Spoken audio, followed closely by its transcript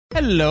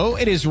Hello,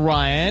 it is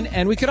Ryan,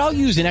 and we could all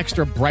use an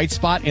extra bright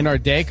spot in our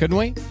day, couldn't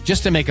we?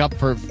 Just to make up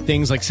for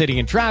things like sitting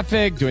in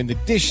traffic, doing the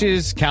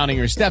dishes, counting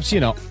your steps,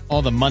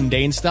 all the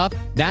mundane stuff.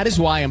 That is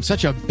why I'm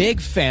such a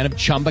big fan of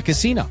Chumba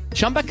Casino.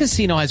 Chumba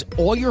Casino has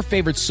all your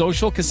favorite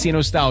social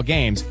casino-style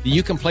games that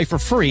you can play for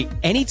free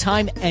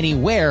anytime,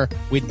 anywhere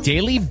with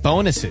daily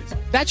bonuses.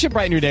 That should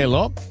brighten your day a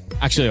little.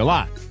 Actually, a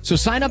lot. So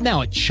sign up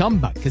now at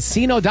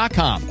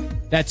ChumbaCasino.com.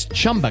 That's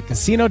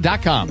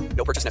ChumbaCasino.com.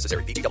 No purchase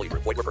necessary. VGW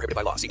Group. Void where prohibited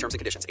by law. See terms and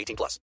conditions.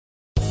 18+.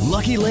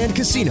 Lucky Land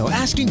Casino,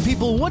 asking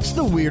people, what's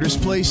the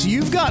weirdest place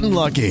you've gotten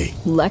lucky?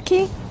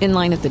 Lucky? In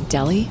line at the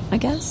deli, I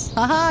guess?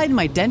 Aha, in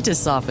my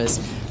dentist's office.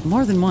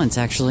 More than once,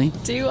 actually.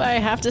 Do I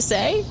have to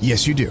say?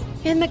 Yes, you do.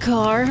 In the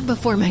car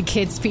before my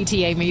kids'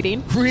 PTA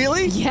meeting.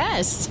 Really?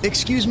 Yes.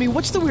 Excuse me,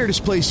 what's the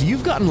weirdest place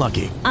you've gotten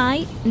lucky?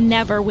 I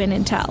never win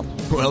and tell.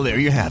 Well, there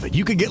you have it.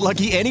 You can get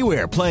lucky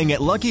anywhere, playing at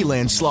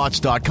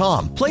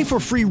LuckyLandSlots.com. Play for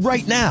free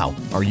right now.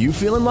 Are you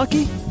feeling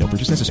lucky? No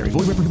purchase necessary.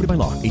 Void where prohibited by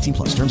law.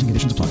 18+. Terms and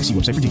conditions apply. See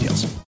website for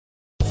details.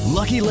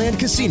 Lucky Land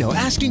Casino,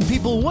 asking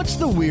people, what's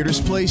the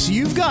weirdest place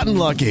you've gotten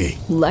lucky?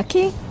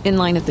 Lucky? In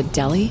line at the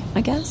deli,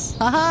 I guess?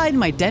 Aha, in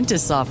my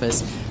dentist's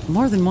office.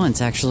 More than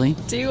once, actually.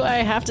 Do I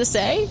have to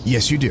say?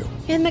 Yes, you do.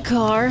 In the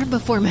car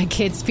before my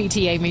kids'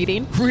 PTA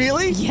meeting.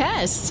 Really?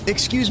 Yes.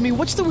 Excuse me,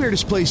 what's the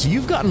weirdest place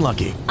you've gotten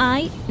lucky?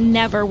 I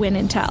never win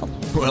and tell.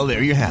 Well,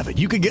 there you have it.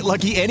 You can get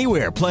lucky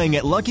anywhere, playing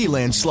at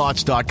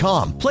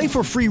LuckyLandSlots.com. Play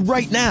for free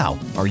right now.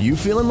 Are you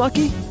feeling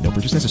lucky? No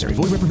purchase necessary.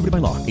 Void where prohibited by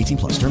law.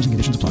 18+. Terms and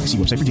conditions apply. See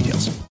website for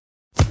details.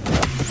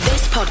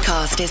 This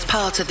podcast is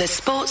part of the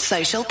Sports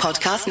Social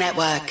Podcast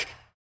Network.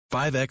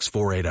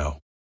 5X480.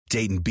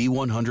 Dayton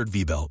B100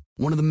 V-Belt.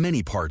 One of the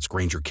many parts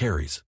Grainger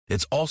carries.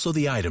 It's also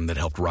the item that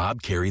helped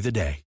Rob carry the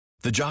day.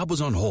 The job was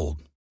on hold.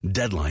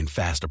 Deadline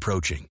fast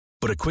approaching.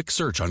 But a quick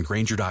search on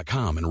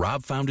Grainger.com and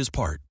Rob found his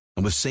part.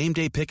 And with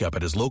same-day pickup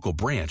at his local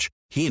branch,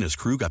 he and his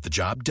crew got the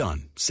job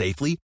done,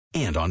 safely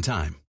and on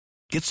time.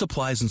 Get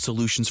supplies and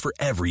solutions for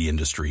every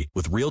industry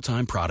with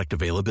real-time product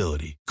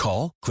availability.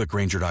 Call, click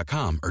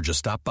Grainger.com, or just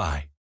stop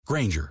by.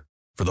 Grainger,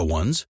 for the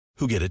ones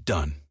who get it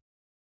done.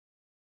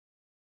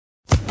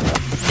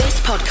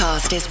 This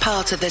podcast is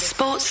part of the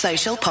Sports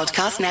Social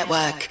Podcast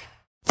Network.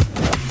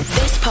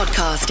 This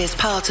podcast is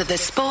part of the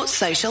Sports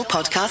Social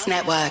Podcast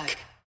Network.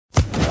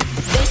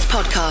 This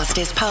podcast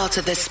is part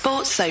of the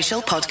Sports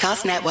Social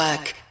Podcast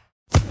Network.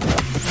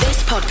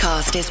 This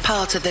podcast is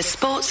part of the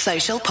Sports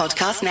Social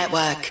Podcast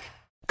Network.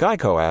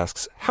 Geico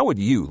asks, how would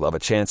you love a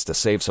chance to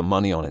save some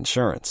money on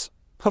insurance?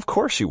 Of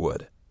course you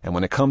would. And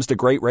when it comes to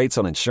great rates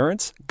on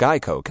insurance,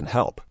 Geico can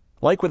help.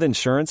 Like with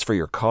insurance for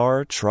your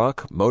car,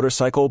 truck,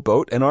 motorcycle,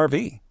 boat, and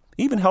RV.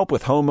 Even help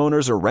with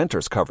homeowners or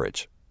renters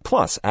coverage.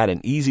 Plus, add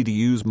an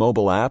easy-to-use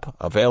mobile app,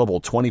 available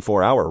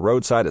 24-hour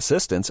roadside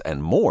assistance,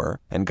 and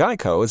more, and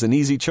Geico is an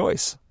easy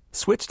choice.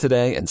 Switch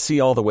today and see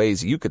all the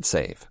ways you could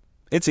save.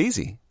 It's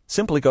easy.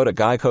 Simply go to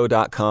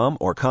geico.com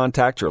or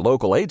contact your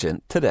local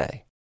agent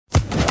today.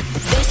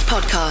 This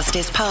podcast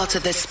is part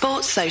of the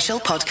Sports Social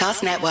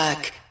Podcast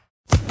Network.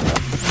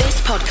 This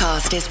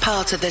podcast is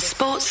part of the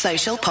Sports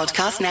Social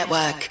Podcast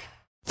Network.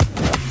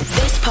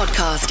 This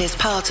podcast is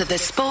part of the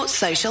Sports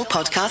Social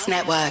Podcast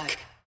Network.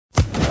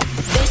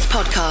 This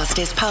podcast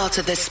is part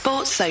of the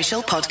Sports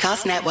Social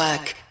Podcast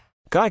Network.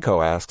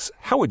 Geico asks,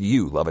 how would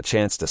you love a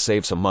chance to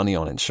save some money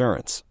on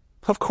insurance?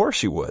 Of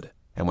course you would.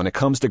 And when it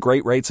comes to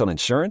great rates on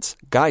insurance,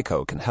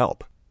 Geico can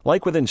help.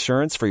 Like with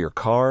insurance for your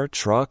car,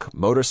 truck,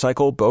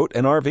 motorcycle, boat,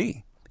 and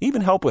RV.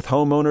 Even help with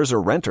homeowners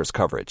or renters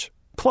coverage.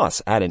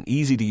 Plus, add an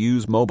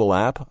easy-to-use mobile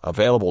app,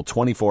 available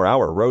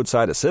 24-hour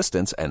roadside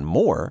assistance, and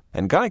more,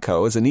 and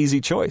Geico is an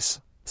easy choice.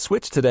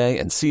 Switch today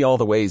and see all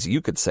the ways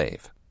you could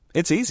save.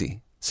 It's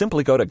easy.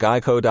 Simply go to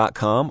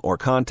geico.com or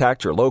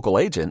contact your local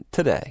agent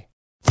today.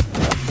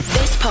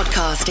 This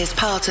podcast is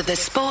part of the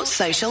Sports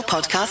Social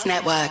Podcast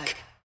Network.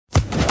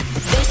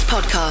 This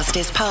podcast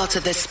is part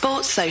of the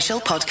Sports Social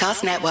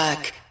Podcast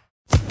Network.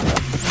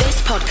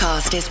 This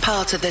podcast is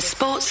part of the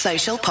Sports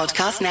Social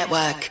Podcast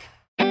Network.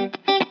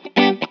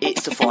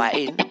 It's the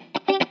fighting.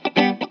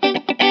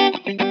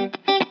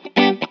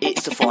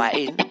 It's the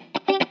fighting.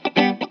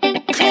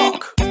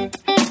 Clock.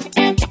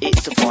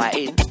 It's the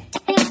fighting.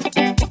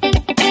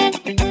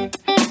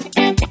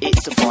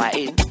 It's the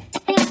fighting.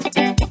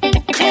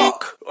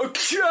 Clock.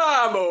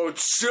 Come on,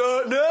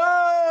 son.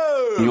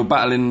 You're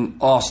battling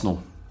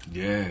Arsenal.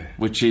 Yeah.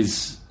 Which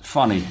is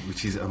funny.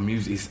 Which is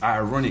amusing. It's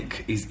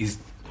ironic. Is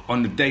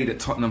on the day that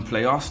Tottenham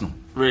play Arsenal.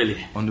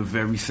 Really? On the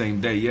very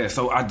same day, yeah.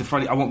 So I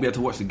won't be able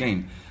to watch the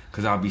game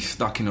because I'll be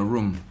stuck in a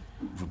room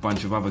with a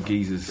bunch of other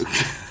geezers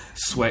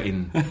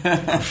sweating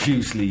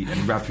profusely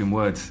and rapping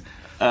words.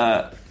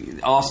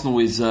 Arsenal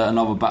is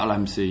another battle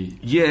MC.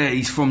 Yeah,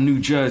 he's from New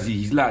Jersey.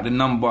 He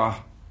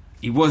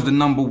was the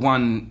number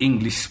one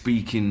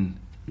English-speaking,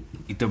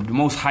 the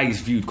most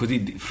highest viewed,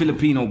 because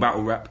Filipino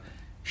battle rap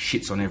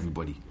shits on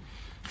everybody.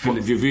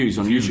 Your views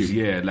on YouTube?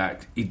 Yeah,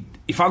 like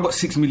if I got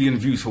 6 million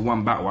views for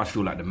one battle, I'd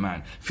feel like the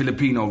man.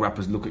 Filipino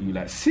rappers look at you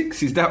like,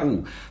 6? Is that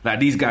all? Like,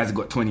 these guys have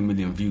got 20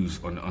 million views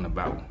on a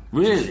battle.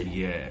 Really?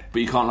 Yeah.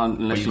 But you can't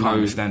unless you can't know...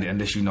 understand it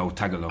unless you know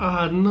Tagalog.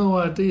 I had no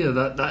idea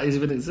that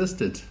even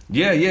existed.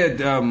 Yeah.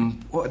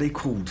 What are they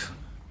called?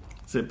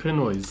 Is it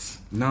Pinoys?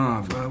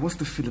 Nah, what's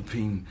the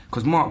Philippine?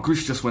 Because Mark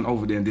Grish just went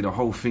over there and did a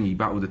whole thing. He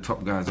battled the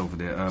top guys over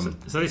there.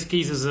 So this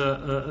geezer's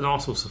an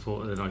Arsenal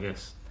supporter then, I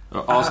guess?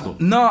 Arsenal?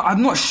 No,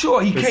 I'm not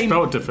sure. He It's came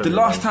spelled differently, the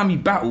last though. time he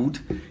battled.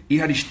 He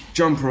had his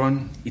jumper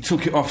on. He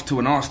took it off to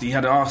an Arsenal. He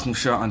had an Arsenal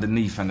shirt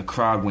underneath, and the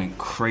crowd went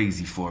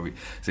crazy for it.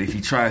 So if he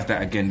tries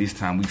that again this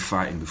time, we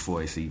fight him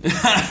before it's even.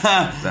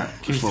 Can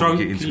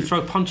you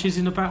throw punches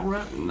in a battle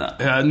rap?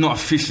 No. Not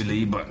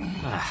officially, but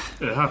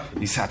It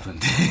happened. it's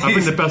happened. I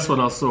think the best one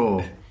I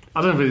saw,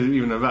 I don't know if it was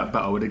even a rap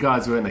battle, where the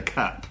guy's wearing a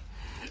cap.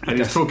 And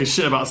he's talking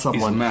shit about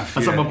someone, math,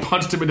 and yeah. someone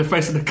punched him in the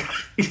face, and the cap,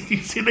 you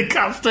see the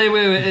cap stay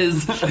where it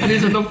is, and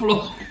he's on the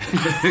floor.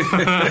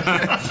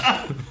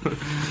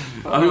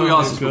 I think we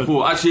asked this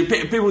before. Actually,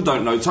 people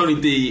don't know. Tony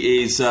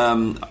D is...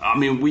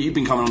 you've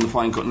been coming on the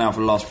Fighting Cock now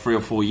for the last 3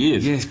 or 4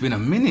 years. Yeah, it's been a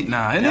minute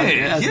now, isn't it?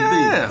 It has yeah.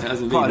 indeed. It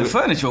has indeed. Part of the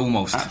furniture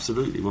almost.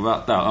 Absolutely,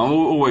 without doubt. I'm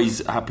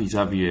always happy to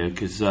have you here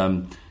because...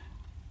 you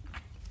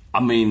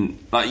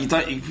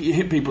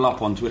hit people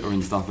up on Twitter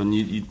and stuff,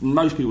 and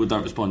most people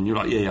don't respond. You're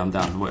like, yeah, I'm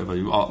down, whatever.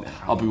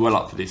 I'll be well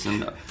up for this.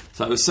 And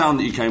so it was sound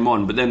that you came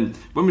on. But then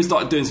when we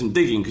started doing some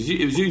digging, because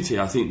it was you, T,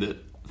 I think, that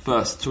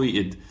first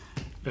tweeted.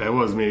 Yeah, it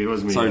was me.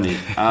 Tony.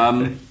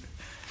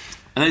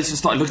 And then just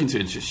started looking to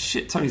it and just,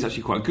 shit, Tony's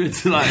actually quite good.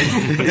 Like,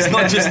 it's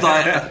not just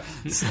like,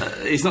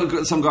 it's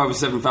not some guy with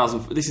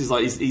 7,000. This is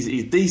like,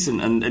 he's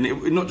decent, and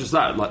not just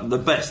that, like the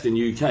best in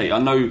UK. I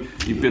know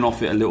you've been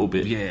off it a little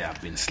bit. Yeah,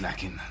 I've been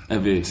slacking.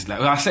 Have you?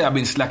 Well, I say I've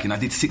been slacking. I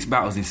did 6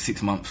 battles in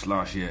 6 months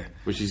last year,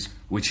 which is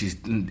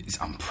it's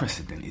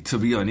unprecedented. To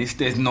be honest,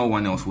 there's no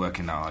one else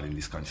working that hard in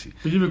this country.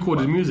 But you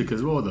recorded music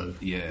as well, though.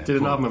 Yeah, did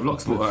an album with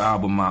Locksmith. Put an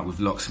album out with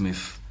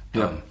Locksmith.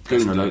 Yeah,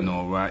 Guna,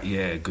 all right.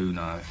 Yeah,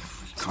 Guna.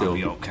 Can't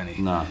be helped, can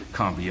he? Nah.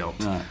 Can't be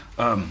helped. Nah.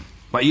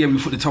 But yeah, we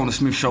put the Tony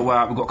Smith show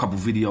out. We got a couple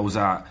of videos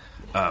out.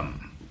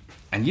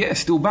 And yeah,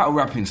 still battle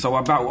rapping. So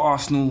I battle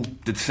Arsenal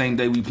the same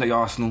day we play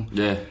Arsenal.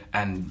 Yeah.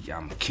 And yeah,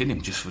 I'm killing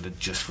him just for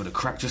the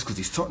crack, just because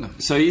he's Tottenham.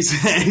 So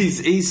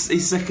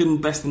he's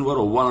second best in the world,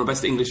 or one of the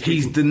best English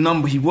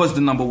people? He was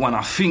the number one.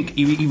 I think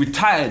he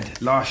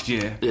retired last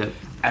year. Yeah.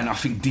 And I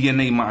think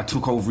DNA might have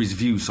took over his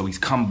views, so he's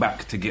come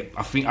back to get.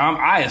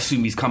 I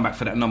assume he's come back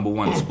for that number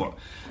one spot.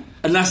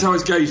 And that's how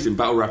it's gauged in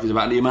battle rap, is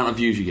about the amount of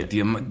views you get.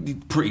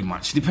 Pretty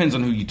much depends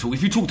on who you talk.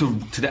 If you talk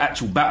to the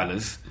actual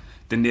battlers,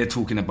 then they're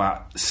talking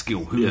about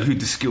skill, who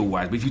the skill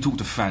wise. But if you talk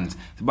to fans,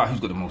 it's about who's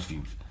got the most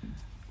views.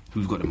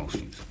 Who's got the most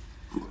views?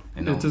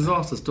 You know? Is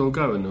Disaster still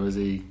going, or is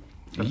he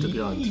left it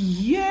behind?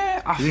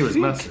 Yeah, I think he was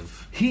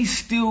massive. He's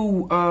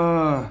still.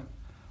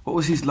 What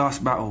was his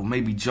last battle?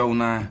 Maybe Joe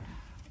Nye.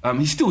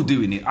 He's still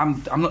doing it.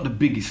 I'm not the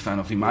biggest fan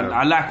of him.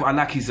 I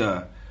like his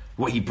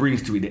what he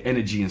brings to it, the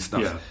energy and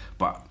stuff. Yeah.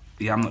 But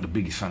yeah, I'm not the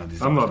biggest fan of this.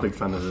 I'm not a big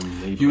fan of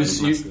him. You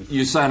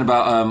were saying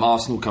about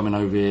Arsenal coming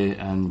over here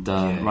and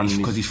running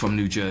because he's from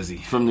New Jersey.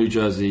 From New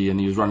Jersey, and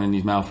he was running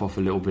his mouth off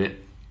a little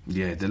bit.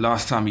 Yeah, the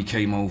last time he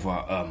came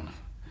over,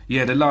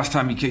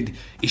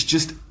 it's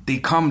just they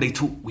come, they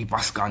talk, we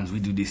bust guns, we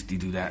do this, they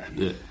do that.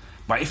 Yeah.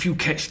 But if you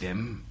catch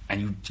them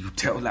and you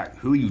tell, like,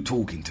 who are you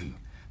talking to?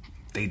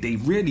 They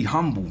really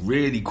humble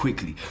really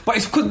quickly. But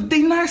it's because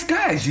they nice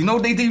guys, you know.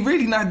 They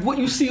really nice. What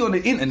you see on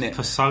the internet,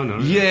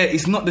 persona. Yeah,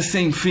 it's not the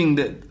same thing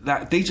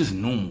that they just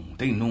normal.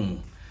 They normal,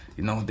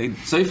 you know.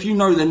 So if you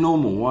know they're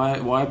normal, why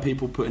are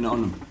people putting it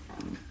on them?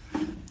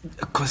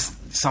 Because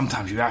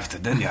sometimes you have to,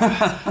 don't you?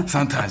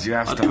 Sometimes you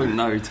have to. I don't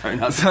know,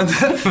 Tony. I've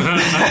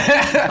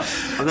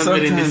never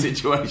been in this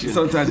situation.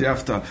 Sometimes you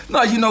have to.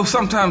 No, you know,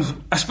 sometimes,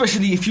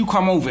 especially if you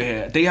come over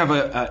here, they have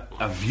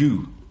a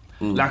view.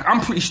 Like, I'm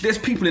pretty sure there's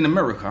people in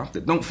America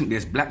that don't think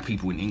there's black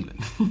people in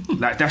England.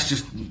 Like, that's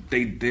just,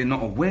 they're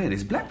not aware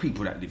there's black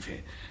people that live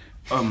here.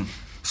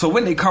 So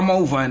when they come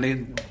over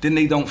and then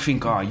they don't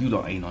think, you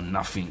lot ain't on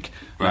nothing.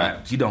 Right.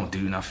 Like, you don't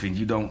do nothing,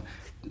 you don't...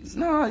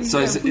 No.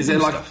 So is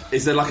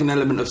there like an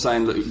element of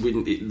saying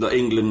that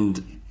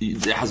England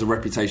has a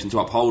reputation to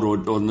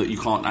uphold, or that you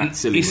can't act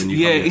silly when you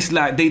come here? It's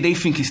like they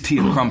think it's tea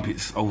and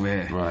crumpets over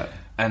here. Right.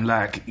 And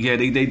like, yeah,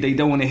 they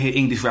don't want to hear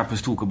English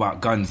rappers talk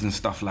about guns and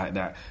stuff like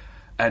that.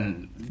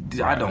 And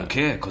I don't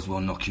care, because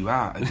we'll knock you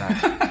out. Like,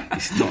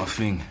 it's not a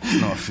thing.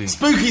 It's not a thing.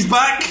 Spooky's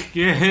back!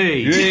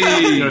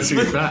 Yay!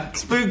 Spook back.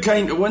 Spook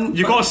came when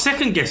you got a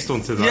second guest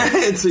on today.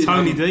 Yeah,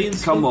 Tony D.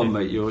 And come on,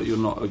 mate. You're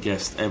not a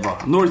guest ever.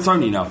 Nor is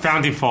Tony now.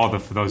 Founding father,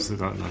 for those that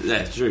don't know.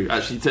 Yeah, true.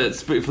 Actually,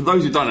 for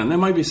those who don't know, and there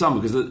may be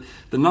some, because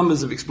the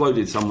numbers have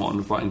exploded somewhat on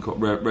the Fighting Cock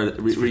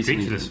recently.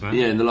 Ridiculous, man.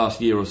 Yeah, in the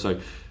last year or so.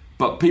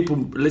 But people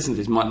listening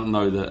to this might not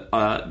know that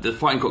the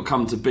Fighting Cock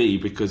come to be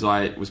because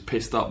I was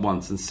pissed up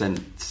once and sent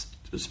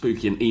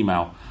Spooky an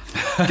email.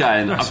 I've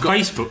got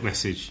Facebook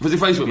message. Was it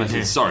Facebook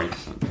message? Sorry.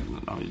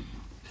 I mean,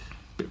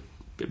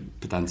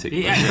 pedantic.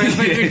 Yeah,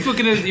 but if we're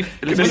gonna,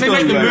 when they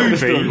make the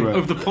movie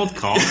of the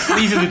podcast,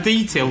 these are the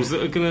details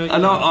that are gonna.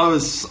 And I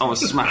was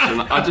smashing.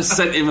 I just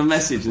sent him a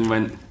message and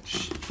went,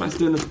 "Thanks for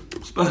doing the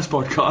Spurs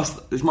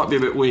podcast. This might be a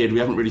bit weird. We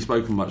haven't really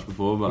spoken much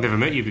before, but never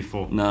met you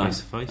before, no. Face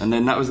to face. And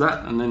then that was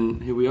that. And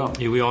then here we are.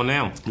 Here we are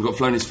now. We've got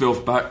Flown His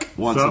Filth back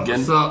once again.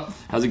 What's up?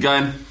 How's it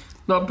going?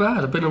 Not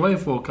bad. I've been away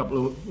for a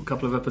couple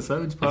of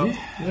episodes, but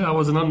yeah, I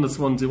wasn't on the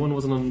Swansea one. I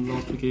wasn't on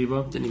last week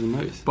either. Didn't even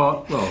notice.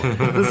 But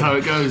that's how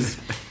it goes.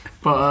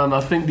 But I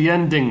think the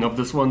ending of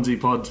the Swansea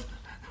pod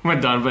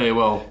went down very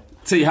well.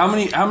 See, how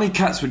many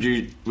cats would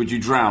you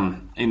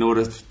drown in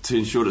order to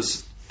ensure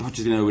that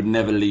Pochettino would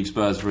never leave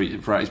Spurs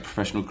throughout his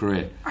professional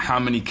career? How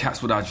many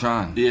cats would I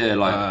drown? Yeah,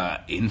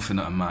 like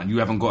infinite amount. You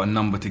haven't got a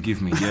number to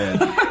give me.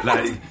 Yeah,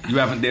 like you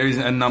haven't. There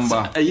isn't a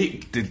number. So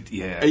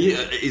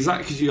is that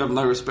because you have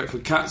no respect for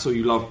cats, or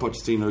you love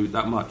Pochettino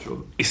that much?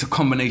 Or it's a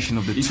combination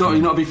of the two. You're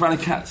not a big fan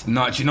of cats?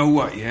 No, do you know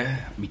what?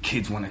 Yeah, my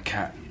kids want a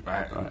cat.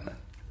 Right.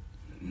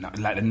 No,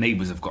 like the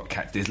neighbours have got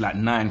cats. There's like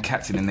 9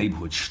 cats in the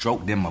neighbourhood.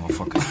 Stroke them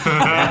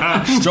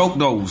motherfuckers. Stroke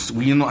those.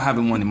 We're not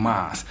having one in my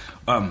house.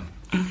 No,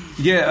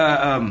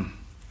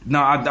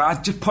 I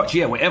just punch,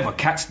 whatever.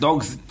 Cats,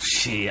 dogs,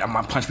 shit, I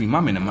might punch me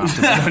mum in the mouth,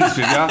 to be honest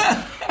with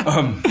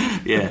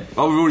you. Yeah.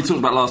 Well, we already talked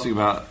about last week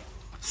about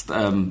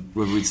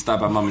whether we'd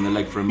stab our mum in the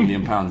leg for £1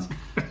 million.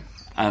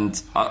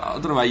 And I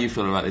don't know how you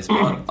feel about this,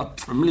 but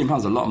for £1 million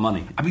is a lot of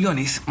money. I'll be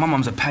honest, my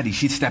mum's a paddy,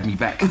 she'd stab me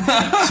back.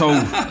 So,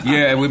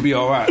 yeah, we'll be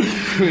alright.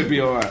 We'll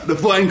be alright. The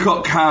Flying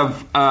Cock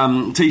have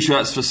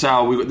T-shirts for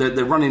sale.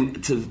 They're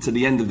running to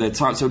the end of their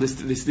time. So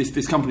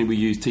this company we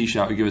use,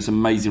 T-shirt, who give us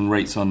amazing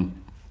rates on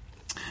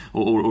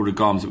all the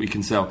garments that we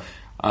can sell.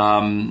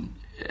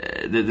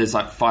 There's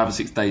like 5 or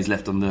 6 days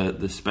left on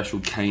the special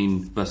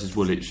Kane versus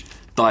Woolwich.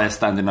 Dyer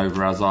standing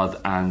over Hazard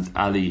and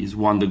Ali's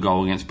wonder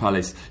goal against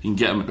Palace. You can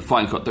get them at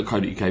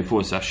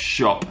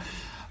thefightingcock.co.uk/shop.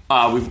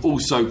 We've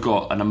also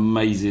got an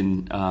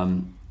amazing...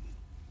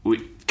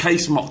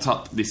 Case mocked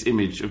up this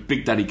image of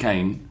Big Daddy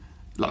Kane,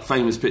 like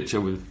famous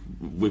picture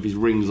with his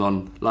rings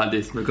on like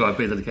this. We've got a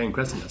Big Daddy Kane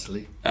crescent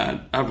actually.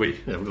 Have we?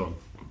 Yeah, we've got one.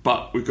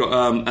 But we've got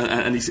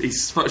and he's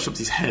photoshopped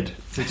his head,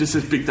 so it just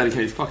says Big Daddy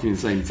Kane. It's fucking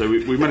insane. So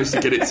we managed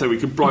to get it so we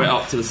can blow it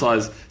up to the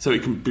size so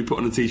it can be put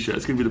on a T-shirt.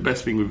 It's going to be the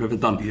best thing we've ever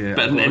done. Yeah,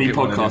 better than any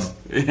podcast.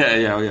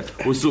 Yeah.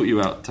 We'll sort you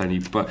out, Tony.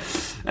 But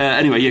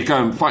anyway, go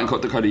and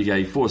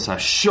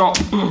fightingcock.co.uk/shop.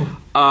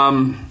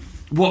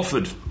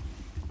 Watford.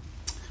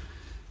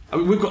 I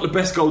mean, we've got the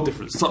best goal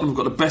difference. Tottenham have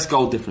got the best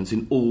goal difference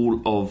in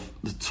all of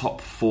the top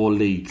 4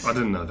 leagues. I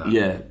didn't know that.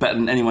 Yeah, better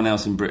than anyone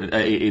else in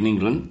in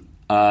England.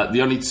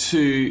 The only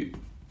 2.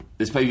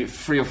 There's maybe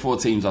 3 or 4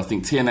 teams, I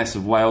think. TNS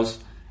of Wales,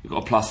 you've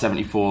got a plus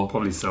 74.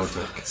 Probably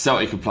Celtic.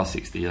 Celtic a plus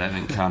 60, they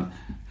don't count.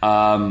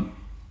 I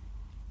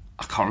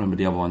can't remember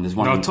the other one. There's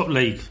one. No, top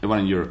league. The one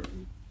in Europe.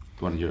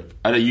 I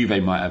know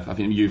Juve might have. I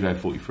think Juve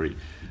have 43.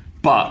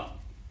 But,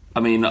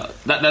 I mean,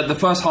 the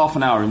first half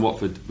an hour in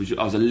Watford,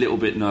 I was a little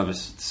bit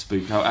nervous to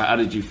speak. How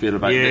did you feel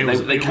about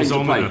it? They came to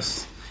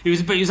ominous. Play.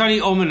 It was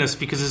only ominous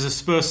because as a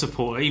Spurs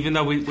supporter, even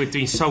though we're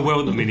doing so well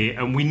at the minute,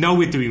 and we know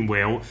we're doing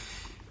well,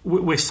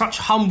 we're such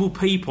humble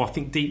people, I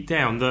think, deep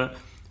down, that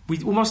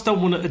we almost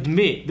don't want to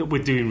admit that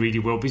we're doing really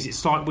well because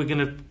it's like we're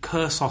going to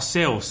curse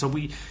ourselves. So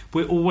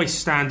we're always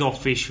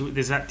standoffish.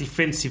 There's that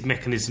defensive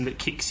mechanism that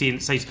kicks in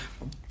that says,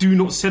 do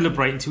not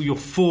celebrate until you're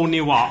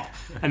 4-0 up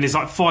and there's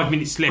like 5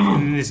 minutes left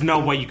and then there's no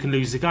way you can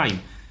lose the game.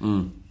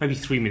 Maybe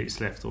 3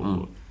 minutes left.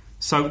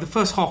 So the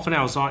first half an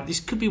hour was like, this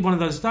could be one of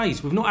those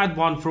days. We've not had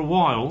one for a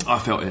while. I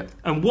felt it.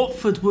 And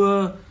Watford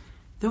were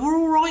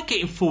all right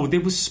getting forward. There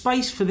was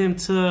space for them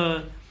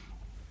to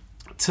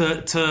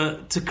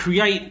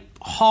create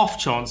half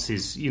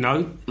chances, you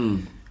know.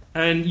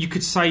 And you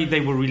could say they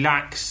were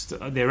relaxed.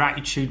 Their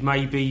attitude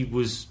maybe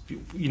was,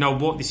 you know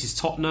what, this is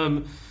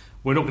Tottenham.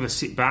 We're not going to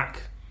sit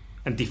back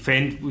and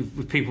defend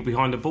with people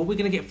behind the ball. We're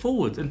going to get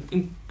forward.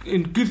 And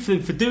good for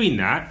them for doing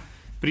that.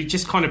 But it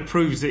just kind of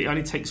proves that it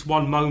only takes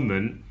one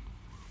moment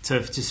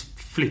to just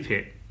flip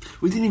it.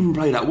 We didn't even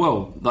play that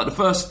well. Like the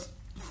first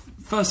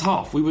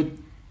half, we were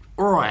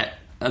all right.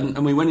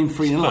 And we went in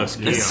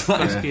 3-0.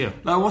 First gear.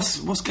 Like,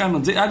 what's going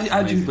on?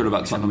 How do you feel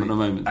about Tottenham at the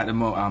moment? At the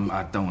moment,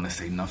 I don't want to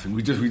say nothing.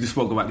 We just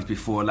spoke about this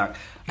before. Like,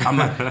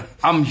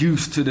 I'm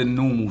used to the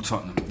normal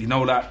Tottenham. You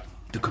know, like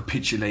the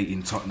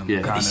capitulating Tottenham.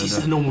 Yeah. This is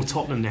the normal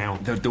Tottenham now.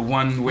 The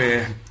one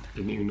where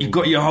you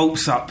got your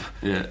hopes up,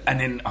 and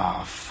then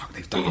fuck,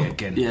 they've done it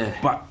again. Yeah.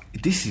 But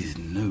this is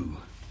new.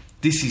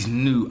 This is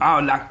new.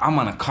 I'm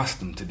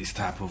unaccustomed to this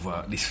type of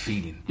this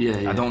feeling.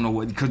 Yeah. I don't know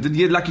what, because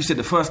like you said,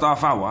 the first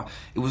half hour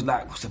it was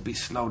a bit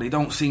slow. They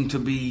don't seem to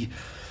be.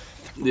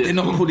 They're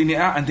not pulling it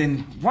out, and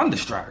then wonder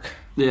strike.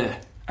 Yeah,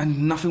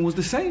 and nothing was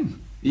the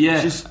same.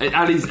 Yeah,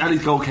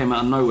 Ali's goal came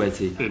out of nowhere.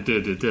 It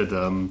did.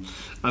 I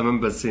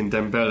remember seeing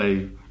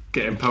Dembele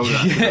getting pulled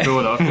out the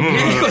door. He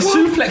got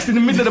suplexed in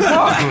the middle of the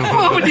park.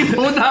 Why would he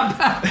pull that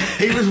back?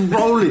 He was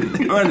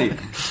rolling, wasn't he?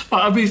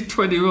 I mean, he's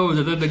 20 rolls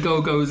and then the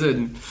goal goes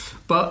in.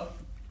 But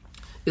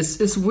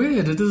it's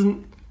weird. It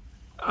doesn't.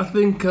 I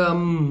think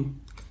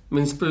I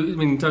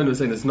mean, Tony was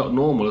saying it's not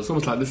normal. It's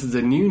almost like this is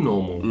a new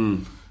normal,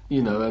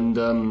 you know.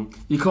 And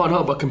you can't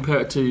help but compare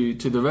it to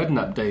the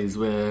Redknapp days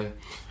where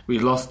we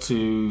lost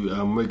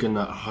to Wigan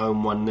at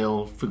home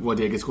 1-0. What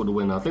Diego scored the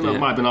winner. I think that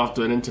might have been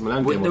after an Inter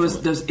Milan game.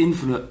 There's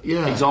infinite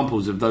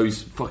examples of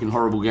those fucking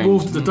horrible games.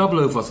 Wolves did the double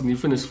over us and you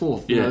finished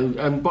fourth. You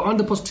know? But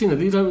under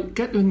Pochettino, you don't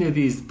get near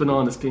these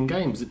banana skin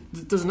games.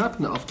 It doesn't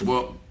happen that often.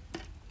 Well,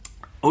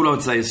 all I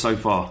would say is so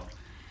far.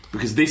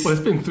 Because this... Well,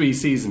 it's been 3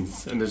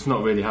 seasons and it's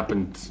not really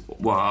happened.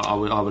 Well, I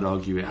would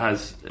argue it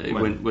has.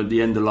 When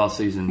the end of last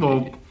season...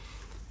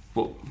 What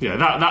my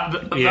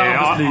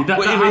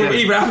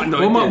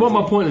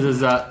point is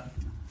that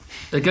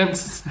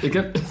against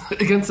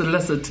the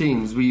lesser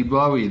teams, we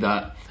worry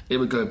that it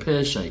would go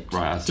pear-shaped.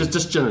 Right.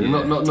 Just generally,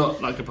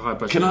 not like a high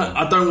pressure.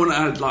 I don't want to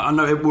add. Like, I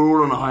know we're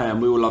all on a high and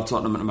we all love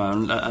Tottenham at the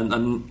moment,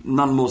 and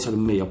none more so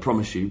than me, I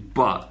promise you.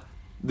 But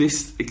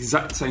this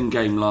exact same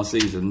game last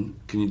season,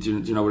 do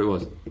you know what it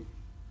was?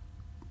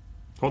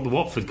 What, the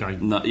Watford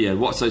game? No, yeah.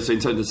 So in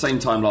terms of the same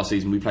time last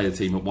season, we played a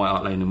team at White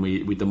Hart Lane and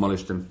we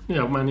demolished them.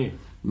 Yeah,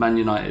 Man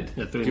United.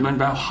 Yeah, do you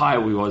remember how high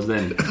we was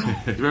then? Do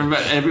you remember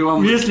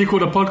everyone? We actually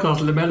called a podcast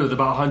Lamella with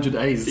about 100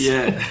 A's.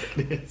 Yeah,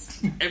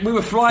 we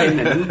were flying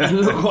then, and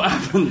look what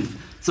happened.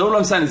 So all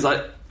I'm saying is,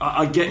 like,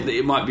 I get that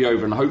it might be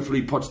over, and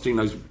hopefully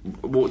Pochettino's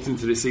walked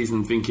into this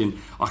season thinking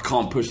I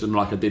can't push them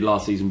like I did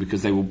last season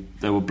because they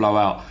will blow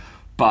out.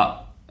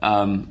 But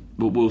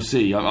we'll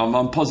see.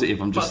 I'm positive.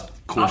 I'm just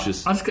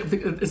cautious. I just kept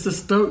thinking it's the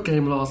Stoke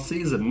game last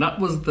season. That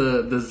was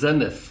the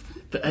zenith,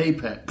 the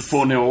apex.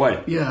 4-0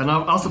 away. Yeah, and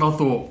I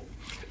thought.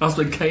 That's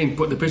when Kane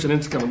put the picture on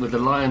Instagram with the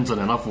lions on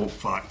it, and I thought,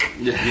 fuck.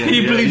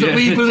 He believes that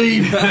we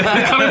believe.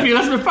 They're coming for you.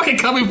 We're fucking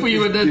coming for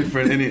you. And then...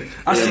 Different, innit?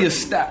 I see a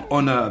stat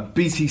on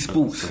BT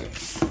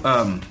Sports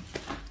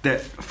that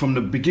from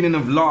the beginning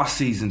of last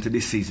season to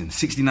this season,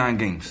 69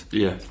 games.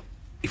 Yeah.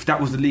 If that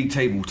was the league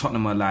table,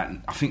 Tottenham are like,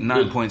 I think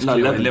 9 points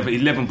clear,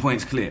 11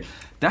 points clear.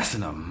 That's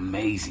an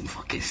amazing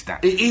fucking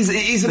stat. It is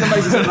an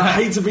amazing stat. I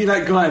hate to be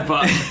that guy,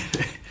 but...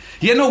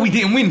 Yeah, no, we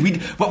didn't win.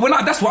 But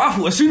that's what I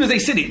thought. As soon as they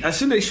said it, as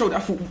soon as they showed it, I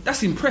thought,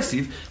 that's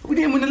impressive. But we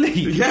didn't win the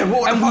league. Yeah, and we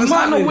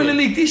might not win the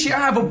league this year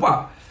either,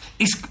 but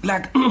it's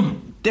like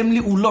them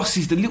little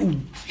losses, the little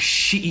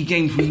shitty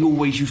games we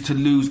always used to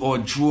lose or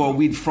draw,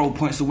 we'd throw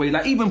points away.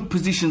 Like even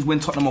positions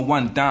when Tottenham are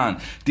 1 down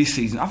this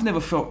season, I've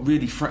never felt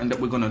really threatened that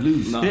we're going to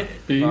lose. No.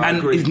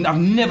 I've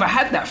never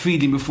had that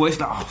feeling before. It's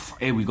like, oh,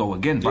 here we go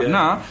again. But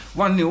now,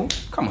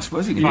 1-0, come on,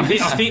 Spurs. I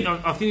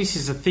think this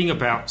is the thing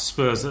about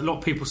Spurs. That a lot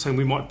of people saying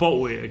we might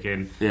bottle it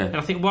again. Yeah. And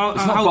I think, well,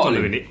 it's not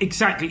bottling it.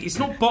 Exactly, it's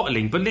not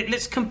bottling. But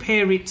let's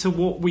compare it to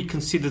what we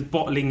considered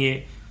bottling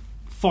it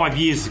 5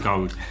 years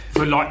ago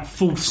for like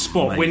 4th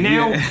spot. Mate, we're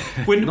now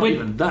not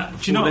even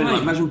that. Do you know what I mean?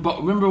 Like, imagine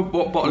remember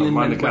what bottling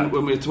meant when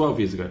we were 12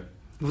 years ago.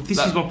 Well,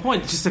 this is my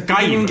point. It's just a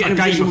game.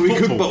 We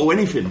could bottle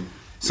anything.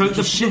 So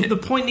the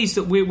point is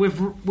that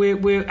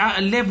we're at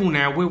a level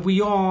now where we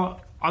are.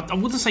 I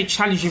wouldn't say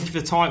challenging for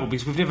the title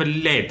because we've never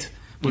led.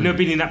 We've never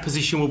been in that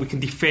position where we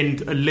can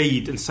defend a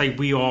lead and say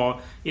we are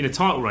in a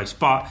title race.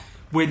 But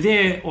we're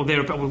there or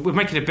thereabouts. We're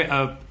making a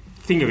better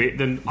thing of it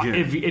than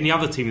any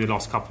other team in the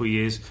last couple of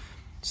years.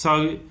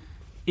 So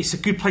it's a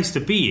good place to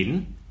be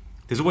in.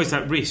 There's always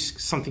that risk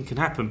something can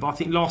happen, but I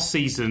think last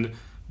season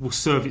will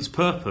serve its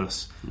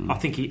purpose. I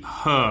think it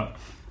hurt,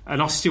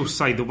 and I still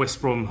say the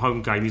West Brom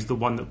home game is the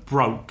one that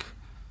broke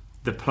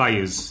the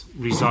players'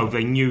 resolve.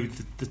 They knew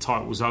the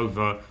title was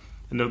over,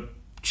 and the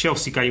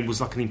Chelsea game was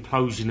like an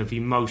implosion of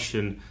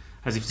emotion,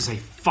 as if to say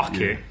fuck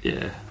it.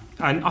 Yeah.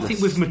 And I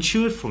think we've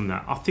matured from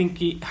that. I think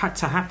it had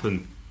to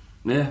happen.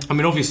 Yeah. I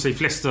mean, obviously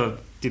if Leicester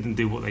didn't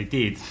do what they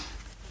did,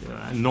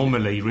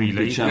 anomaly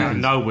really,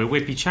 nowhere,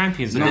 we'd be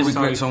champions. No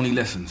regrets, only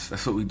lessons.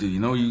 That's what we do, you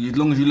know. As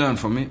long as you learn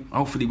from it,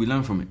 hopefully we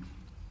learn from it.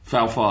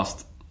 Foul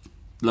fast,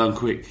 learn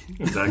quick.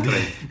 Exactly.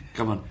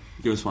 Come on,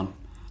 give us one.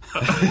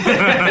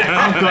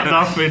 I've got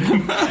nothing.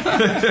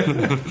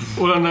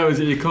 All I know is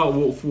that you can't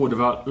walk forward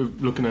without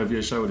looking over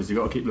your shoulders. You've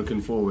got to keep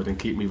looking forward and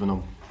keep moving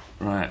on.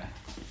 Right.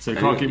 So you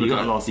can't keep looking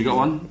at last season. You got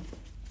one?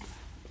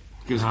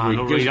 Give us a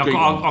Greek, really.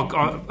 I've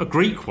got a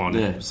Greek one.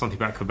 Yeah. Something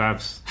about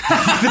kebabs.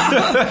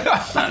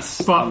 They're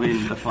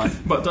fine.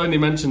 But Tony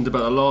mentioned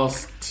about the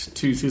last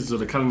 2 seasons of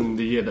the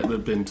calendar year that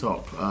we've been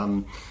top.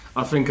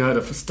 I think I heard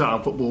a stat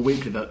on Football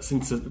Weekly that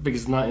since the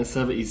biggest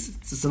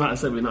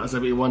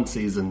 1970-1971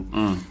 season,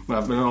 when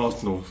I've been at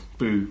Arsenal,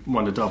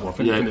 won the double. I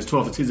think they finished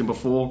 12th the season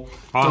before,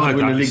 Tottenham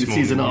won the league the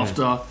season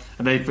after,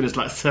 and they finished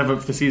like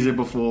 7th the season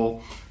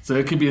before. So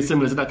it could be as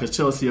similar to that because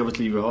Chelsea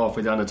obviously were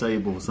halfway down the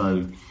table,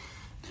 so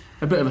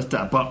a bit of a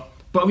stat.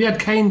 But we had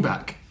Kane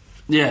back.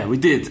 Yeah, we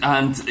did,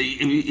 and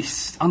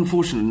it's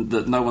unfortunate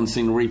that no one's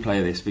seen a replay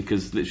of this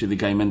because literally the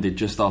game ended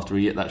just after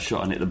he hit that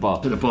shot and hit the bar.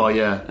 Hit the bar,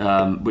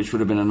 yeah. Which would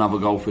have been another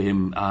goal for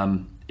him.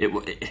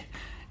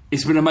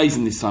 It's been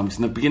amazing this time because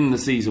in the beginning of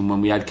the season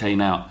when we had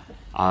Kane out,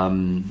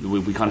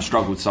 we kind of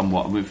struggled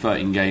somewhat. With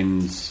 13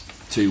 games,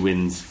 2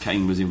 wins,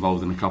 Kane was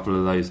involved in a couple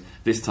of those.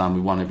 This time we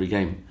won every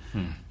game.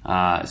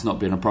 It's not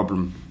been a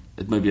problem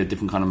maybe a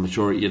different kind of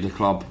maturity of the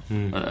club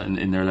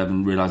in their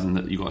 11, realising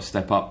that you've got to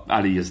step up.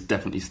 Ali has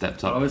definitely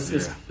stepped up.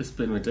 It's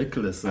been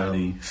ridiculous.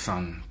 Ali,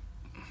 Son.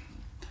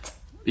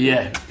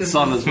 Yeah,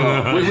 Son as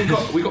well.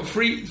 we got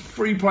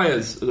three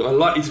players that are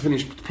likely to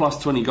finish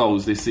plus 20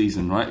 goals this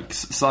season, right?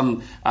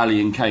 Son, Ali,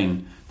 and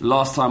Kane. The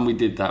last time we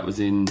did that was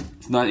in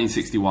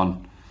 1961,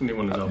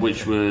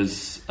 which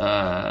was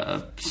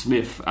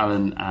Smith,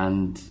 Allen,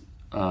 and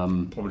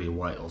probably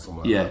White or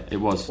something. Yeah, like that. It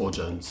was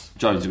Jones.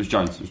 It was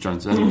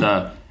Jones,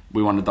 and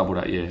we won the double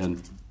that year.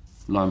 And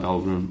lo and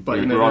behold,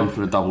 we're on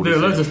for the double. There are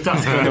loads of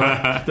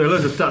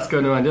stats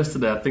going around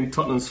yesterday. I think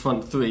Tottenham's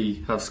front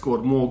three have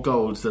scored more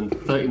goals than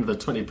 13 of the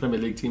 20 Premier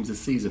League teams this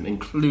season,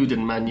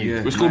 including Man U.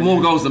 Yeah, we scored more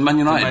goals than Man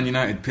United. Man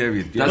United,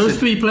 period. Yeah. Those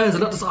three players are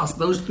not just us.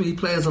 Those three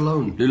players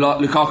alone.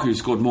 Lukaku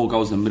scored more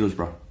goals than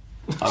Middlesbrough.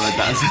 I read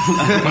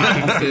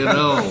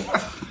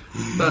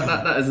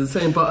that. That is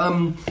insane.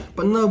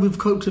 But no, we've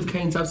coped with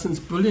Kane's absence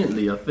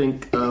brilliantly. I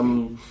think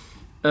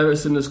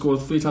Eriksen has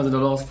scored 3 times in the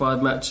last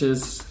 5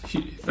 matches.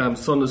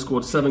 Son has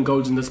scored 7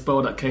 goals in the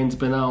spell that Kane's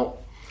been out.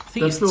 I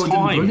think it's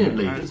time.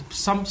 Brilliantly.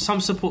 Some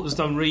supporters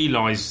don't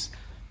realise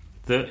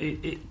that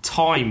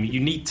you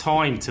need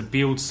time to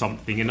build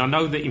something. And I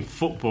know that in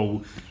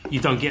football you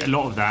don't get a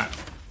lot of that.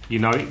 You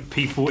know,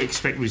 people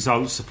expect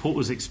results,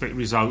 supporters expect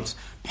results.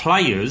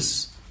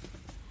 Players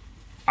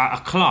at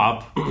a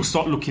club will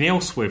start looking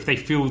elsewhere if they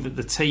feel that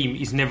the team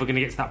is never going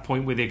to get to that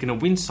point where they're going to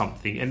win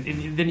something, and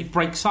then it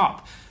breaks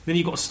up. Then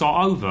you've got to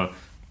start over.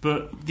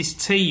 But this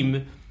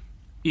team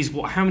is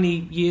how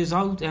many years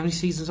old? How many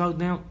seasons old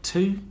now?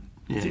 2?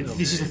 Yeah,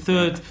 this is the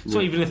third. It's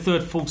not even the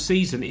third full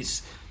season.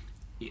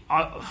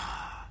 I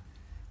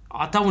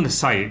don't want to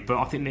say it, but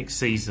I think next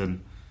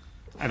season.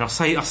 And I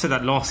said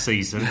that last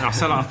season. And I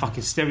sound like a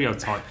fucking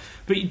stereotype.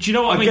 But do you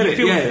know what I mean? Get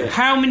it.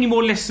 How many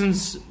more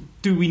lessons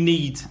do we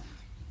need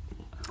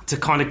to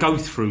kind of go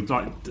through,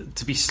 like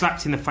to be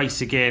slapped in the face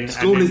again?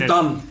 School is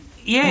done.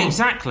 Yeah,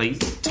 exactly.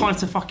 It's time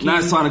to fucking now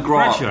it's time to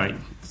graduate.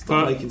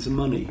 Start making some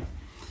money.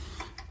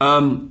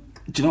 Do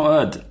you know what I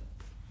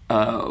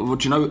heard?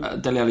 Do you know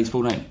Dele Alli's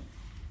full name?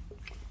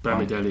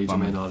 Bamidele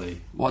Jermaine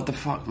Ali. What the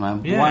fuck,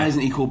 man? Yeah. Why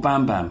isn't he called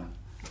Bam Bam?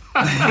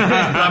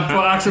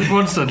 Axel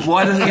Bronson.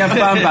 Why doesn't he have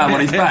Bam Bam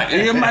on his back?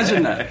 Can you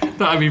imagine that?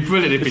 That'd be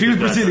brilliant if he was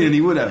Brazilian, he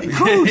would have. Of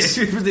course. If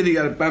he was Brazilian, he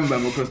had a Bam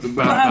Bam across the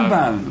back. Bam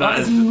Bam. That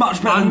is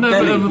much better than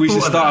Dele. We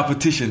should start a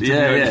petition.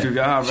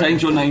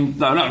 Change your name.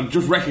 No,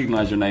 just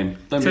recognise your name.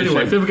 Don't Tell you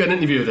what, if you ever get an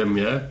interview with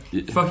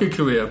him, fuck your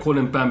career, call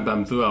him Bam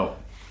Bam throughout.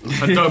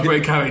 And don't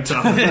break character.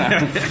 Feel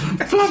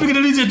like we're going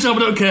to lose your job, I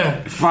don't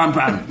care. Bam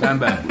Bam. Bam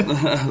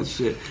Bam.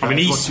 Shit. I mean,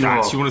 he's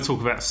stats. You want to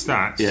talk about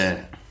stats?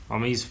 Yeah. I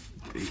mean, he's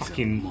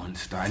fucking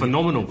monster.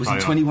 Phenomenal player.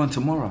 Was he 21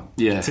 tomorrow?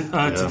 Yeah.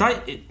 Today?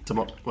 Today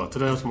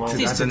or tomorrow?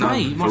 It's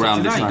today.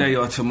 Around today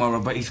or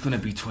tomorrow, but he's going to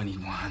be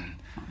 21.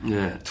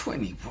 Yeah,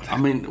 20. I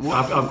mean,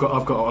 I've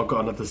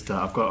got another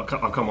stat.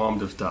 I've come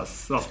armed with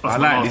stats. That's I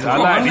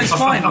like this. It's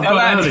fine.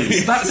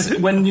 That's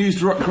when used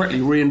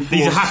correctly reinforced.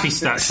 These are happy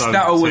stats.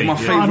 Stattle was my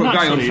favourite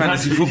guy on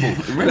fantasy football.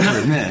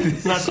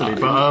 Naturally,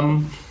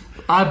 but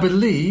I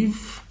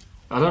believe,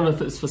 I don't know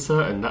if it's for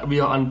certain, that we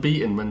are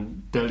unbeaten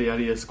when Dele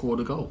Alli has scored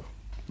a goal.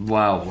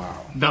 Wow.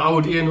 That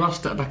old Ian Rush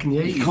stat back in the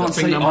 80s. You can't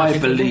say I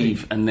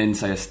believe and then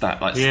say a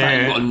stat. Like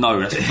stat, you've got to know.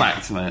 That's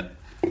fact, mate.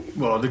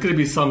 Well, there's going to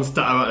be some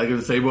stat out there going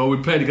to say, well, we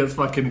played against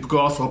fucking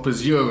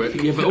Grasshoppers Europe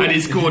and he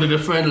scored in a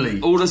friendly.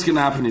 All that's going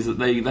to happen is that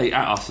they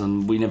at us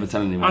and we never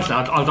tell anyone. Actually,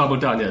 I'll double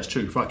down. Yeah, it's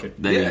true. Fuck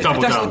it.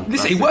 Double down.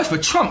 Listen, he works for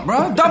Trump,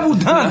 bro. Double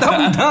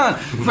down.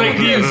 Fake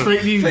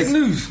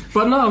news.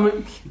 But no, I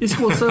mean, he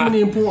scored so many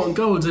important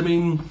goals. I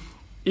mean,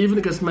 even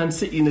against Man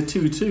City in the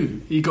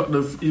 2-2, he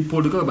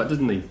pulled a goal back,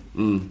 didn't he?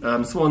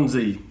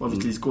 Swansea,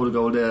 obviously, scored a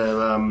goal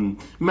there.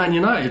 Man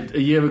United,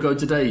 a year ago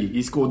today,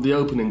 he scored the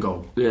opening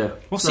goal. Yeah.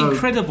 What's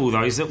incredible,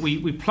 though, is that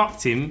we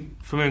plucked him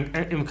from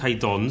MK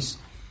Dons.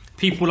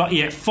 People like,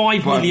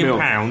 £5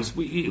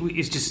 million.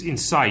 It's just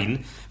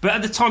insane. But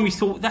at the time, we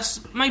thought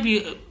that's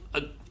maybe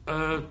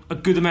a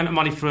good amount of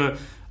money for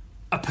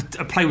a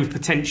player with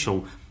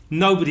potential.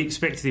 Nobody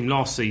expected him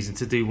last season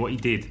to do what he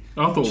did.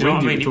 I thought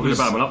Wendy was talking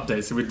about him on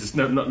updates, so we just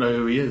not know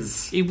who he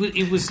is.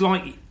 It was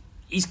like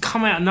he's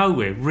come out of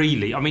nowhere,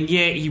 really. I mean,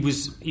 he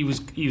was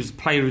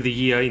Player of the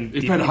Year.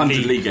 He played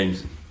 100 league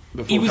games.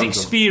 He was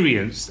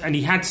experienced, and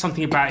he had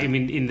something about him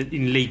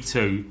in League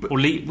 2 or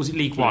was it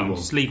League 1?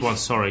 It's League 1,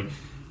 sorry.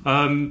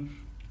 But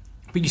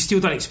you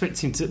still don't expect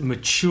him to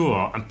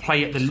mature and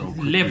play at the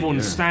level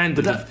and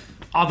standard of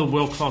other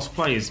world-class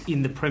players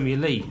in the Premier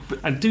League,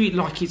 and do it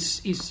like it's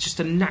just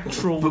a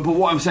natural. But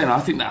what I'm saying, I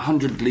think that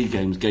 100 league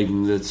games gave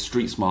him the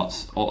street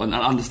smarts and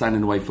understanding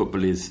the way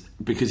football is,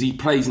 because he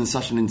plays in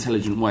such an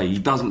intelligent way. He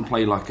doesn't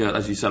play like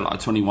as you said, like a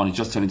 21. He's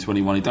just turning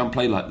 21. He don't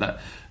play like that.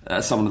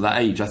 Someone of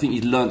that age. I think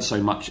he's learnt so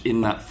much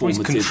in that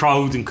formative. He's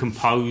controlled and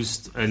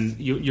composed, and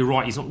you're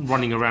right. He's not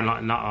running around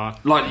like a nutter.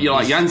 Like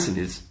Janssen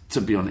is,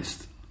 to be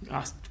honest.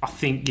 I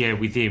think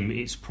with him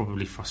it's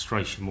probably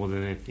frustration more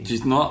than anything.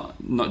 Just not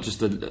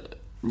just a.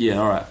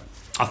 Yeah, all right.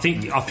 I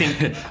think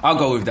I'll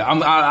go with that.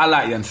 I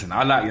like Janssen.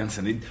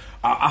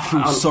 I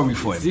feel sorry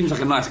for him. Seems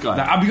like a nice guy.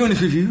 Like, I'll be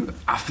honest with you.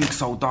 I think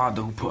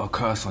Soldado put a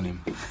curse on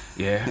him.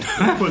 Yeah.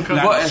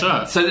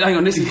 So hang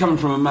on. This is coming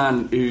from a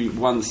man who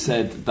once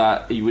said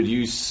that he would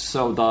use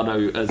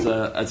Soldado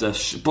as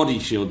a body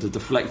shield to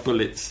deflect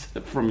bullets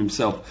from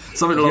himself.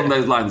 Something along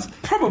those lines.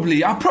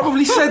 Probably. I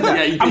probably said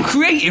that. Yeah, I'm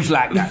creative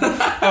like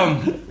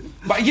that.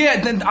 But yeah,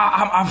 then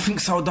I think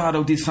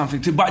Soldado did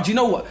something too. But do you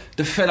know what?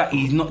 The fella,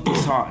 he's not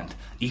disheartened.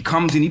 He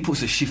comes in, he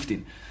puts a shift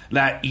in.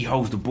 Like, he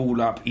holds the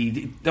ball up.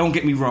 Don't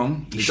get me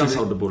wrong. He does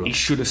hold the ball up. He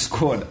should have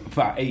scored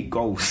about 8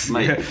 goals.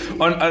 Mate.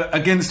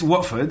 Against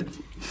Watford.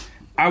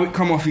 How it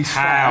come off his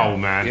foul,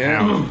 man.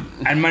 Yeah. How?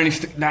 And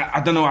managed to... Like, I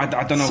don't know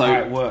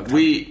how it worked.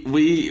 We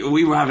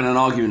were having an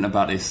argument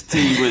about this.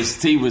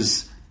 He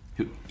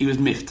was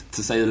miffed,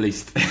 to say the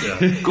least.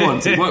 Yeah. Go on,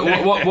 T.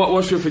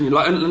 What's your opinion?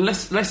 Like,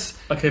 let's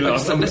okay. Look,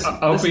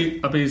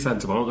 I'll be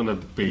sensible. I'm not going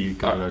to be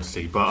going over to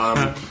T.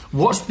 But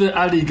what's the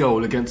Ali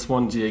goal against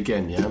Swansea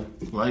again? Yeah,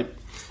 right.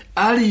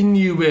 Ali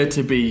knew where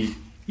to be.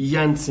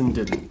 Janssen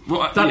didn't.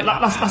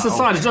 That's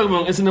aside.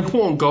 It's an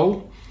important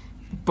goal,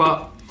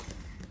 but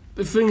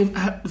the thing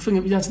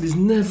of Janssen is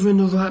never in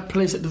the right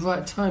place at the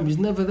right time. He's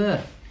never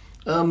there.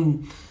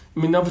 I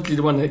mean, obviously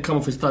the one that come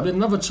off his time. He had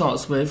another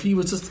chance where if he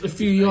was just a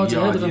few yards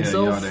ahead of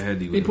himself,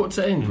 he puts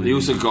it in. He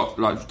also got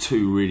like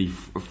three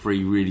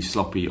really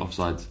sloppy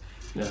offsides.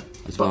 Yeah,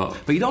 as well.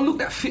 But he don't look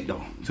that fit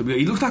though.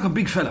 He looks like a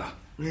big fella.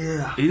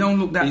 Yeah, he don't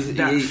look that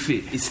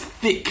fit. He's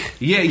thick.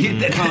 Yeah,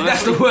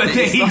 that's the word.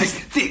 There. He's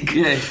thick.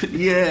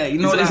 Yeah. You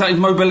know, it's like his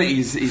mobility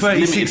is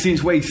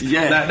 36-inch waist.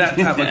 Yeah, that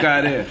type of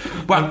guy there.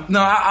 But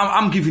no,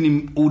 I'm giving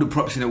him all the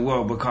props in the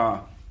world because.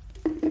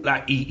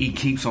 Like he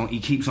keeps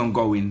on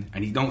going,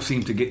 and he don't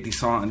seem to get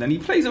disheartened, and he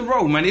plays a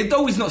role, man.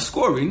 Though he's not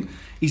scoring,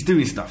 he's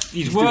doing stuff.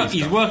 His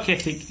work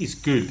ethic is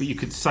good, but you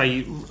could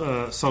say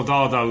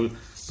Soldado.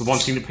 The one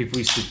thing that people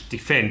used to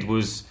defend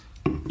was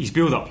his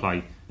build-up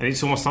play, and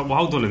it's almost like, well,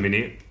 hold on a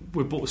minute,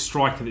 we bought a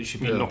striker that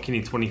should be knocking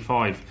in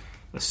 25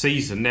 a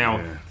season.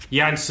 Now,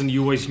 Janssen,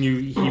 you always knew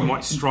he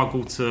might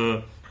struggle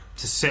to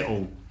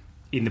settle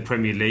in the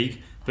Premier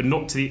League, but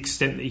not to the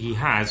extent that he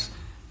has.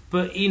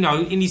 But, you know,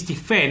 in his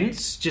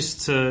defence,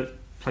 just to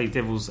play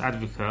devil's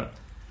advocate,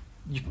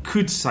 you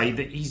could say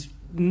that he's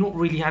not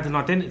really had an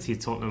identity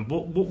at Tottenham.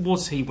 What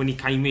was he when he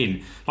came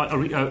in? Like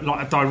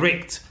a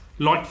direct,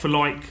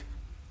 like-for-like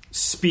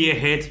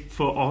spearhead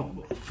for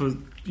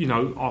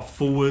our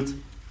forward.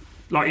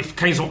 Like, if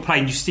Kane's not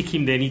playing, you stick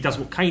him there and he does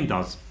what Kane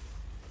does.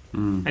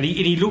 And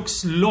he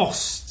looks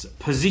lost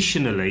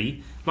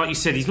positionally. Like you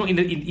said, he's not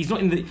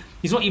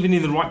even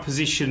in the right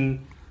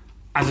position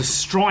as a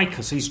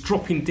striker, so he's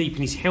dropping deep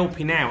and he's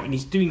helping out and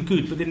he's doing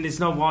good, but then there's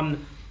no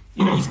one.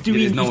 You know, he's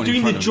doing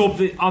the job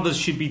that others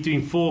should be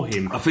doing for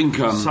him. I think.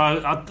 So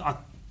I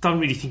don't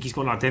really think he's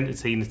got an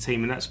identity in the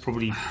team, and that's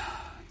probably.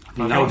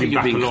 I think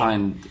you're being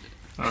kind.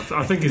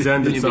 I think he's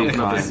earned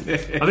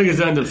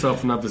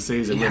himself another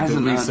season with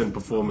the recent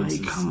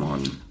performances. Mate, come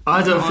on.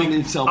 I don't think he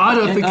was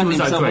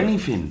that great.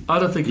 Anything. I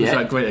don't think he was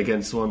that great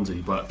against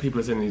Swansea, but people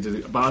are saying he did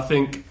it. But I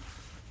think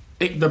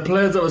the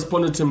players that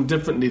responded to him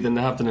differently than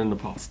they have done in the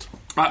past.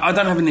 I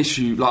don't have an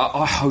issue. Like,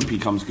 I hope he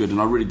comes good,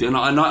 and I really do. And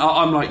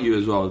I'm like you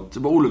as well.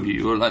 All of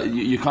you, like,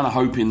 you're kind of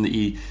hoping that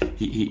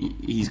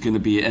he's going to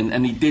be.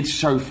 And he did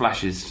show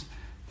flashes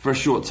for a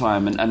short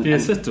time. And the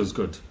assist was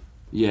good.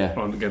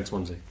 Yeah, against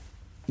Swansea.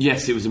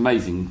 Yes, it was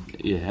amazing.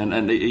 Yeah,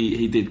 and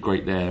he did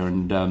great there.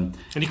 And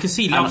you can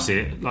see he loves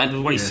it. Like the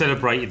way he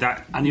celebrated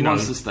that. And he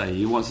wants to stay.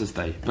 He wants to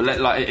stay. But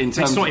in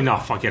terms, it's not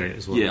enough. I get it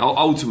as well. Yeah,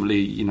 ultimately,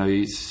 you know,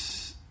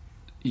 it's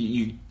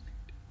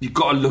you've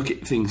got to look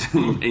at things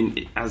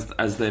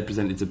as they're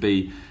presented to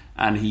be,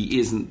 and he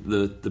isn't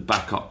the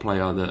backup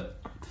player that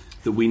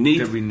we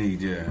need. That we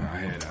need, yeah, I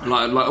hear that.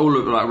 Like all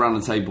of, like, around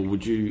the table,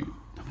 would you?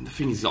 I mean, the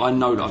thing is, I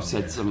know that I've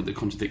said something that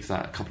contradicts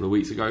that a couple of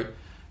weeks ago,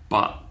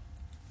 but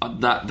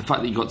that the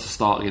fact that he got to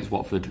start against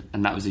Watford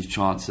and that was his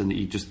chance, and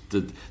he just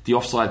the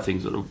offside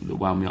things that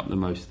wound me up the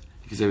most,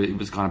 because it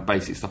was kind of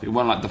basic stuff. It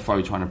wasn't like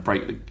Defoe trying to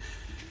break the.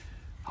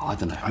 I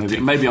don't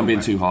know. Maybe I'm being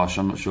too harsh.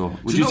 I'm not sure.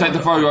 Would you take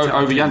Defoe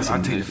over Janssen?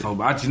 I'd take Defoe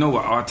back. Do you know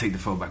what? I'd take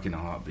Defoe back in a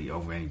heartbeat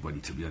over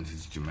anybody, to be honest.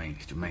 It's Jermaine.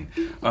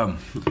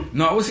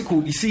 No, what's it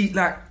called? You see,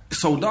 like,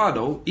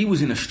 Soldado, he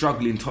was in a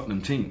struggling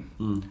Tottenham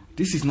team.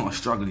 This is not a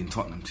struggling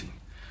Tottenham team.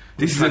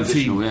 This is a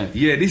team.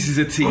 Yeah, this is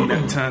a team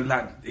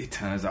that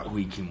turns up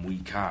week in,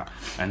 week out,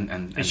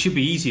 and it should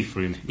be easy for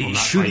him.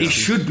 It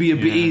should be a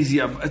bit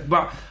easier,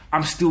 but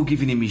I'm still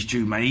giving him his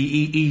due, man.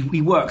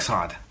 He works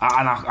hard,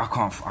 and I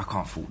can't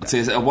fault that.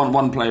 So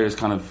one player has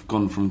kind of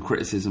gone from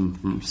criticism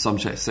from some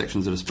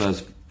sections of the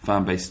Spurs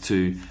fan base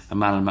to a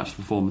man of the match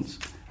performance,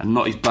 and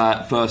not his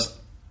first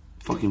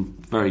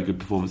fucking very good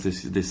performance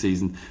this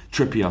season.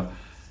 Trippier.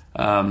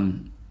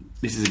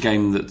 This is a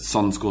game that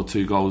Son scored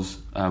 2 goals.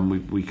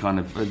 We kind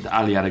of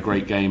Ali had a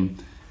great game,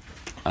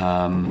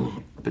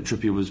 but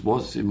Trippier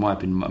was in my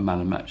opinion a man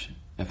of the match.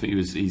 I think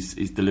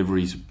his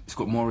deliveries. He's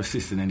got more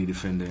assists than any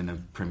defender in the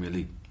Premier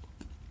League.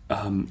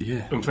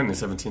 Yeah, in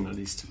 2017 at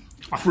least.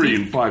 3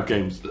 in 5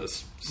 games.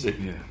 That's sick.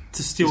 Yeah.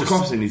 To steal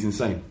he's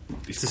insane.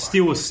 To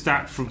steal a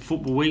stat from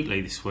Football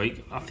Weekly this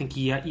week, I think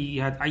he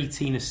had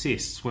 18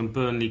 assists when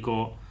Burnley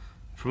got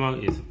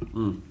promoted.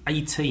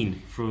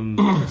 18 from...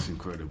 That's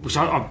incredible. Which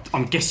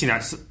I'm guessing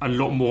that's a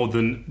lot more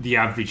than the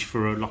average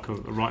for a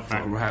right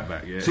back. For a right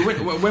back, yeah. So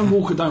when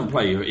Walker don't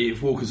play,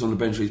 if Walker's on the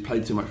bench, he's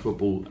played too much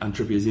football and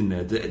Trippier's in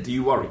there, do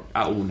you worry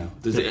at all now?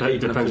 Does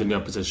it depends on the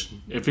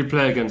opposition. If we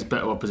play against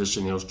better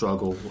opposition, he'll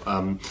struggle.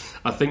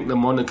 I think the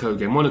Monaco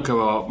game,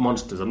 Monaco are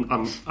monsters.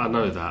 I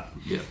know that.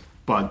 Yeah.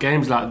 But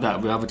games like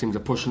that, where other teams are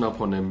pushing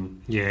up on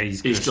him, he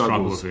struggles.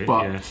 Struggle with it,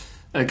 but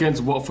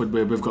against Watford,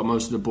 where we've got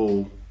most of the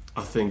ball,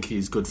 I think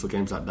he's good for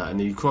games like that, and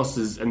his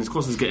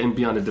crosses get in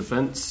behind the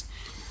defence.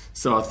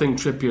 So I think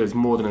Trippier is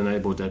more than an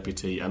able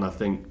deputy, and I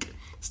think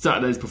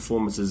Saturday's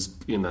performance is,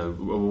 a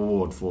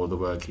reward for the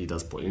work he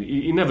does put in.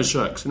 He never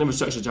shirks. He never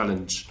shirks a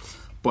challenge,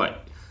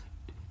 but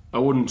I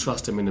wouldn't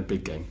trust him in a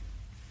big game.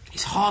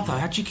 It's hard though.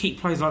 How do you keep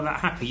players like that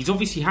happy? He's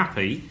obviously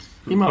happy.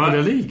 He might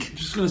win the league.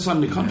 Just going to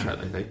sign the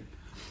contract, I think.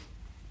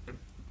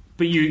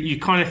 But you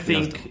kind of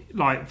think,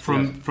 like,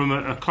 from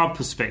a club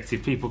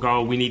perspective, people go,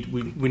 "Oh, we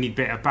need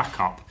better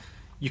backup."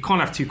 You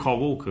can't have 2 Kyle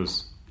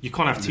Walkers. You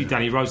can't have 2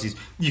 Danny Roses.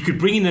 You could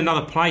bring in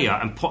another player,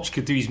 and Poch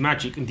could do his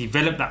magic and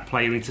develop that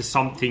player into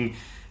something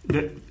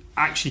that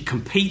actually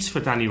competes for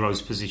Danny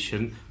Rose's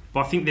position.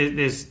 But I think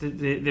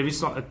there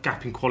is like a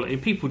gap in quality,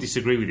 and people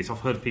disagree with this. I've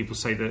heard people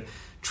say that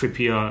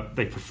Trippier,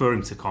 they prefer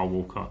him to Kyle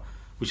Walker,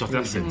 which I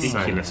think is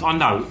ridiculous. Insane. I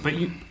know, but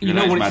you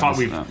know what it's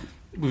like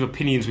with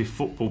opinions with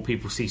football.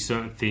 People see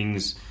certain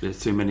things.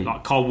 There's too many.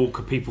 Like Kyle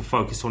Walker, people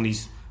focus on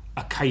his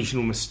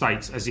occasional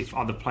mistakes as if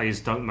other players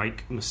don't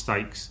make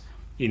mistakes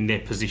in their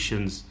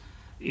positions.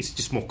 It's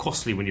just more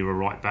costly when you're a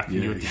right back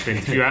and you're a defender.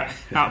 If you're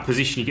out of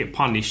position, you get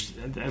punished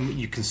and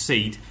you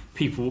concede.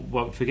 People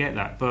won't forget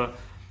that. But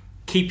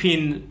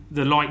keeping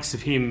the likes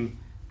of him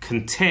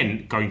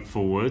content going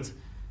forward,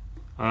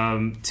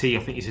 I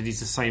think he said he's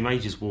the same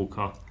age as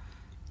Walker.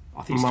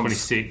 I think he's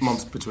 26.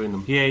 Months between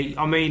them. Yeah,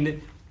 I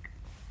mean,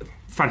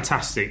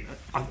 fantastic.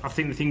 I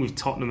think the thing with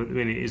Tottenham at the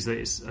minute is that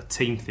it's a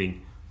team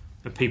thing.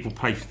 And people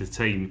play for the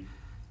team,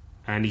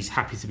 and he's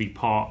happy to be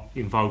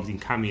involved in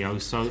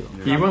cameos. So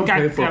he won't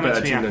play for a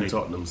better team than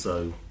Tottenham.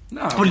 So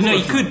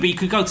he could, but he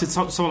could go to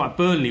someone like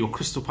Burnley or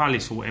Crystal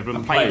Palace or whatever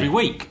and play every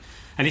week.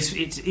 And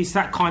it's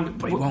that kind of.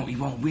 But he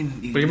won't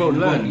win. But he won't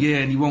learn.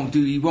 And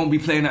he won't be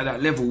playing at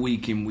that level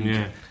week in week.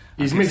 Yeah.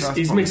 He's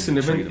mixing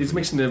with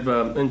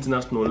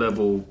international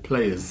level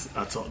players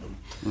at Tottenham.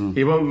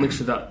 He won't mix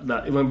with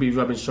that. He won't be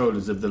rubbing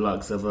shoulders of the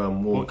likes of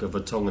Walker,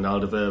 Vertonghen,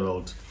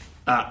 Alderweireld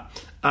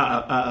at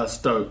a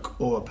Stoke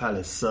or a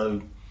Palace.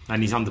 So,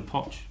 and he's under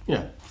Poch.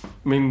 Yeah,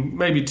 I mean,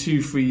 maybe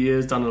 2-3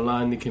 years down the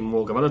line he can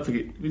walk up. I don't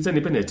think he's only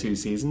been here 2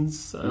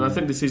 seasons, and I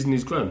think this season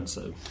he's grown.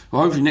 So,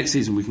 well, hopefully next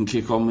season we can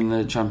kick on in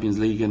the Champions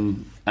League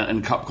and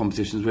cup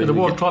competitions. The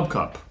World Club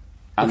Cup.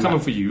 We're coming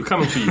for you.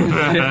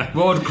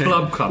 World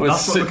Club Cup.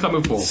 That's what we're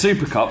coming for.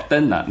 Super Cup,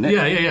 then that, Nick.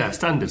 Yeah.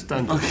 Standard.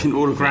 Fucking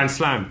all of Grand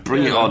Slam.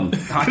 Bring it on.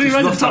 I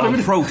just lost that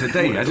on Pro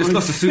today. I just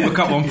lost the Super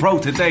Cup on Pro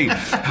today.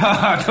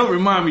 Don't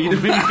remind me. You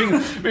made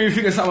me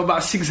think of something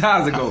about 6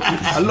 hours ago.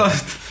 I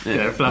lost.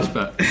 Yeah,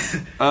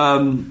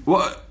 flashback.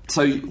 What?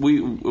 So are we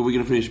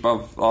going to finish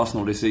above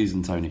Arsenal this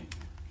season, Tony?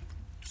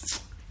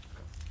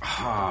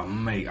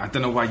 Mate, I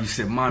don't know why you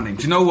said my name.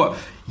 Do you know what?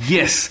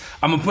 Yes,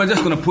 I'm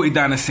just going to put it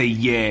down and say,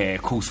 yeah,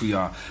 of course we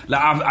are.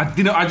 Like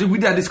we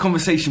had this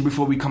conversation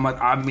before we come out.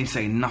 I've been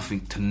saying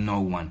nothing to no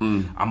one.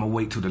 I'm going to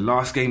wait till the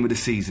last game of the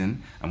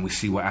season and we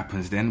see what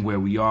happens then, where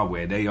we are,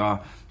 where they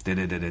are.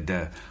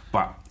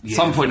 But yeah,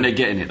 some point they're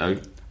getting it though.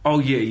 Oh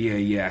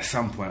yeah. At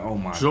some point, oh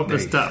my. Drop the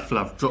stat,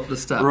 Flav. Drop the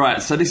stat.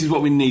 Right. So this is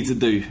what we need to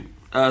do.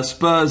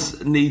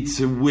 Spurs need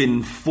to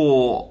win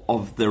 4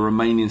 of the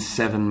remaining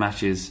 7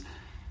 matches.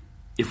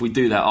 If we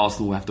do that,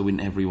 Arsenal will have to win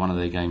every one of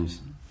their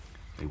games.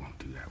 They won't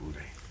do that, will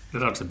they?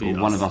 They'll have to beat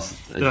us. One of us.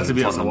 They'll have to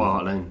beat us a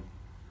while, then.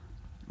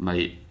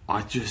 Mate,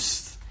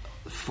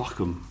 fuck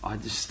them.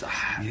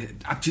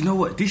 Do you know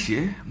what? This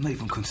year, I'm not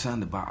even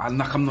concerned about. I'm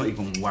not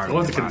even worried. I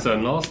wasn't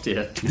concerned last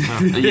year.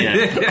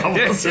 Yeah,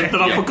 I wasn't,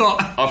 but I forgot.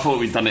 I thought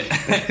we'd done it.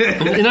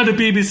 You know the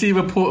BBC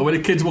reporter when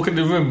the kids walk in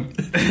the room.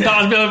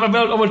 I'm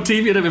on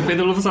TV and everything.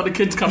 And all of a sudden the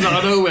kids come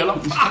out of nowhere. Like,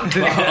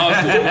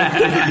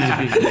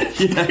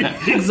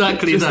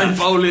 exactly just that. Just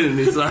bowl in and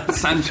it's like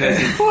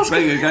Sanchez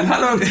going,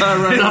 hello,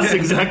 Tyrone. That's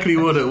exactly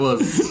what it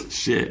was.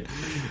 Shit.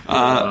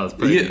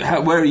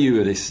 Where are you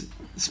with this?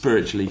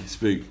 Spiritually,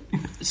 Spook.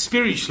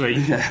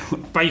 Spiritually,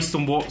 based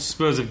on what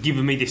Spurs have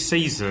given me this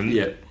season,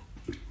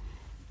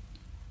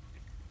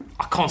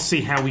 I can't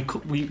see how we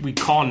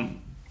can't.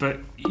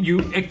 But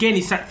again,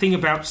 it's that thing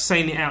about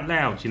saying it out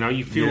loud. You know,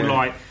 you feel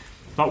like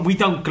we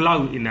don't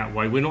gloat in that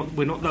way. We're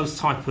not those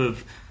type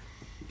of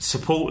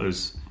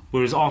supporters.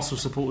 Whereas Arsenal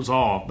supporters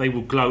are, they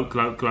will gloat.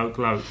 I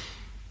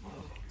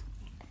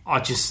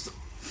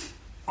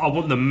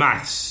want the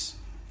maths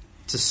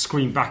to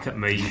scream back at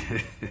me,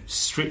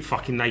 strip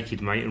fucking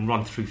naked, mate, and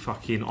run through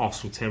fucking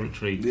Arsenal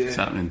territory. It's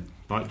happening.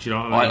 Like, do you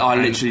know what I mean? I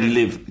literally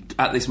live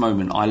at this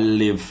moment. I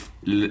live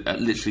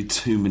literally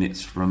 2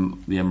 minutes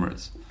from the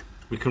Emirates.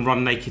 We can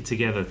run naked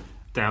together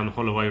down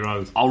Holloway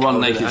Road. I'll run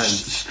naked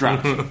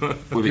strapped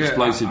with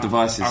explosive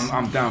devices.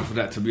 I'm down for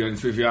that, to be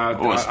honest with you.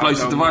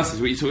 Explosive devices?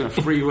 What are you talking about?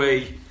 A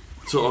freeway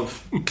sort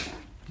of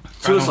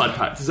suicide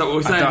pact? Is that what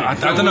we're saying? I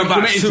don't know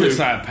about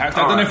suicide pact.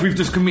 I don't know if we've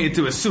just committed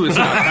to a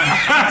suicide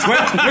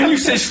pact. when you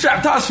said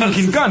strapped, I was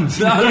thinking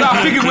guns.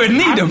 I figured we'd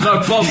need them. No,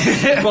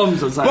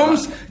 bombs or something.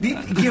 Bombs?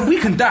 Yeah, we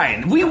can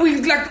die. We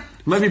like...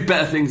 Maybe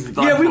better things to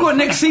die. Yeah, we've got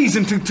next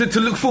season to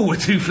look forward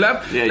to,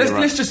 Flab. Yeah,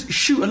 let's just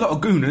shoot a lot of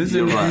gooners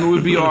and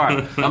we'll be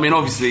alright. I mean,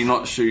 obviously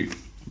not shoot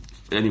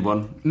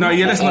anyone. No,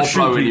 let's not shoot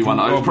blow anyone.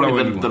 It was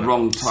probably the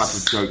wrong type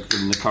of joke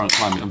in the current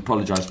climate. I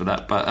apologise for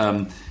that, but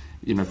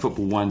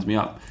football winds me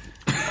up.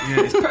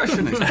 Yeah, it's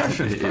passionate.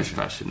 It is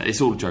passionate.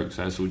 It's all jokes.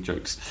 It's all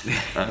jokes.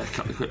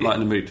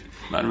 Lighten the mood.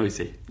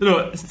 T.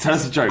 Look, tell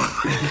us a joke.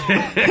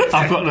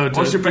 I've got no joke.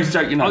 What's your best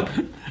joke? You know.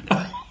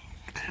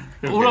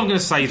 All I'm going to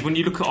say is when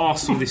you look at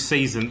Arsenal this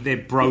season, they're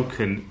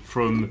broken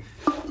from...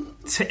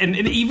 and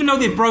even though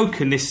they're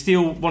broken, they're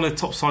still one of the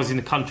top sides in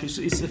the country.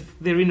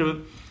 They're in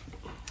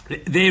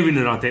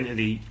an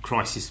identity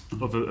crisis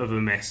of a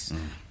mess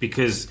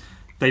because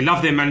they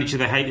love their manager,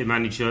 they hate their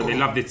manager, they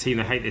love their team,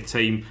 they hate their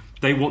team.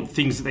 They want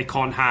things that they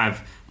can't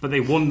have, but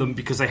they want them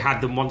because they had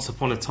them once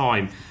upon a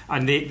time.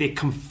 And they're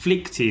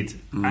conflicted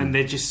and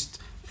they're just...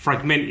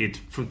 fragmented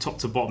from top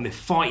to bottom. They're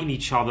fighting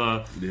each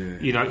other,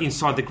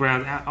 inside the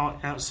ground,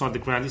 outside the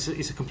ground.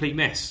 It's a complete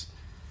mess.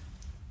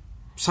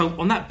 So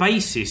on that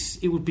basis,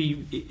 it would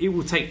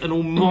take an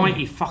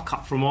almighty fuck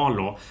up from our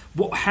lot.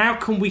 How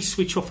can we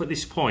switch off at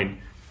this point?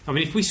 I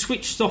mean, if we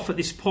switched off at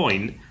this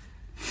point,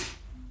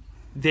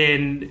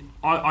 then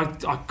I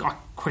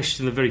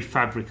question the very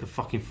fabric of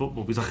fucking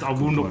football because I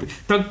will not.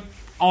 Don't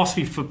ask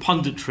me for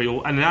punditry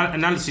or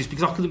analysis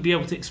because I couldn't be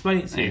able to explain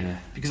it to you.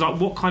 Because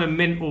what kind of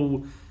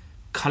mental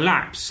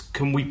collapse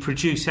can we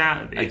produce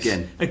out of this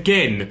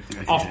again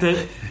after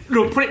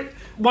look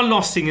one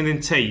last thing and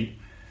then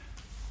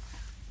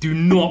do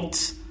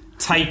not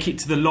take it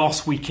to the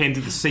last weekend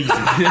of the season.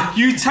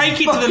 You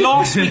take it to the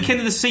last weekend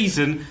of the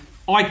season,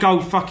 I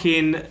go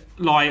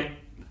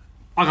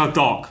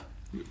dark.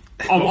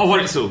 I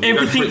want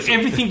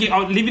everything.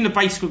 I live in the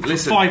basement for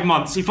 5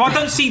 months. If I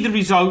don't see the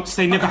results,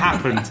 they never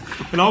happened,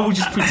 and I will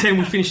just pretend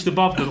we finished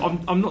above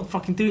them. I'm not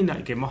fucking doing that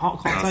again. My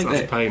heart can't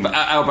take it. Pain. But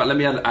Albert, let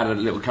me add a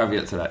little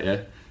caveat to that.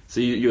 Yeah. So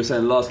you were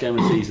saying last game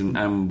of the season,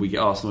 and we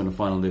get Arsenal in the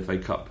final of the FA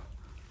Cup.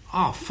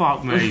 Oh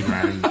fuck me,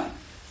 man!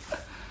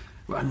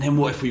 And then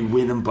what if we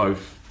win them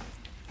both?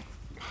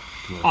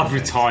 I'd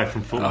retire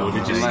from football.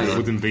 It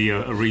wouldn't be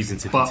a reason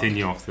to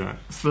continue after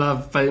that.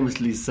 Flav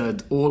famously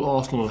said, all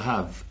Arsenal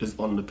have is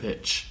on the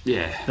pitch.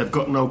 Yeah. They've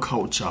got no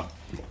culture.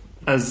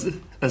 As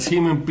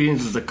human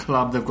beings, as a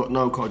club, they've got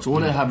no culture. All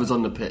they have is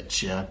on the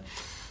pitch, yeah.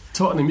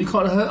 Tottenham, you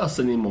can't hurt us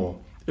anymore.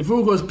 If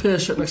all goes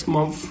pear-shaped next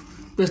month,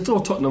 we're still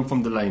Tottenham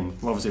from the lane.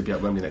 We'll obviously be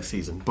at Wembley next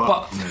season.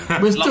 But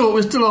we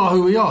still are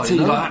who we are,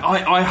 you know?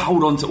 I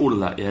hold on to all of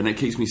that, yeah, and it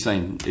keeps me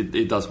sane.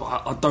 It does, but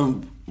I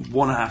don't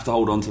want to have to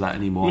hold on to that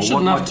anymore. We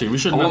shouldn't have to.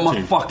 I want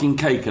my fucking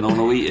cake and I want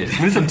to eat it.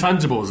 There's some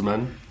tangibles,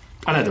 man.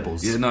 And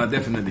edibles. Yeah, no,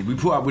 definitely. We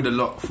put up with a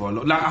lot for a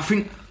lot. Like, I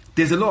think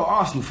there's a lot of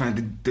Arsenal fans,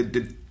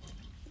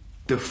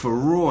 the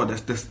furore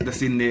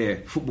that's in their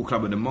football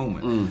club at the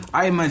moment.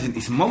 I imagine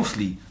it's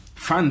mostly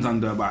fans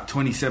under about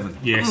 27.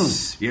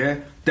 Yes. Yeah?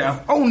 That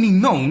have only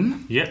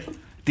known...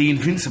 the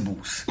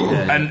Invincibles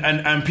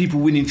and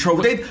people winning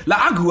trophies.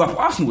 I grew up,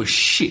 Arsenal was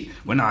shit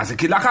when I was a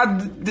kid.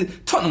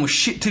 Tottenham was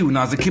shit too when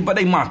I was a kid, but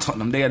they my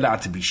Tottenham, they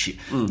allowed to be shit.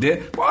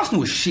 But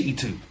Arsenal was shitty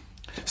too.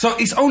 So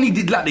it's only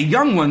the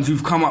young ones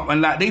who've come up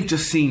and they've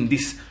just seen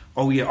this.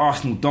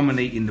 Arsenal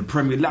dominating the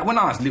Premier League. Like when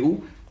I was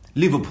little,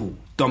 Liverpool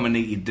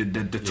dominated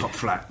the top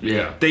flight.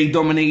 Yeah. They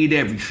dominated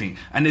everything.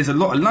 And there's a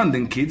lot of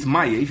London kids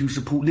my age who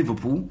support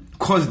Liverpool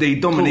because they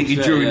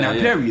dominated during that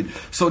period.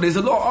 So there's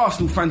a lot of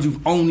Arsenal fans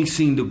who've only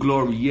seen the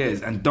glory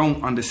years and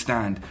don't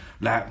understand.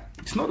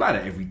 It's not like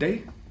that every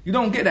day. You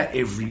don't get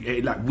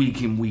that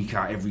week in, week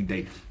out, every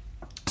day.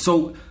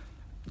 So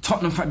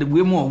Tottenham fact that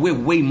we're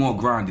way more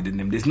grounded than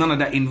them. There's none of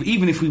that.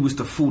 Even if we was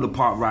to fall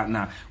apart right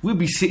now, we'll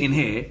be sitting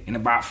here in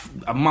about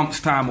a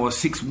month's time or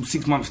six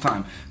months'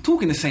 time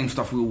talking the same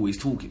stuff we're always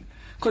talking.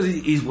 Because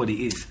it is what it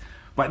is.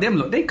 But them,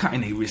 look, they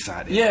cutting their wrists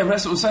out there. Yeah, but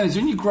that's what I'm saying. Is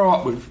when you grow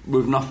up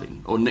with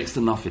nothing or next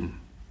to nothing,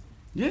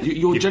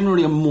 you're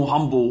generally a more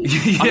humble,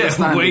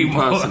 understanding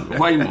person,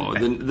 way more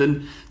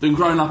than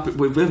growing up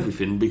with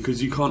everything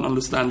because you can't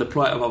understand the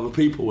plight of other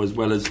people as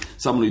well as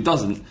someone who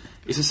doesn't.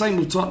 It's the same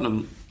with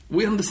Tottenham.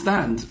 We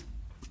understand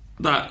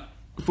that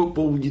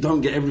football, you don't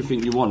get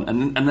everything you want,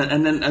 and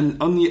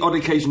on the odd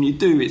occasion you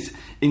do, it's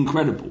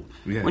incredible.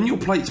 Yeah. When your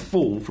plate's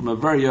full from a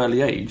very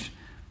early age,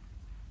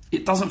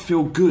 it doesn't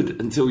feel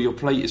good until your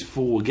plate is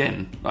full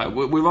again. Like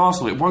with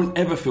Arsenal, it won't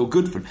ever feel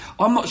good for them.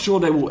 I'm not sure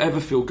they will ever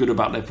feel good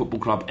about their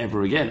football club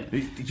ever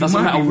again.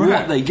 Doesn't matter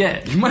what they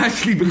get. You might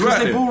actually be because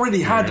right. They've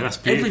already had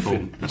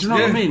everything. Do you know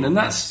what I mean? And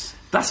that's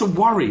That's a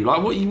worry.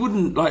 Like, what you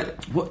wouldn't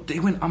like. What they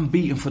went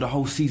unbeaten for the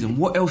whole season.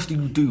 What else do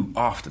you do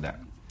after that?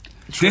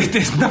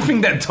 There's nothing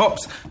that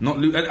tops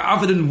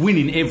other than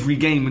winning every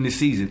game in the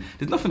season.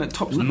 There's nothing that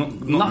tops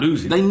not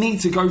losing. They need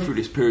to go through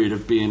this period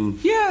of being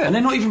and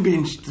they're not even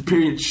being the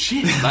period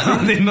shit.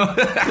 Like, they're not.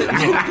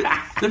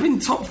 They've been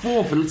top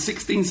 4 for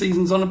 16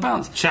 seasons on a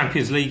bounce.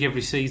 Champions League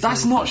every season.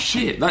 That's not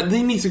shit. Like,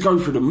 they need to go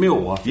through the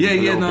mill. I think,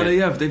 they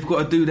have. They've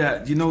got to do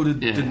that. You know,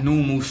 the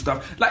normal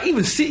stuff. Like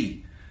even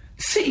City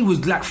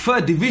was like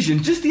 3rd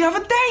division just the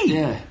other day.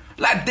 Yeah.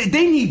 Like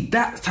they need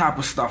that type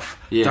of stuff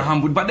to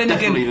humble. But then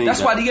again,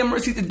 that's why the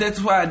Emirates, that's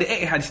why the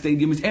Etihad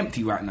Stadium is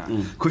empty right now,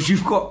 because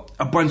you've got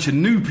a bunch of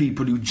new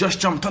people who just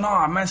jumped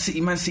on. Man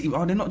City.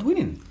 Oh, they're not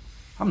winning.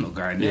 I'm not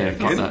going there.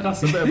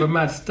 That's a bit of a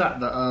mad stat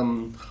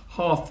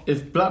that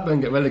if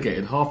Blackburn get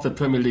relegated, half the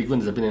Premier League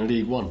winners have been in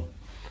League One.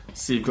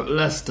 So you've got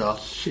Leicester,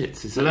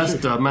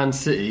 Man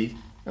City,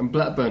 and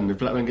Blackburn. If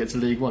Blackburn get to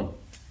League One.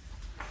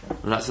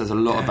 Well, that says a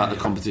lot about the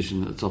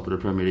competition at the top of the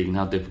Premier League and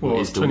how difficult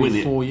it is to win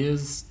it. 24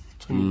 years.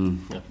 Yeah.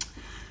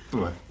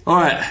 Anyway.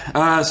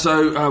 Alright,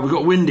 so we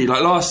got Windy.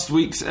 Like last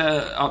week's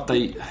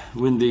update,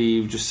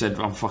 Windy just said,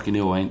 I'm fucking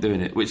ill, I ain't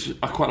doing it, which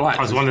I quite like.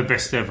 That was one of the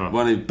best ever.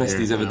 One of the best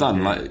he's ever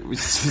done. Like, it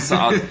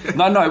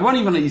wasn't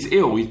even that he's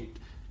ill,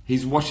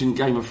 he's watching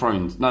Game of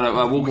Thrones.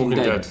 Walking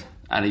Dead.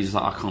 And he's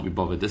like, I can't be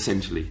bothered,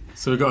 essentially.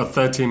 So we got a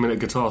 13-minute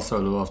guitar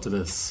solo after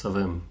this of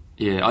him.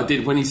 Yeah, I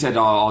did. When he said,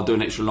 I'll do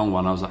an extra long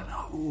one, I was like,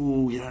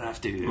 no, you don't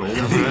have to.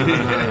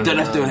 Don't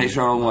have to do an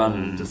extra long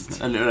one.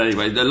 And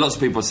anyway, lots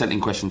of people sent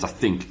in questions. I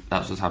think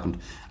that's what's happened.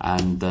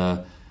 And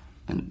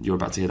you're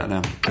about to hear that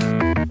now.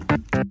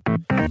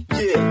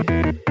 Yeah.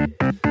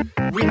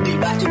 Windy,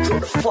 back to drop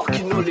the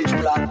fucking knowledge,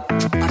 blood.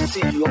 I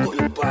see you, I got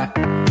your back.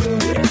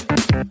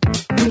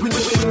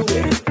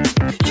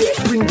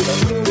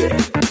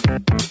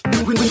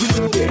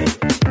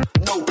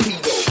 No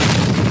pedo.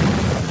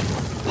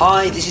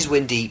 Hi, this is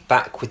Windy,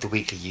 back with the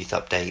weekly youth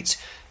update,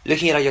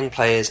 looking at our young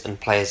players and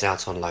players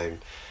out on loan.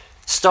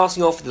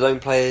 Starting off with the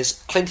loan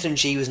players, Clinton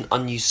G was an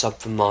unused sub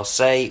for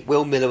Marseille,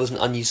 Will Miller was an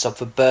unused sub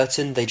for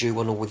Burton, they drew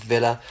 1-1 with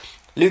Villa.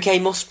 Luke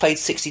Amos played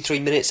 63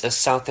 minutes as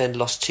Southend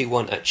lost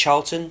 2-1 at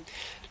Charlton.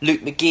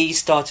 Luke McGee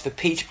started for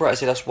Peterborough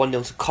as they lost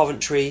 1-0 to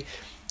Coventry.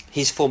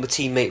 His former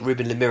teammate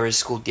Ruben Ramirez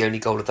scored the only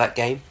goal of that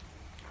game.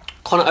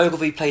 Conor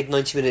Ogilvie played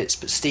 90 minutes,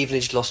 but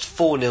Stevenage lost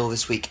 4-0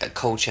 this week at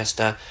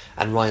Colchester,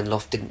 and Ryan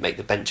Loft didn't make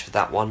the bench for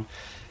that one.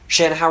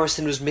 Shane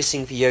Harrison was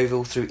missing for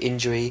Yeovil through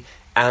injury,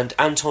 and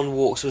Anton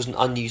Walkes was an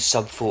unused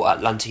sub for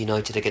Atlanta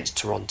United against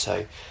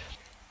Toronto.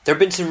 There have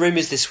been some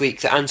rumours this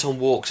week that Anton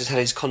Walkes has had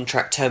his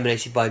contract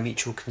terminated by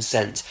mutual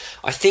consent.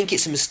 I think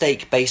it's a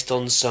mistake based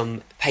on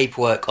some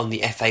paperwork on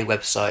the FA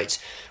website,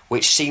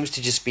 which seems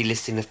to just be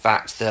listing the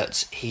fact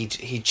that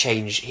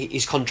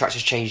his contract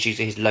has changed due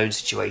to his loan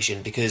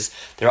situation, because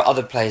there are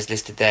other players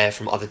listed there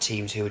from other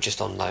teams who are just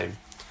on loan.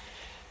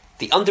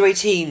 The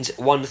under-18s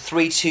won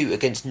 3-2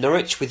 against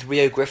Norwich with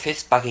Rio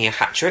Griffiths bagging a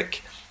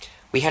hat-trick.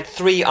 We had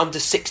 3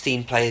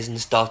 under-16 players in the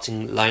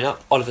starting lineup: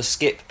 Oliver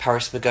Skipp,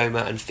 Paris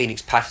Magoma and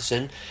Phoenix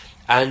Patterson.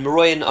 And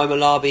Marouane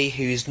Omalabi,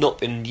 who's not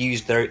been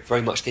used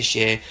very much this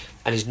year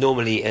and is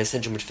normally a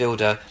central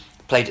midfielder,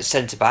 played at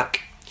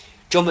centre-back.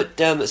 John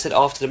McDermott said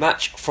after the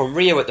match, "From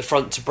Rio at the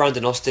front to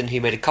Brandon Austin, who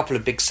made a couple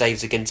of big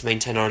saves again to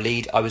maintain our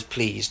lead, I was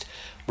pleased.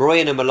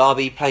 Marouane and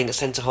Malabi, playing at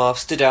centre-half,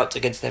 stood out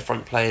against their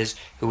front players,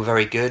 who were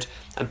very good,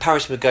 and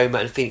Paris Magoma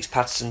and Phoenix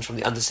Patterson from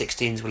the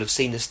under-16s will have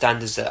seen the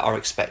standards that are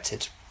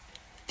expected."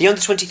 The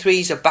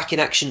under-23s are back in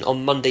action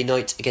on Monday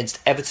night against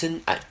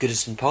Everton at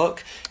Goodison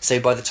Park, so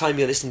by the time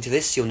you're listening to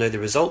this, you'll know the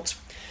result.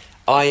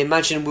 I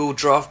imagine we'll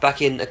draft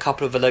back in a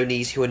couple of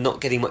Alonis who are not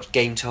getting much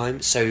game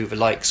time, so the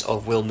likes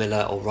of Will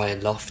Miller or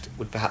Ryan Loft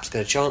would perhaps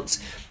get a chance,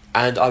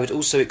 and I would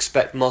also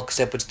expect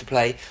Marcus Edwards to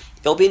play.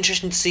 It'll be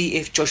interesting to see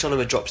if Josh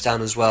Oliver drops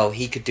down as well.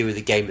 He could do with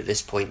a game at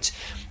this point.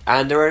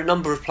 And there are a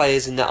number of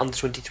players in that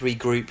under-23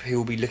 group who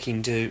will be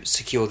looking to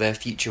secure their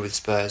future with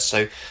Spurs,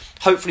 so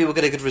hopefully we'll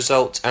get a good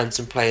result and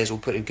some players will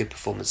put in good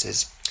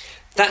performances.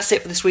 That's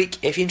it for this week.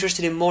 If you're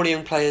interested in more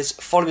young players,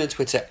 follow me on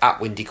Twitter at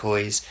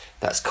WindyCoys.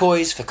 That's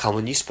Coys for Come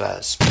On You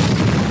Spurs.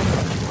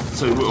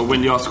 So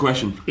Windy asked a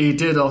question. He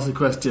did ask a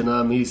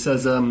question. He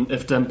says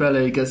if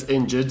Dembele gets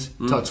injured,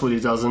 touch wood he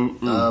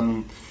doesn't,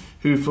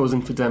 who fills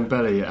in for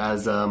Dembele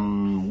as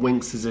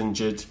Winks is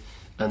injured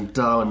and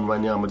Darwin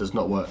Wanyama does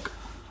not work?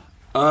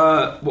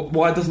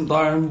 Why doesn't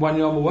Darwin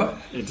Wanyama work?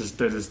 I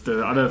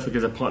don't think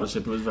as a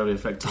partnership it was very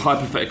effective.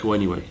 Hypothetical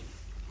anyway.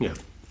 Yeah.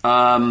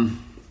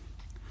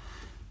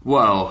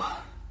 Well,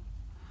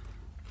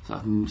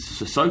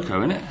 Sissoko,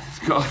 isn't it? It's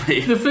got to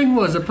be. The thing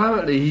was,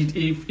 apparently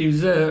he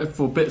was there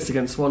for bits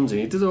against Swansea.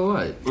 He did all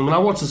right. I mean, I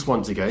watched the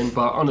Swansea game,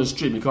 but on the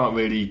stream you can't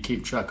really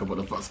keep track of what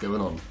the fuck's going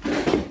on.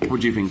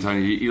 What do you think,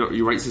 Tony?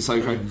 You rate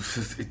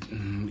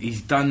Sissoko?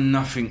 He's done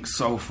nothing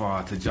so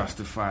far to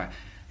justify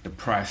the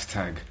price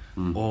tag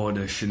or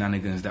the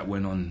shenanigans that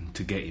went on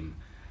to get him.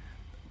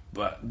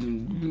 But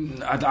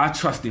I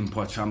trust him,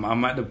 Poch.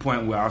 I'm at the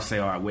point where I'll say,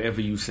 all right, whatever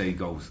you say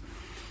goes.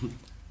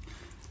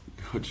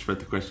 I just read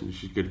the question,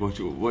 which is good. What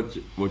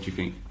do you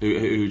think?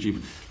 Who would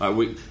you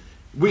like?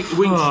 Winks.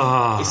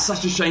 It's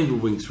such a shame for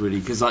Winks, really,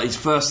 because like his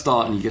first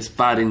start and he gets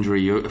bad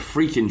injury, a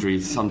freak injury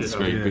to some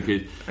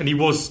degree. And he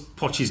was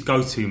Poch's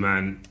go-to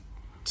man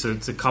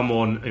to come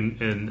on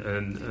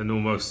and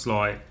almost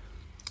like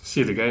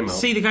see the game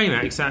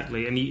out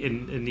exactly. And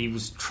he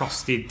was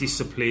trusted,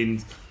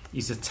 disciplined.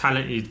 He's a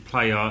talented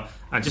player,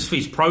 and just for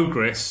his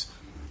progress,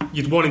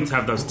 you'd want him to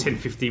have those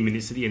 10-15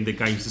 minutes at the end of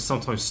games. And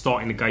sometimes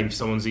starting the game if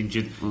someone's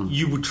injured,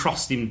 you would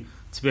trust him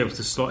to be able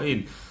to slot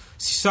in.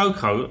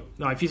 Sissoko,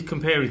 like if you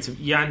compare it to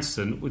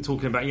Janssen, we're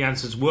talking about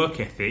Janssen's work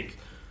ethic.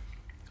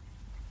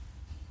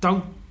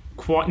 Don't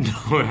quite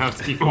know how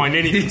to define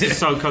anything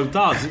Sissoko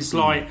does. It's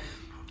like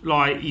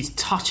his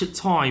touch at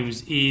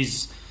times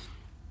is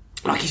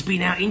like he's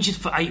been out injured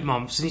for 8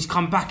 months and he's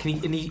come back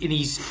and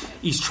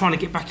he's trying to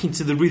get back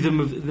into the rhythm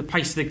of the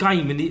pace of the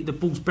game, and the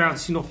ball's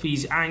bouncing off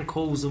his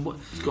ankles and what.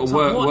 He's got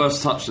a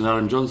worse touch than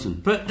Aaron Johnson.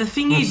 But the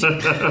thing is,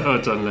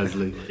 John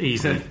Leslie,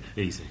 easy.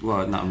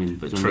 Well, no, I mean,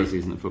 but John Leslie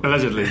isn't a footballer.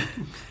 Allegedly,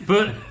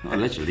 but not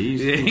allegedly,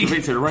 he's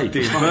convicted of rape.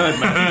 The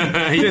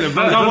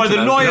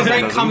lawyers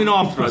ain't coming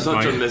after us, not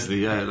mate. John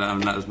Leslie. Yeah,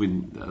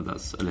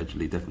 that's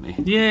allegedly, definitely.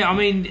 Yeah, I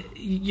mean,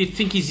 you'd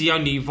think he's the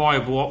only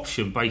viable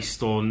option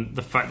based on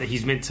the fact that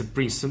he's meant to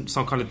bring some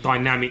kind of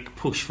dynamic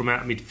push from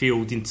out of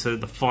midfield into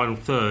the final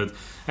third,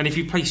 and if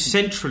he plays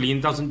centrally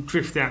and doesn't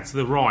drift out to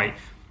the right,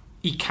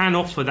 he can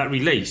offer that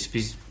release,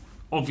 because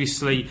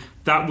obviously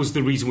that was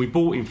the reason we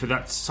bought him, for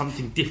that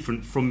something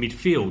different from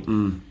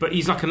midfield. But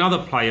he's like another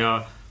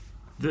player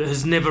that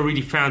has never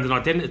really found an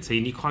identity,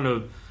 and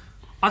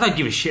I don't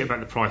give a shit about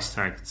the price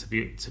tag, to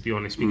be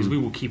honest, because we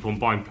will keep on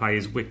buying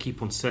players, we'll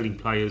keep on selling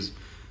players,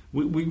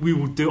 we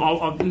will do.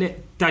 I'll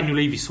let Daniel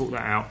Levy sort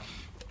that out.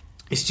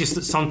 It's just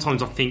that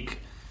sometimes I think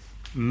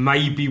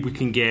maybe we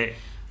can get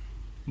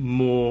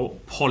more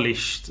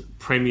polished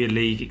Premier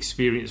League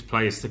experienced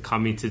players to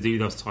come in to do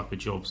those type of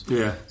jobs.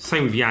 Yeah.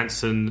 Same with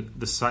Janssen,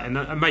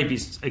 and maybe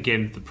it's,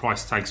 again, the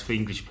price tags for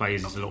English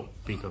players is a lot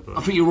bigger. But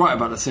I think you're right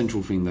about the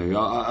central thing, though.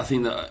 I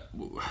think that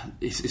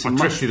it's I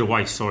drifted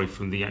away. Sorry,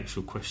 from the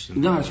actual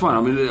question. No, it's fine.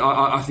 I mean,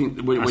 I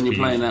think when you're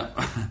playing that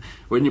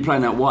when you're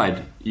playing that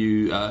wide,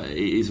 it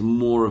is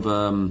more of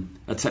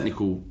a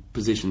technical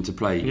position to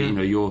play. Yeah. You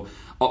know, your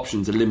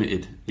options are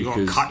limited because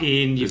you've got to cut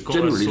in. You've got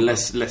generally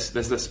less space.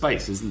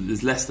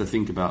 There's less to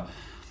think about,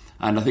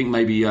 and I think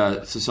maybe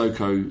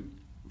Sissoko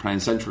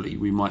playing centrally,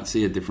 we might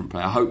see a different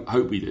player. I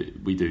hope we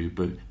do,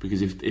 but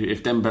because if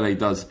Dembele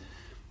does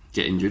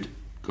get injured,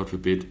 God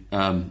forbid,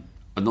 I'm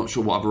not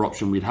sure what other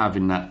option we'd have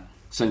in that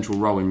central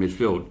role in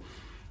midfield.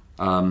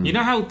 You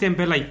know how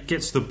Dembele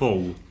gets the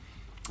ball,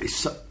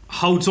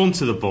 holds on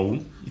to the ball,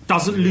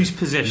 doesn't lose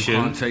possession. You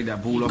can't take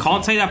that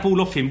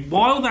ball off him.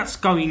 While that's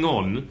going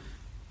on,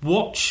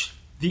 watch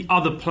the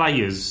other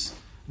players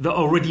that are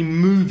already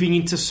moving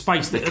into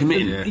space. They're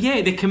committing.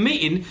 They're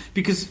committing,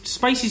 because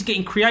space is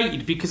getting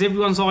created because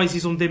everyone's eyes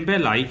is on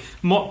Dembele.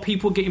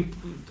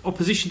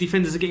 Opposition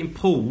defenders are getting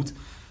pulled.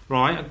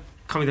 Right, I'm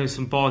coming down with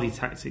some Bardi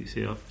tactics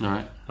here. All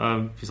right.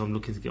 Because I'm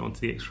looking to get onto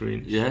the extra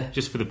inch. Yeah.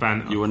 Just for the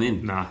banter. You want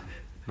in? Nah.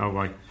 No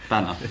way.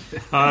 Banter.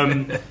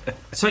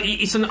 So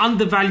it's an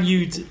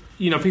undervalued.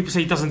 People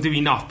say he doesn't do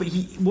enough, but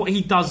what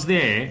he does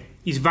there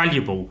is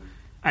valuable,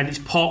 and it's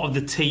part of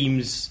the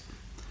team's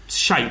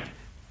shape.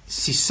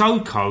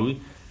 Sissoko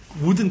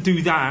wouldn't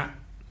do that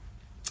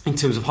in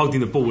terms of holding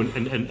the ball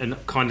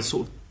and kind of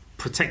sort of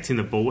protecting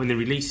the ball and then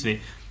releasing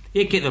it.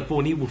 He'll get the ball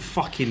and he will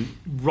fucking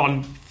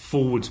run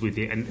forwards with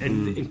it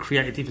and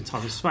create a different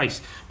type of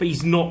space. But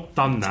he's not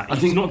done that.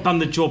 He's not done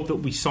the job that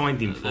we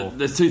signed him for.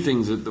 There's two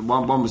things.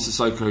 One was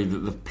Sissoko, that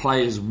the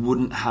players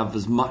wouldn't have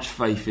as much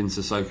faith in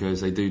Sissoko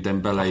as they do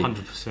Dembele.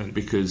 100%.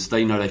 Because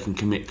they know they can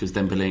commit, because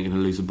Dembele ain't going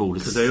to lose the ball.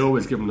 Because they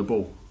always give him the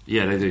ball.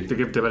 Yeah, they do. They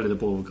give Dembele the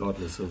ball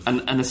regardless of...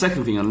 And the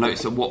second thing I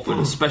noticed at Watford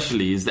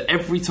especially is that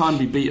every time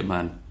we beat a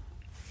man,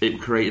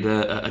 it created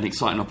an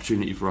exciting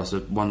opportunity for us,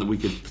 one that we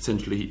could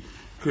potentially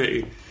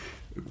create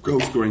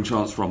goal-scoring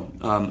chance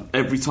from.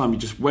 Every time you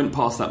just went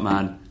past that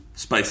man,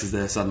 space is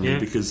there suddenly,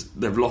 because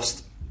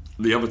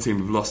the other team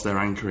have lost their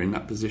anchor in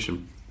that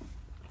position.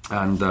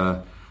 And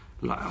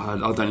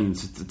I don't need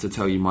to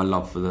tell you my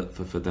love for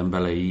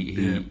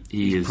Dembele.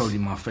 He's probably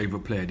my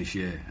favourite player this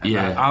year. And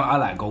yeah, I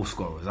like goal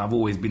scorers. I've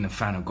always been a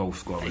fan of goal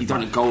scorers. He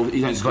don't score goals.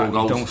 He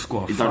don't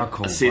score. He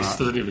don't assist.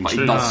 But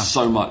he does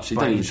so much. He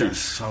does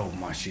so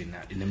much in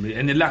that.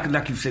 And then,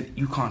 like you said,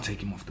 you can't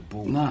take him off the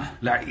ball. Nah.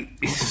 Like,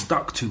 it's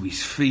stuck to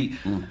his feet.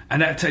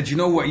 And that, do you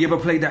know what? You ever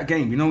played that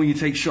game? You know when you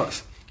take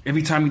shots?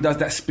 Every time he does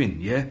that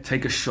spin,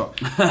 take a shot.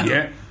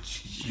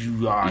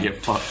 You are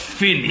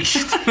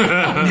finished.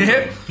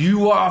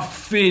 You are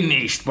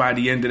finished by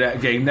the end of that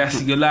game.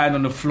 You're lying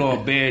on the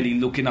floor, barely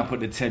looking up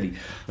at the telly.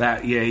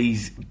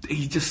 He's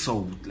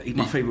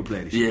my favourite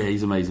player this year. Yeah,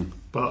 he's amazing.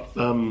 But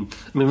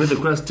with the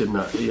question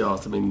that he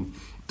asked,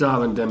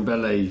 Darwin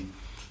Dembele,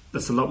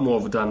 that's a lot more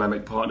of a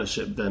dynamic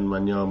partnership than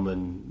Wanyama,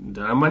 and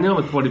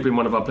Wanyama's probably been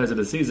one of our players of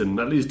the season.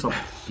 At least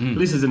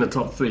he's in the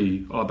top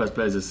 3, our best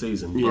players this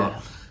season. Yeah.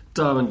 But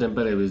Darwin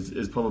Dembele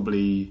is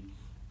probably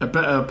a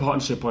better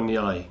partnership on the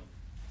eye.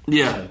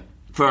 Yeah,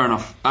 fair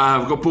enough.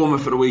 We've got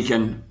Bournemouth at the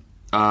weekend.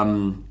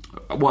 White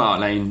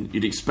Hart Lane,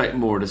 you'd expect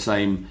more of the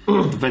same.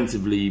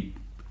 Defensively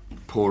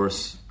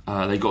porous.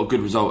 They got a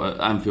good result at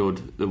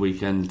Anfield the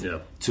weekend.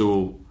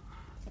 2-2.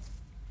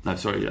 No,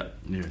 sorry,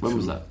 when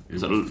was that?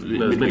 Was that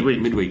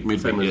midweek?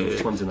 Wednesday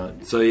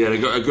night. So yeah, they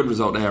got a good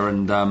result there,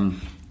 and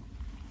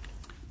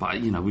but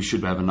we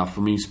should have enough.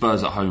 I mean,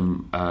 Spurs at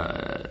home,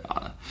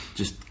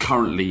 just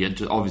currently,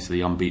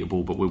 obviously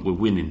unbeatable, but we're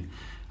winning.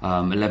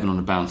 11 on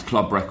the bounce,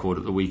 club record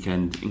at the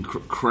weekend,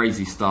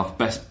 crazy stuff.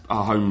 Best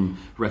home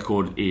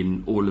record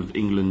in all of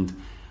England.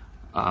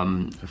 A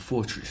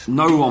fortress.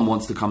 No one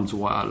wants to come to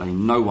White Hart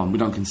Lane. No one. We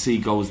don't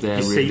concede goals there.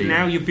 You really. See,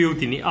 now you're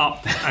building it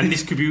up, and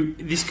this could be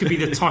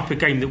the type of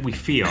game that we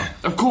fear.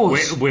 Of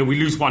course, where we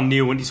lose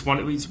 1-0 and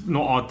it's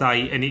not our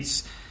day, and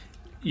it's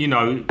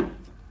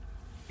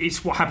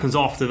it's what happens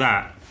after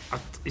that.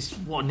 It's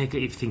what a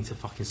negative thing to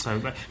fucking say.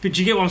 But do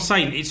you get what I'm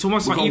saying? It's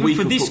almost like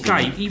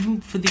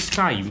even for this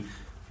game,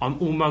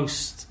 I'm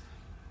almost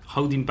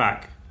holding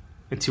back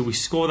until we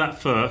score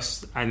that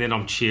first, and then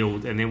I'm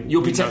chilled, and then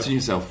you're protecting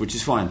yourself, which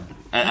is fine.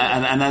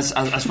 And as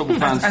football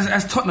fans,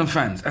 as Tottenham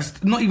fans,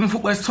 as not even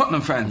football, as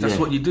Tottenham fans, that's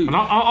what you do. And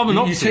I'm an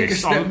optimist. You take a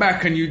step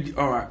back, and you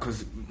alright,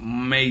 because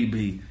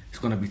maybe it's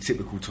going to be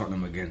typical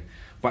Tottenham again.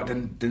 But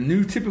then the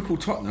new typical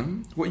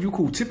Tottenham, what you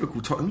call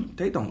typical Tottenham,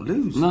 they don't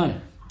lose. No.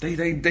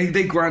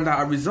 They grind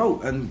out a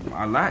result, and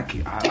I like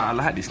it. I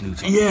like this new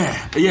Tottenham.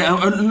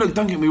 Yeah. And look,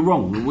 don't get me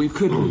wrong. We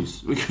could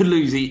lose. We could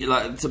lose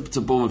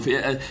to Bournemouth.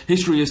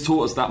 History has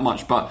taught us that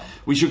much, but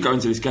we should go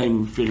into this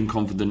game feeling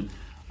confident.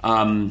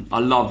 I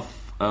love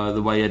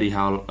the way Eddie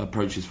Howe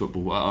approaches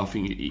football. I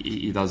think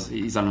he does.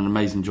 He's done an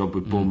amazing job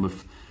with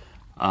Bournemouth.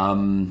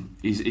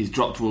 He's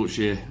dropped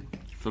Wiltshire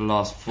for the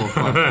last 4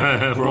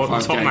 or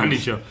 5 top games.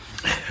 Manager.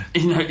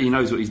 He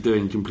knows what he's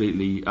doing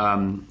completely.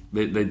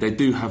 They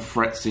do have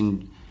threats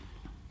in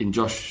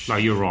Josh. No,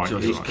 you're right.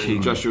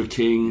 Joshua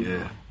King.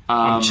 Yeah.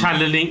 I'm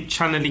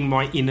channeling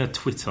my inner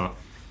Twitter.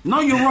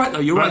 No, you're right though.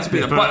 You're right to be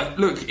that. But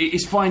look,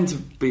 it's fine to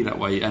be that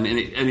way, and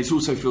it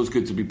also feels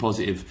good to be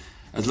positive,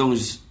 as long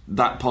as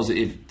that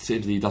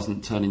positivity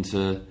doesn't turn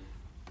into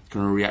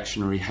kind of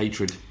reactionary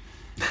hatred,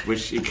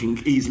 which it can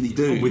easily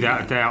do,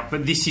 without a doubt.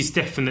 But this is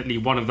definitely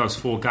one of those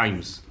 4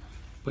 games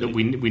that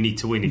we need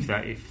to win. If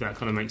that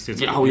kind of makes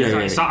sense.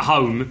 It's at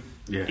home.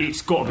 Yeah.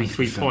 It's got to be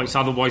 3 points.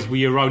 Otherwise,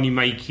 we are only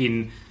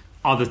making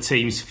other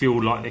teams feel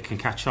like they can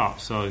catch up.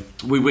 So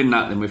we win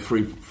that, then we're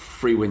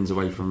 3 wins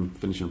away from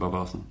finishing above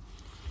Arsenal.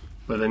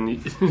 But then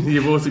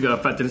you've also got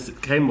the fact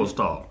that Kane will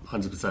start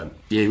 100%.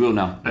 Yeah, he will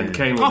now. And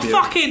Kane will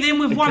fuck it! Then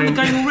we've won the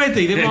game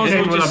already. Then might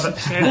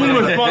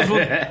as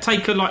well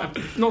take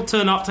not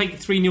turn up, take a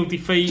 3-0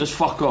 defeat. Just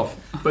fuck off.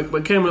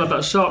 But Kane will have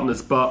that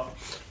sharpness. But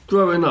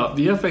growing up,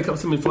 the FA Cup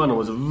semi-final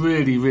was a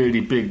really,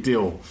 really big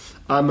deal.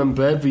 I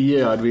remember every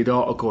year I'd read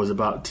articles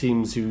about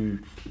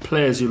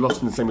players who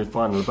lost in the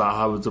semi-final, about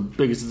how it was the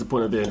biggest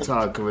disappointment of their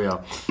entire career,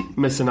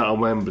 missing out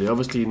on Wembley.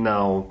 Obviously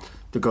now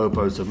the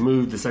goalposts have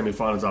moved, the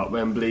semi-finals are at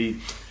Wembley.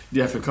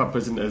 The FA Cup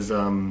isn't as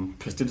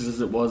prestigious as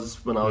it was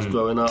when I was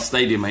growing up.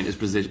 Stadium ain't as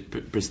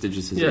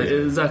prestigious as it is. Yeah,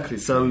 exactly.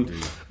 So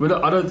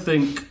I don't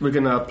think we're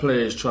going to have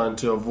players trying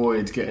to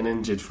avoid getting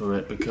injured for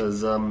it,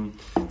 because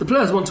the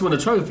players want to win a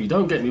trophy,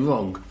 don't get me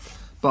wrong.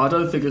 But I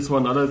don't think it's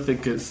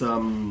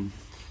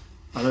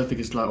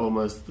like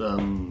almost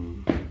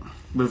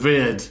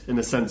revered in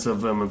the sense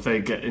of if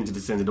they get into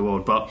the end of the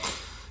world. But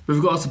with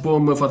regards to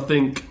Bournemouth, I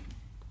think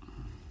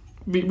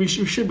we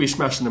should be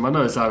smashing them. I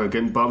know it's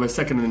arrogant, but we're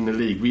second in the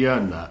league. We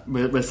earn that.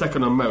 We're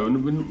second on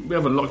Moan. We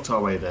haven't locked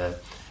our way there.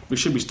 We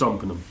should be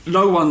stomping them.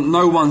 No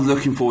one's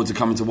looking forward to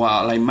coming to White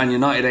Hart Lane. Man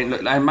United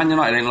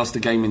ain't lost a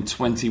game in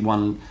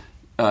 21.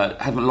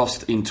 Haven't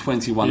lost in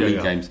 21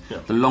 league games. Yeah.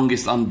 The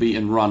longest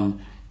unbeaten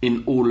run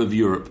in all of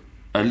Europe.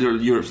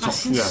 Europe's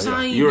That's top,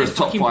 insane. Europe's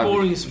top 5.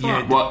 Boring as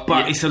fuck.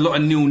 But it's a lot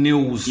of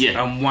 0-0s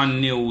and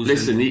 1-0s.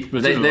 Listen,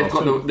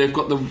 they've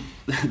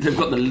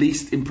got the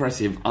least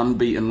impressive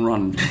unbeaten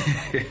run,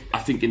 I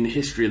think, in the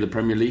history of the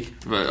Premier League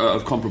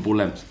of comparable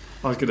lengths.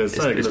 I was going to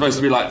say it's supposed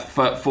to be like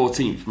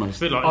 14th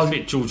most. It's a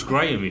bit George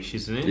Graham-ish,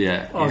 isn't it?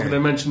 Yeah. I was going to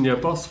mention your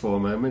boss for a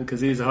moment, because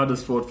he's a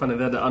Huddersfield fan.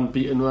 They had an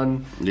unbeaten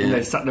run, and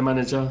they sacked the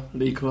manager,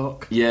 Lee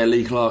Clark. Yeah,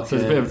 Lee Clark. So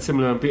it's a bit of a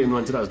similar unbeaten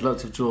run to that. There's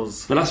lots of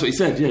draws. But that's what he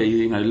said. Yeah,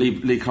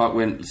 Lee Clark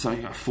went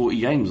something like 40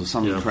 games or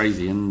something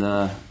crazy, and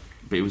but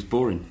it was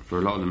boring for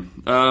a lot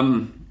of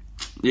them.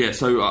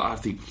 So I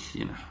think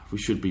we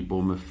should beat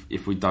Bournemouth.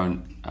 If we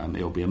don't,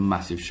 it'll be a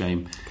massive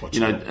shame.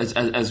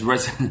 As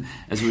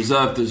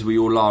reserved as we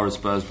all are as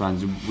Spurs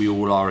fans, we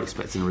all are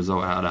expecting a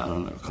result out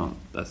of that. I can't.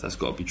 That's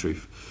got to be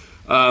truth.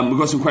 We've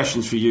got some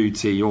questions for you,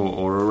 T,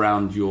 or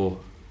around your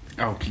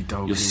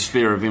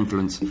sphere of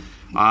influence.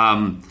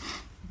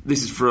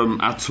 This is from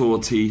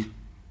Ator T.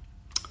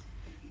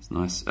 It's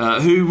nice.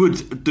 Who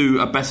would do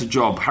a better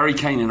job, Harry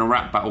Kane in a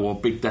rap battle or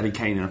Big Daddy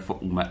Kane in a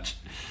football match?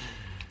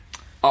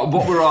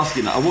 What we're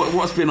asking,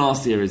 what's been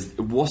asked here is,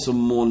 what's a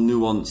more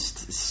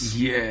nuanced...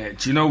 Yeah,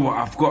 do you know what?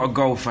 I've got to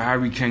go for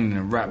Harry Kane in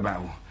a rap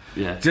battle.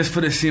 Yeah. Just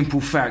for the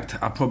simple fact,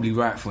 I'll probably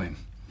write for him.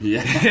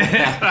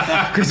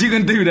 Yeah. Because you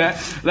can do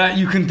that. Like,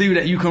 you can do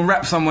that. You can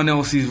rap someone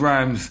else's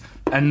rhymes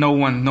and no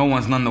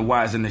one's none the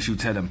wiser unless you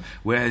tell them.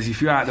 Whereas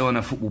if you're out there on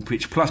a football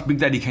pitch, plus Big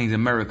Daddy Kane's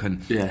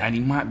American, and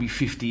he might be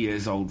 50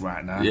 years old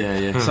right now.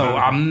 Yeah. So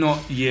I'm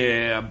not,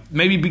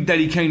 maybe Big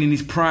Daddy Kane in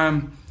his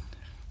prime,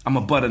 I'm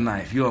a butter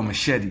knife, you're a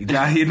machete.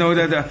 You know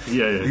that?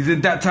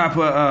 He's that type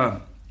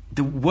of...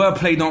 the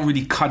wordplay don't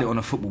really cut it on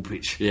a football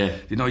pitch. Yeah.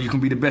 You know, you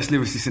can be the best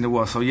lyricist in the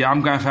world. So,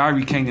 I'm going for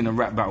Harry Kane in a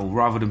rap battle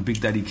rather than Big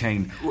Daddy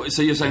Kane.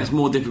 So you're saying it's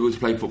more difficult to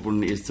play football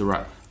than it is to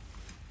rap?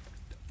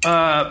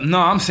 No,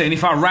 I'm saying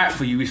if I rap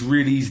for you, it's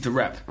really easy to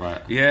rap.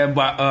 Right. Yeah,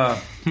 but...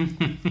 Do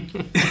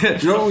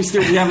you know what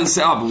we haven't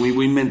set up, and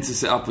we meant to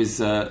set up is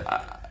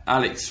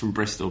Alex from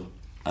Bristol.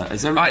 He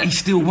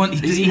still wants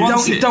it.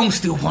 He don't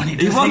still want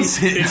it. He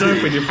wants it. It's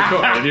open, you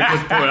forgot it, you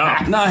just put it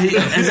up. No,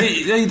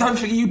 you don't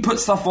think you put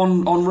stuff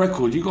on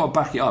record, you got to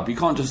back it up. You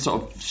can't just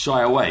sort of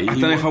shy away. I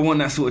don't know if I want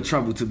that sort of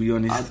trouble, to be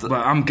honest.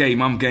 But I'm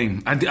game.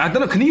 I don't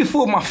know, can you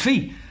afford my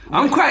fee?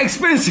 I'm quite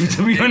expensive,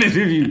 to be honest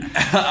with you.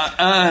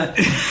 I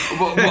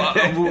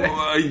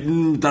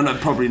don't know,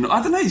 probably not.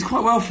 I don't know, he's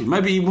quite wealthy.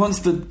 Maybe he wants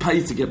to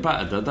pay to get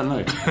battered. I don't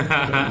know.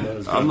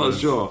 I'm not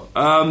sure.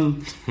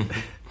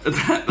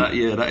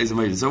 That is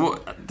amazing. So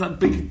that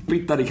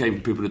Big Daddy Kane,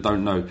 for people that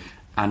don't know,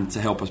 and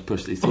to help us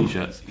push these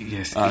t-shirts.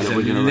 Yes, he's a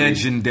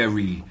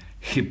legendary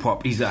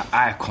hip-hop. He's an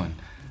icon.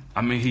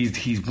 I mean,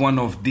 he's one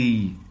of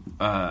the...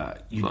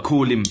 you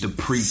call him the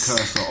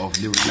precursor of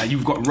lyrics. Like,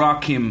 you've got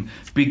Rakim,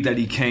 Big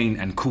Daddy Kane,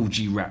 and Cool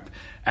G Rap,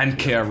 and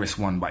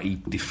KRS-One, but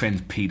he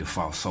defends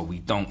paedophiles, so we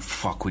don't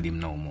fuck with him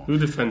no more. Who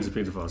defends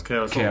the paedophiles?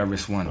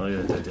 KRS-One. Oh,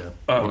 yeah, did,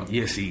 yeah.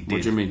 Yes, he did.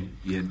 What do you mean?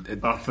 Yeah,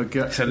 I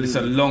forget. It's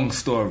a long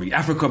story.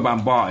 Africa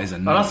Bambaataa is a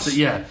nonce. That's it,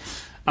 yeah.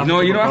 You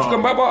know Africa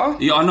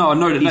Bambaataa? Yeah, I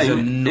know the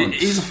name. Nonce.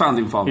 He's a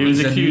founding father. He was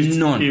accused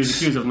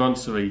of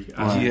noncery.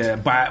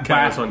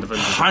 By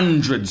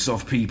hundreds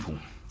of people.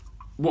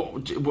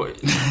 What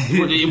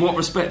in what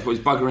respect? What,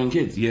 he's buggering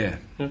kids? Yeah.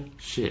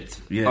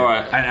 Shit. Yeah. All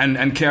right.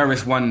 And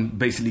KRS-One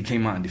basically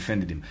came out and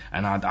defended him,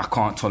 and I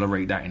can't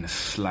tolerate that in the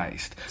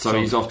slightest. So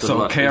he's off the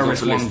So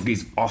KRS-One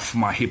is off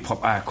my hip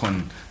hop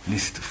icon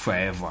list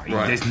forever.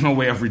 Right. There's no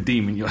way of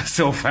redeeming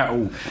yourself at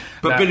all.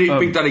 But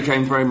Big Daddy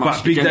Kane's very much.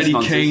 But Big Daddy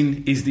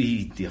Kane is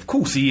the. Of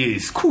course he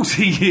is. Of course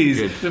he is.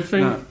 Good.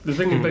 The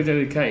thing with Big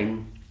Daddy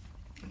Kane.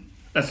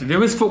 Actually,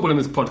 there is football in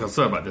this podcast.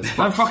 Sorry about this.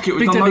 No, fuck it.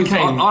 We talk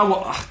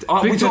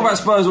about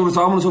Spurs all the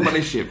time. I want to talk about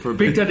this shit for a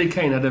bit. Big Daddy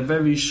Kane had a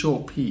very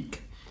short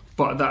peak,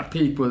 but that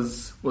peak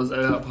was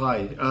up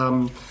high.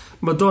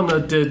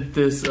 Madonna did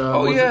this.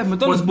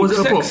 Madonna's was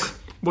it a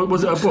book?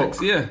 Was it a book?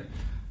 Yeah.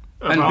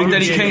 And Big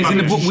Daddy Kane's in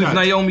the book with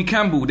Naomi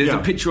Campbell. There's a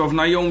picture of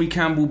Naomi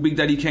Campbell, Big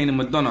Daddy Kane and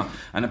Madonna.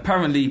 And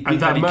apparently Big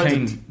Daddy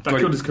Kane... That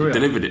killed his career.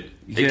 Delivered it.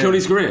 It killed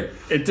his career.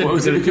 It did. What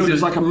was it? Because it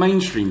was like a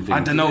mainstream thing.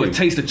 I don't know. A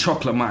taste of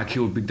chocolate might have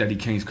killed Big Daddy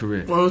Kane's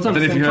career. Well, I don't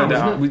know if you heard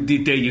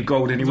that. There you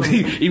go. Then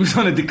he was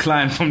on a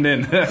decline from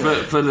then.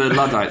 For the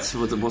Luddites,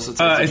 what's the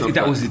taste of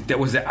chocolate? That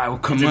was a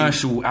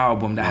commercial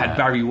album that had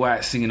Barry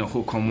White singing a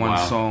hook on one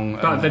song.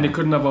 But then you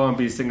couldn't have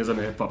R&B singers on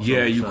a hip hop.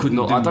 Yeah, you couldn't.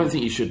 I don't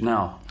think you should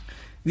now.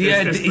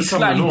 Yeah, it's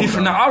slightly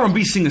different now.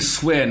 R&B singers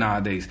swear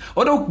nowadays.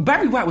 Although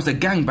Barry White was a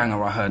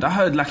gangbanger, I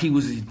heard like he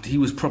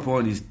was proper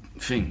on his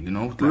thing, you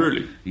know. Like,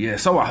 really? Yeah,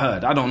 so I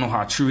heard. I don't know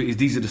how true it is.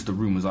 These are just the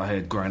rumours I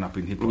heard growing up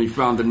in hip hop. And he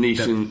found a niche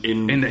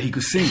in that he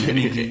could sing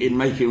in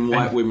making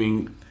white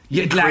women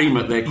cream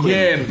at their queen.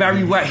 Yeah,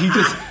 Barry White.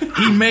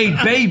 He made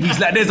babies.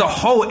 Like, there's a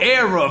whole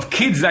era of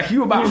kids. Like,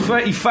 you about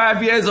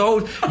 35 years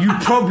old, you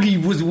probably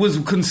was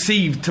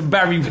conceived to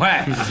Barry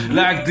White.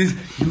 Like this,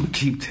 you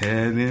keep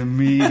telling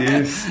me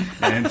this,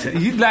 and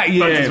you like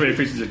That's really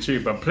preaches the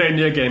truth. But playing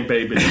your game,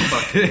 baby, is a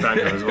fucking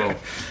banger as well.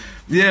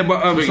 Yeah,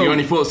 but you got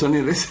any thoughts on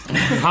any of this?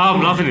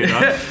 I'm loving it.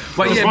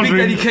 But yeah, Big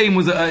Daddy Kane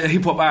was a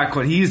hip hop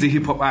icon. He is a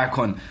hip hop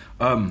icon.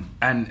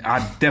 And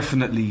I'd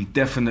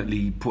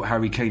definitely put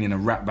Harry Kane in a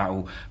rap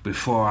battle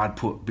before I'd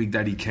put Big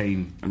Daddy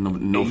Kane on a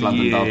North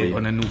London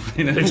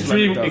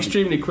derby.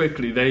 Extremely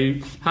quickly,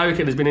 Harry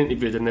Kane has been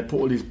interviewed and they put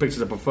all these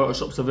pictures up of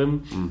photoshops of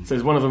him. So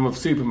there's one of them of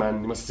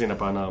Superman. You must have seen it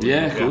by now.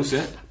 Yeah, of course,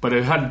 yeah. But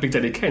they had Big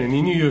Daddy Kane and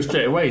he knew you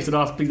straight away. He said,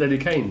 "Ask Big Daddy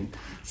Kane."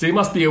 So he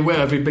must be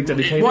aware of who Big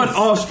Daddy Kane is. What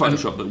asked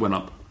Photoshop that went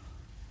up?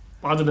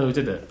 I don't know who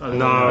did it. I don't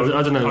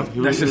know.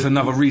 That's just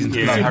another reason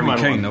to love Harry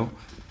Kane, though.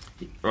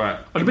 Right.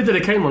 A bit of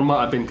the Kane one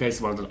might have been case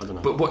of I don't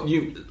know. But what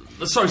you...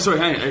 Sorry,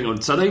 hang on.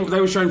 So they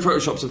were showing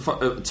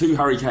photoshops to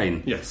Harry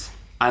Kane. Yes.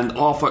 And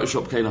our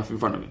Photoshop came up in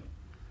front of him.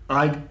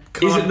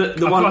 Is it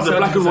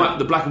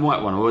the black and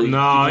white one? Or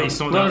no, it's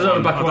not. No, the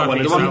black and white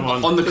one. The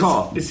one on the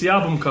car. It's the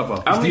album cover.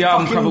 It's the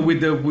album cover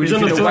with the Greek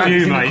robes.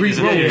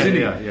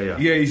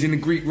 Yeah, he's in the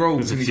Greek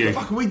robes.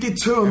 Fucking, we did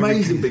two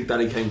amazing Big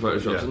Daddy Kane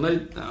photoshops, and they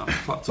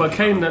fucked up. But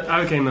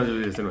Harry Kane knows who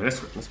it is anyway.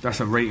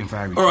 That's a rating for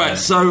Harry. All right,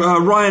 so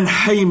Ryan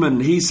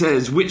Heyman, he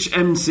says, which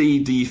MC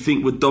do you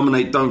think would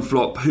dominate Don't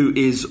Flop? Who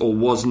is or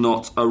was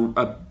not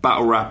a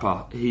battle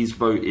rapper? His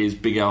vote is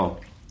Big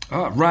L.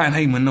 Ryan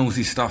Heyman knows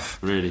his stuff.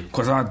 Really?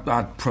 Because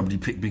I'd probably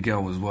pick Big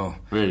L as well.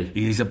 Really?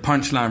 He's a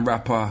punchline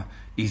rapper.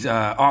 He's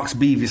Arx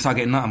Beavis, I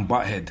get nothing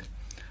but head.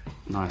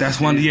 Nice. That's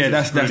one. Yeah,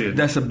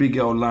 that's a Big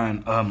L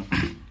line.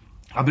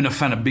 I've been a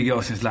fan of Big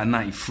L since like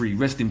 '93.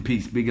 Rest in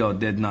peace, Big L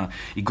dead now.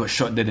 He got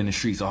shot dead in the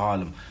streets of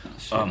Harlem.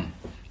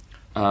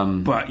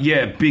 But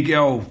yeah, Big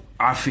L,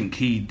 I think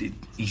he's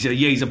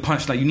a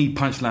punchline. You need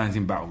punchlines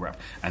in battle rap,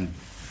 and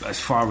as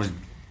far as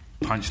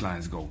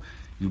punchlines go,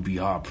 you'd be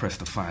hard pressed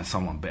to find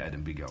someone better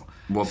than Big L.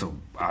 So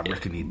I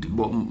reckon he'd do.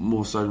 What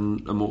more so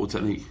than Immortal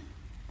Technique?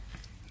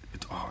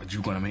 Oh,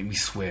 you're gonna make me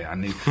swear. I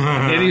need.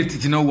 Do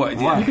you know what?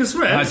 Why? You can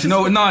swear. Do you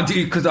know what? No,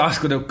 because I was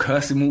gonna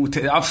curse Immortal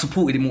Technique. I've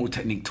supported Immortal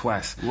Technique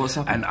twice. What's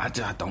happened? And I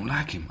don't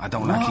like him. I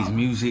don't like his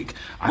music.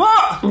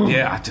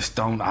 Yeah, I just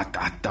don't. I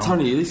don't.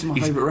 Tony, this is my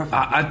favourite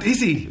rapper.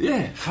 Is he?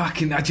 Yeah.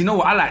 Fucking. Do you know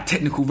what? I like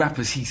technical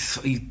rappers. He's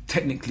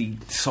technically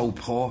so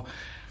poor.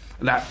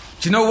 Like,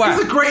 do you know what?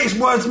 He's the greatest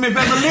wordsmith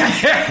ever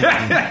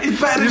lived.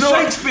 He's better than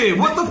Shakespeare.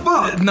 What the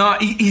fuck? No,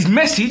 his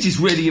message is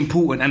really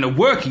important, and the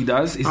work he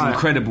does is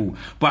incredible.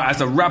 But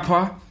as a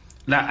rapper,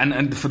 like,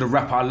 and for the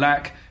rapper I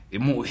like,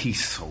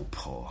 he's so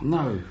poor.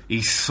 No,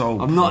 he's so.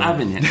 I'm not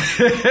having it.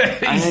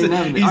 I ain't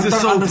having it. I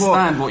don't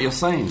understand what you're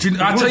saying.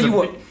 I tell you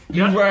what,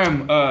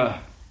 Ram.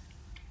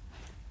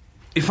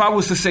 If I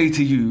was to say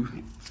to you,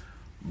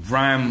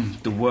 Ram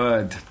the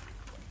word.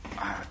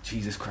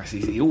 Jesus Christ,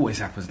 it always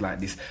happens like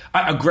this.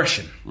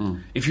 Aggression.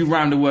 If you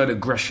rhyme the word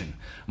aggression,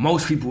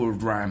 most people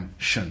would rhyme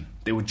shun.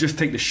 They would just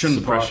take the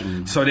shun part.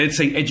 So they'd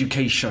say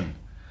education.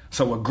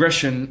 So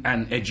aggression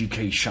and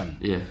education.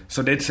 Yeah.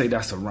 So they'd say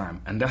that's a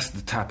rhyme, and that's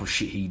the type of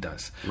shit he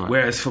does. Right.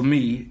 Whereas for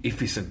me,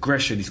 if it's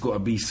aggression, it's got to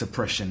be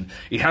suppression.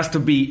 It has to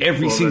be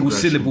every single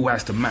syllable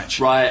has to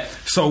match. Right.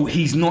 So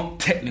he's not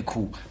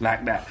technical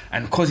like that,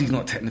 and because he's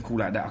not technical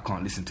like that, I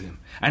can't listen to him.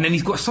 And then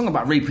he's got a song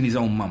about raping his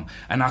own mum,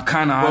 and I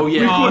kind of. Well,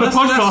 yeah. We called a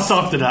podcast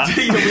after that.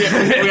 we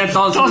had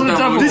Dance with the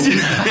Devil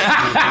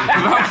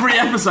about 3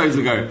 episodes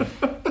ago.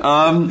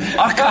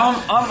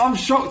 I'm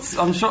shocked.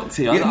 I'm shocked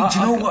here. Do you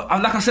know what?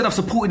 Like I said, I've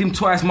supported him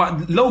twice.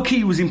 Low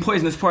Key was in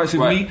Poisonous Price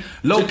with me.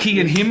 Low Key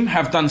and him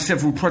have done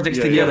several projects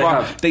together.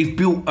 Yeah, they've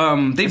built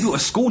a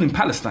school in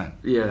Palestine.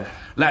 Yeah.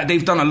 Like,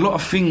 they've done a lot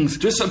of things.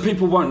 Just so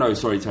people won't know,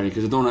 sorry, Tony,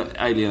 because I don't want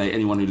to alienate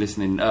anyone who's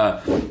listening.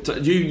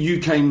 You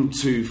came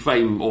to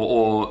fame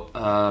or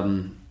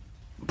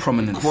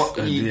prominence.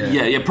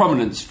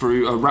 Prominence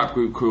through a rap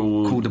group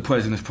called the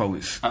Poisonous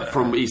Poets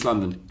from East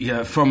London.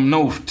 Yeah,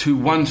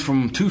 two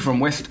from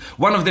West.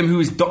 One of them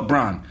who is Doc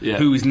Brown,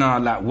 who is now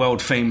like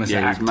world famous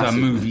actor, massive,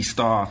 movie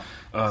star,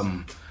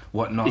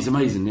 whatnot. He's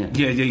amazing.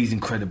 Yeah, he's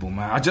incredible,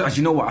 man.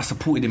 You know what? I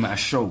supported him at a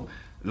show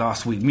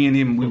last week. Me and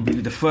him,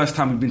 the first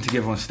time we've been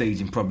together on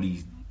stage in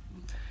probably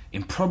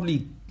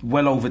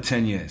well over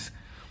 10 years.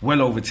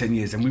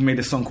 And we made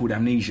a song called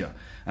Amnesia.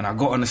 And I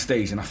got on the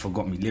stage and I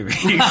forgot my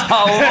lyrics.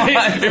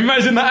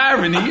 Imagine the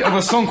irony of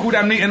a song called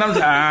Amnesia, and I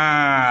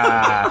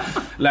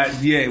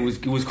was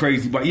it was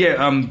crazy. But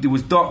it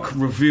was Doc,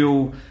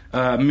 Reveal,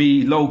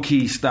 me, Low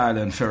Key,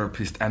 Styler, and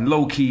Therapist. And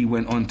Low Key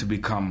went on to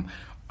become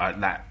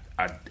an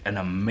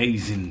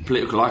amazing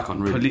political icon,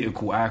 really.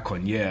 Political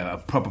icon, a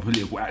proper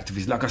political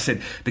activist. Like I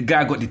said, the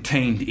guy got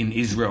detained in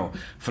Israel.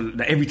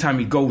 Every time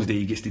he goes there,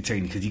 he gets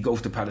detained because he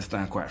goes to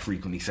Palestine quite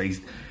frequently. So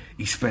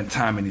he spent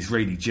time in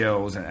Israeli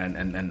jails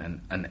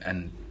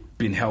and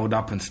been held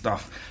up and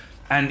stuff.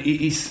 And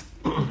it is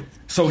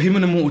so him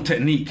and Immortal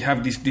Technique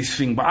have this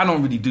thing, but I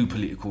don't really do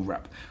political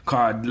rap.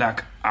 Cause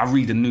I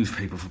read the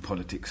newspaper for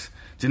politics.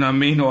 Do you know what I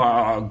mean? Or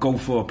I go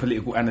for a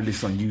political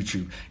analyst on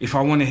YouTube. If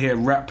I want to hear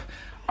rap,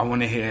 I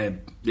want to hear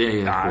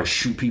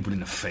shoot people in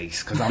the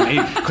face because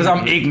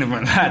I'm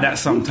ignorant like that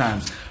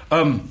sometimes.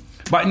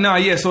 But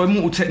so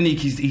Immortal Technique,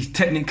 he's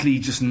technically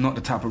just not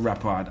the type of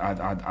rapper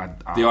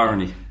the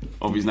irony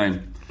of his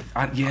name.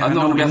 I'm not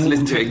going to be able to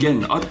listen to it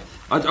again. I've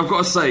got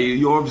to say,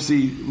 you're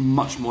obviously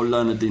much more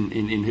learned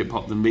in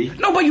hip-hop than me.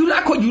 No, but you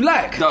like what you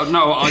like.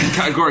 No, I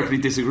categorically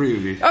disagree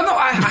with you.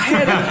 I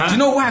hear that. Do you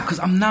know why? Because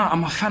I'm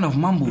a fan of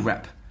mumble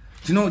rap.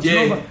 Do you know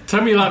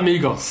Tell me you like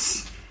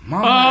Migos. My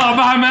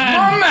man.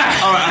 Alright,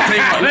 I'll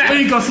tell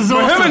you what. Migos is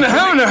awesome.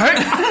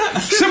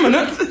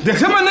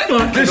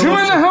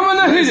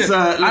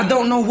 I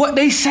don't know what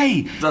they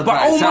say, but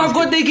oh my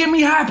God, they get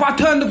me hype. I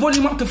turn the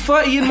volume up to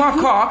 30 in my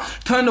car,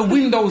 turn the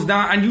windows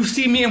down, and you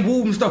see me in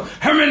Wolves stuff.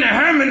 Oh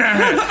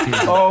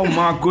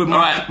my God.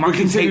 Alright, we'll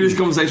continue this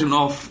conversation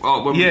off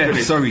when we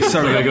finish. Sorry.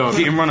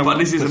 Getting run away. But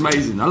this is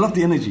amazing. I love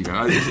the energy, though.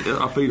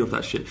 I feed off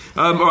that shit.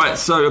 Alright,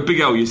 so a Big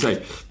L, you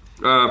say.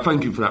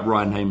 Thank you for that,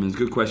 Ryan Haymans.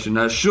 Good question.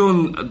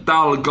 Sean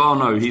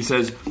Dalgarno, he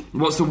says,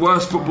 what's the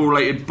worst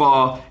football-related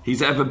bar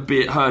he's ever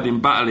heard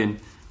in battling?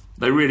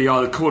 They really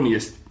are the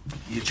corniest.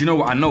 Do you know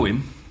what? I know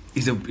him.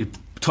 He's a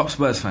top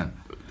Spurs fan.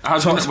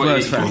 Top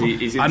Spurs fan.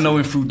 I know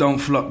him through Don't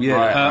Flop,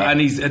 Right. And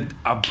he's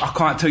I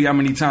can't tell you how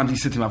many times he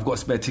said to me, I've got a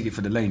spare ticket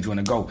for the lane, do you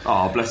want to go?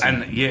 Oh, bless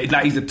him. And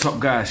he's a top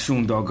guy,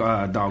 Sean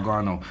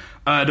Dalgarno.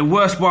 The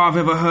worst bar I've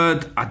ever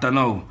heard, I don't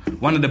know.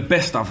 One of the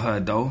best I've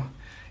heard, though,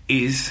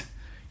 is...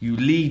 You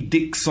lead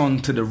Dixon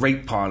to the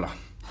rape parlour.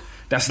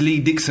 That's Lee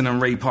Dixon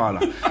and Ray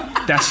Parlour.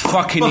 That's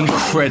fucking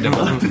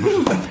incredible.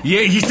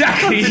 Yeah,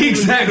 exactly.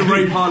 The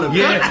rape parlour.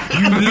 Yeah,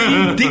 you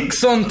lead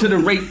dicks onto the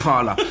rape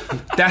parlour.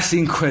 That's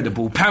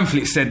incredible.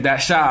 Pamphlet said that.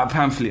 Shout out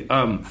Pamphlet.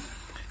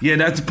 Yeah,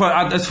 that's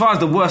as far as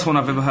the worst one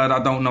I've ever heard,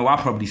 I don't know. I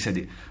probably said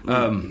it.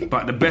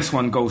 But the best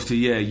one goes to,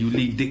 you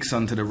lead dicks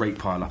onto the rape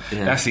parlour.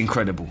 Yeah. That's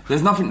incredible.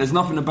 There's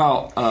nothing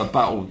about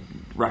battle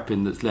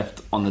rapping that's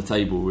left on the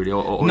table, really.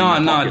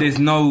 No, there's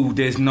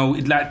no.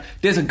 Like,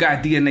 there's a guy,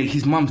 DNA.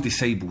 His mum's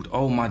disabled.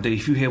 Oh my day!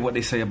 If you hear what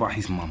they say about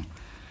his mum.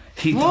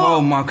 Oh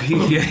my God!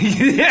 Look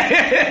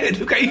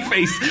at his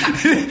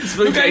face.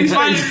 Look at his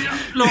face.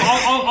 Look,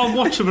 I'll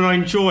watch him and I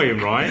enjoy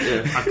him, right?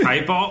 Yeah.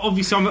 Okay, but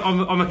obviously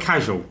I'm a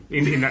casual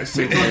in that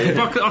sense.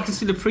 Like, I can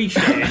still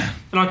appreciate it,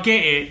 and I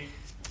get it.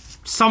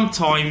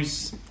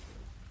 Sometimes,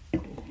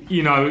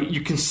 you know,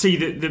 you can see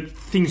that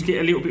things get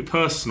a little bit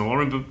personal. I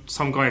remember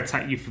some guy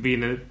attacked you for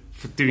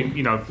doing,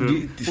 you know, for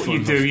what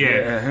you do,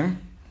 yeah.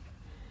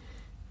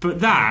 But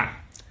that.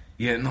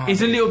 Yeah, no, it's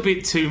a little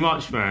bit too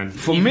much, man.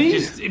 For me,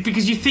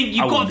 because you've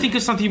got to think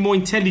of something more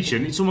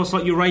intelligent. It's almost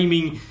like you're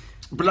aiming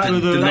for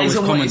the lowest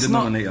common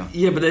denominator.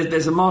 Yeah, but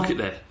there's a market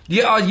there.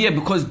 Yeah,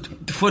 because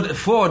for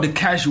the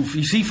casual,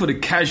 you see, for the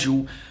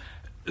casual,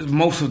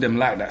 most of them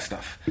like that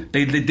stuff.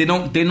 They're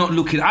not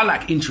looking. I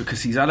like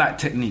intricacies. I like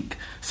technique.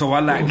 So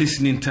I like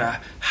listening to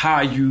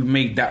how you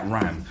made that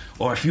rhyme,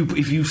 or if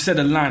you said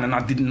a line and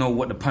I didn't know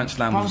what the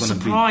punchline was going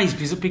to be. I was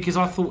surprised because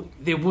I thought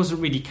there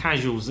wasn't really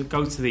casuals that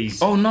go to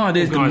these. Oh no,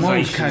 there's the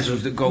most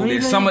casuals that go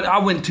there. I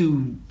went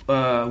to.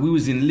 We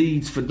was in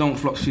Leeds for Don't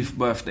Flop's 5th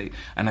birthday,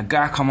 and a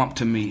guy come up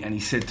to me and he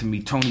said to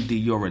me, "Tony D,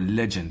 you're a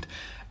legend,"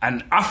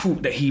 and I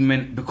thought that he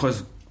meant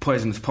because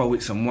Poisonous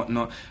Poets and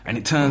whatnot, and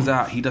it turns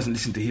out he doesn't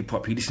listen to hip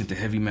hop, he listens to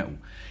heavy metal.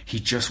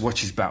 He just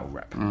watches battle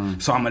rap.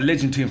 So I'm a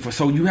legend to him.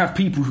 So you have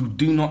people who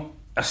do not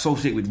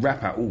associate with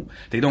rap at all.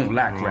 They don't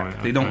like rap.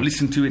 Okay. They don't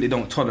listen to it, they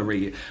don't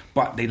tolerate it,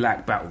 but they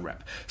like battle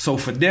rap. So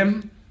for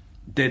them,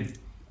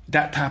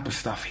 that type of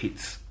stuff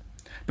hits.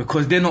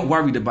 Because they're not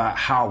worried about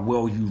how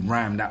well you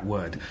rhyme that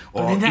word,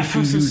 or then that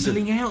person's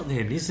selling out,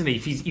 then, isn't he?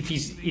 If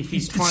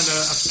he's trying to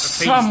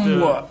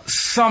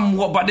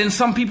somewhat, but then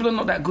some people are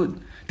not that good.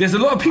 There's a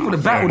lot of people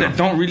that battle that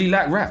don't really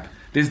like rap.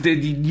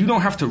 You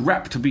don't have to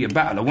rap to be a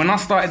battler. When I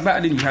started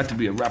battling, you had to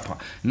be a rapper.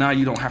 Now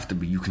you don't have to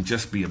be. You can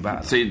just be a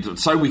battler.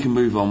 So we can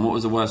move on. What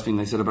was the worst thing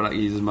they said about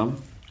Geezer's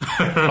mum?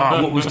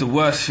 What was the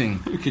worst thing?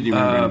 Could you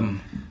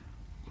remember?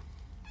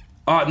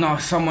 No,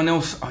 someone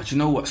else. Do you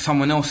know what?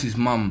 Someone else's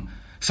mum.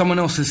 Someone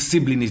else's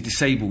sibling is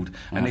disabled,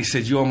 and they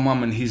said your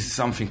mum and his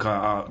something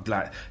are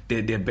like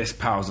they're best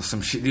pals or some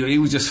shit. It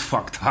was just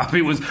fucked up.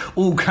 It was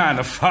all kind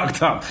of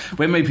fucked up,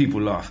 but it made people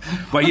laugh.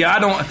 But yeah, I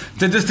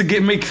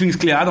don't. Make things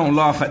clear, I don't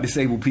laugh at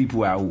disabled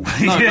people at all. No.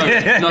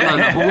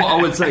 But what I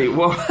would say,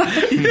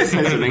 he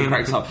says and then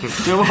cracks up.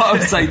 So what I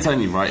would say,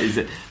 Tony, right, is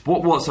that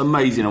what's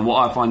amazing and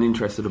what I find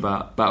interesting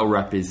about battle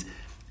rap is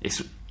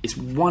it's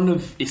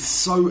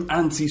so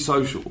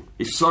antisocial.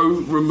 It's so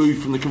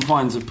removed from the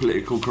confines of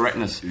political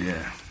correctness.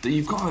 Yeah. That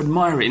you've got to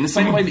admire it. In the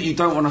same way that you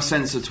don't want to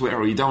censor Twitter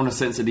or you don't want to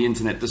censor the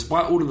internet,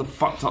 despite all of the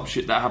fucked up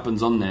shit that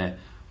happens on there,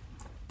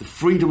 the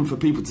freedom for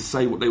people to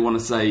say what they want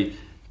to say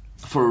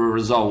for a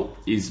result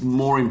is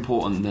more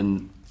important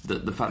than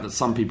the fact that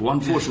some people,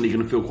 unfortunately, are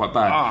going to feel quite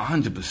bad.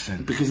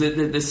 100%. Because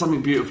there's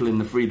something beautiful in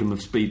the freedom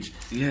of speech.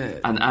 Yeah.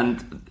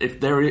 And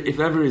if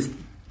ever is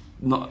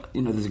not,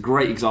 you know, there's a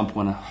great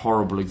example and a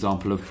horrible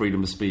example of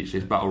freedom of speech.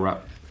 It's battle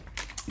rap.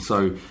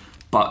 So,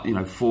 but you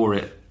know, for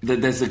it,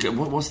 there's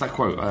what's that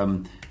quote?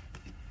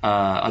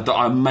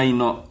 I may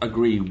not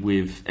agree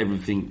with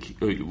everything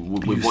with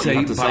what you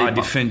have to say, but I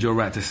defend your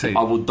right to say.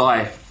 I will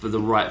die for the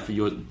right for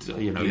your,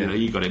 you know,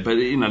 you got it. But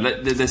you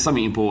know, there's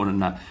something important in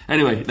that.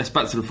 Anyway, let's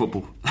back to the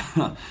football.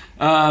 So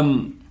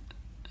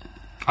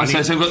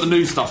we've got the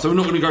news stuff. So we're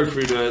not going to go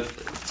through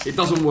it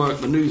doesn't work.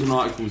 The news and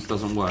articles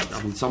doesn't work.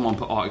 I mean, someone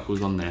put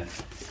articles on there.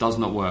 It does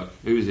not work.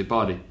 Who is it,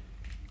 Bardi?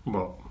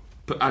 What?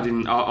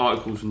 Adding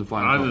articles from the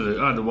final.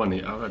 I had the one. I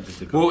had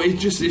the well, it's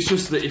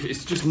just that if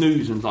it's just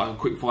news and like a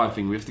quick fire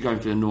thing, we have to go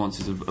through the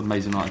nuances of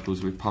amazing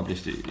articles we've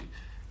published.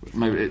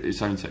 Maybe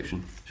its own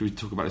section. Should we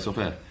talk about this off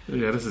air?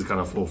 Yeah, this is kind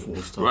of 4-4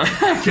 stuff.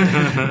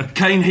 Right.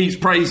 Kane heaps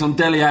praise on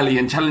Dele Alli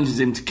and challenges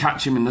him to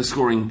catch him in the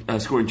scoring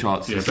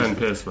charts. Yeah, Ben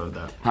Pearce wrote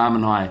that. Ham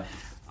and high.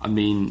 I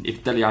mean,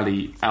 if Dele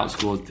Alli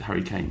outscored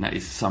Harry Kane, that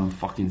is some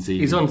fucking season.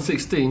 He's on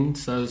 16,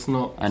 so it's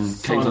not. And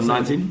Kane's on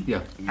 19.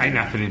 Yeah, ain't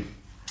happening.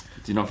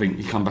 Do you not think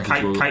he come back?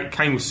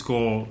 Kane will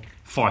score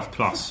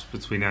 5+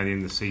 between now and the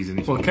end of the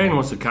season. Well, Kane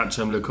wants to catch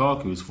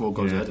Lukaku, who's 4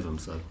 goals ahead of him.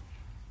 So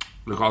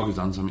Lukaku's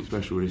done something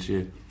special this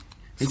year.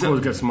 He scored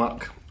against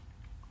Muck.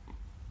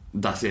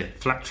 That's it.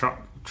 Flat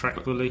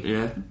track bully.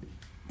 Yeah,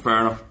 fair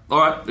enough. All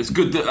right, it's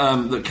good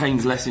that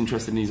Kane's less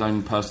interested in his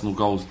own personal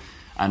goals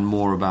and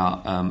more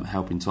about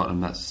helping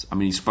Tottenham.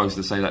 He's supposed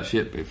to say that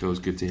shit, but it feels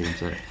good to hear him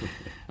say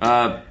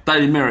it.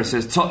 Daily Mirror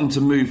says Tottenham to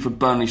move for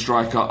Burnley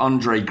striker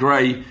Andre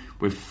Gray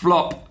with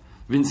flop.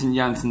 Vincent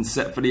Janssen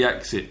set for the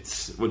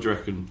exits. What do you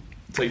reckon?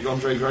 Take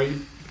Andre Gray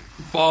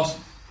fast?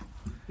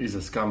 He's a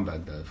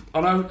scumbag, though.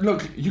 I know.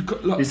 Look,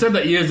 he said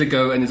that years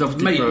ago, and he's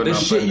obviously mate. The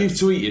shit you've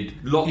tweeted,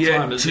 lot of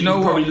time. Do you know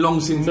what? Probably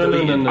long since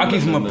deleted. I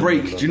give him a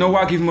break. Do you know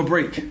why I give him a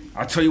break?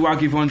 I tell you why I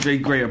give Andre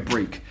Gray a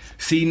break.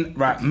 See,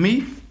 right,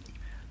 me.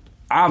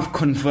 I've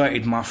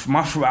converted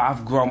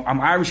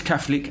I'm Irish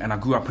Catholic and I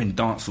grew up in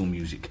dancehall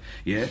music.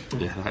 Yeah,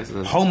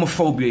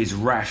 homophobia is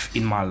rife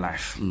in my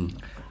life.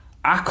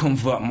 I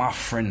convert my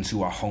friends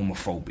who are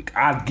homophobic.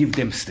 I give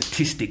them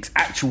statistics,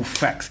 actual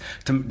facts.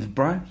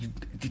 Bruh, you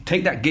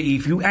take that gay.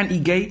 If you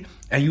anti-gay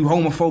and you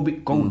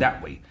homophobic, go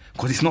that way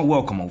because it's not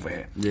welcome over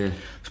here. Yeah,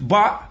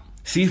 but.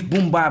 See if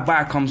Boom Bye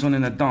Bye comes on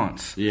in a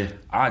dance. Yeah,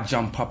 I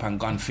jump up and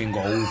gun finger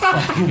all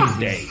fucking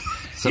day.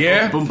 So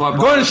boom, bye, bye.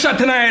 Go and shut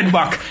the head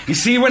back. You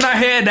see, when I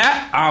hear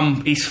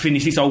that, it's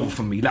finished. It's over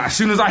for me. Like as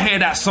soon as I hear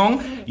that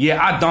song,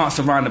 I dance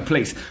around the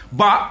place.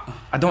 But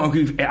I don't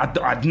agree with.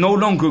 I no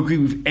longer agree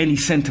with any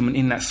sentiment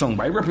in that song.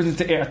 But it represents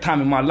a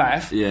time in my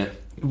life.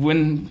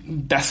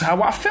 When that's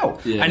how I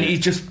felt, and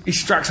it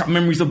strikes up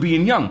memories of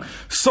being young.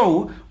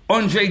 So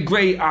Andre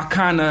Gray,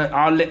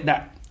 I'll let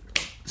that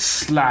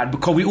slide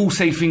because we all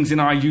say things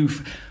in our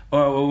youth.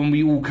 When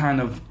we all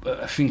kind of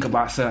think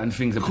about certain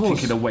things a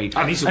particular way.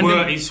 And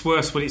it's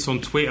worse when it's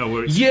on Twitter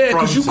where it's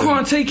because you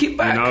can't take it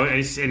back. You know, and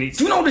it's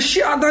do you know the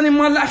shit I've done in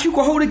my life you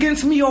could hold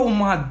against me? Oh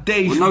my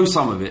days. We know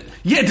some of it.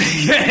 Yeah,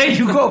 there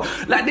you go.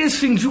 Like there's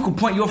things you could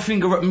point your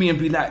finger at me and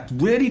be like,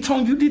 really,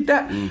 Tom, you did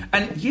that? And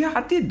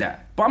I did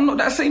that. But I'm not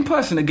that same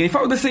person again. If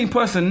I was the same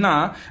person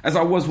now as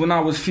I was when I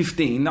was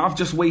 15, I've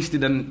just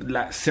wasted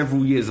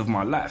several years of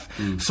my life.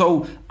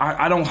 So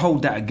I don't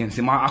hold that against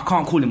him. I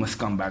can't call him a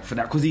scumbag for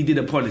that because he did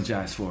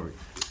apologise for it.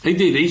 He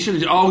did. He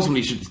should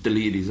ultimately just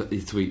deleted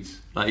his tweets.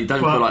 Like he don't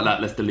feel like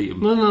that. Let's delete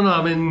them. No.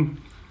 I mean,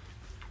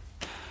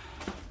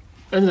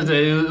 end of the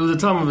day, it was a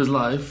time of his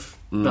life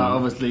that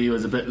obviously he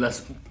was a bit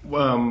less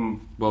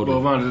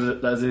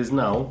well-rounded as he is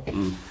now.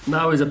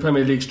 Now he's a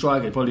Premier League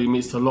striker. He probably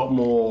meets a lot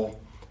more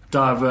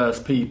diverse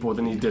people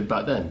than he did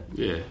back then.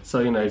 Yeah. So,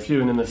 if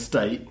you're in an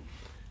estate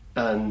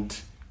and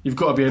you've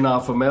got to be an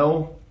alpha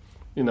male,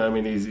 he's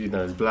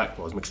black,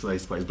 he's mixed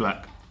race, but he's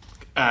black.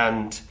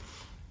 And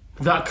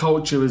that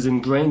culture is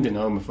ingrained in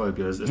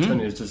homophobia, as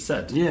Tony has just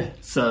said. Yeah.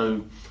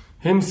 So,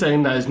 him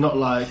saying that is not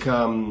like...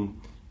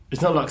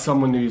 it's not like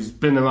someone who's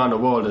been around the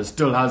world and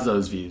still has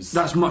those views.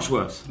 That's much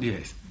worse.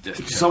 Yes.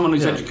 Someone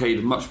who's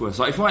educated, much worse.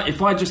 Like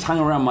if I just hang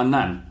around my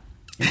nan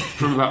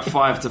from about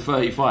 5 to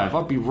 35,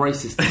 I'd be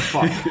racist as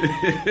fuck.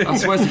 I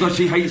swear to God,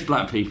 she hates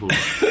black people.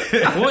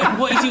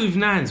 What is it with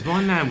nans?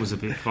 My nan was a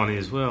bit funny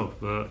as well,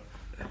 but...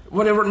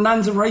 Whatever,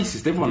 nans are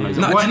racist. Everyone knows.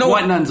 No,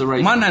 white nans are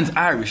racist. My nan's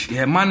Irish.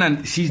 Yeah, my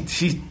nan. She's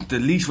the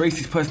least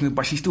racist person,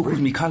 but she still calls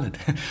me coloured.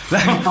 She'll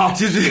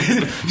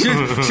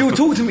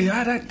talk to me.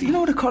 Do you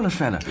know the coloured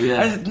fella?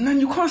 Yeah. I said,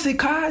 Nan, you can't say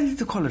he's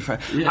the coloured fella.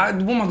 Yeah.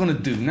 What am I gonna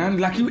do, Nan?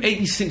 Like you,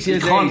 86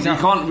 years old. You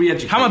can't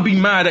re-educate. How am I be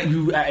mad at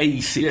you at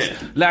 86? Yeah.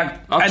 Like,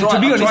 and to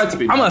be honest,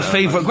 I'm her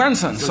favourite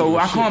grandson, so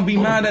I can't be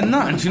mad at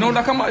nothing. Do you know,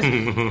 like my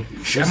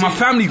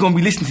family's gonna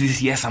be listening to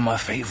this. Yes, I'm her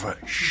favourite.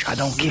 Shh, I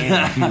don't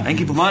care. I ain't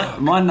give a fuck.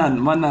 My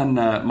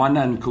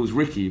nan calls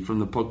Ricky from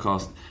the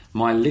podcast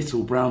my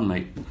little brown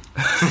mate.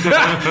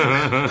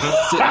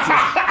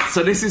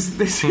 so this is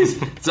before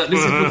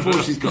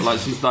she's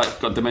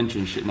got dementia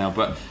and shit now.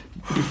 But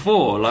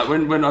before, like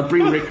when I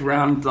bring Rick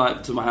around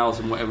to my house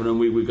and whatever, and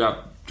we would go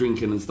out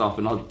drinking and stuff,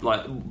 and I'd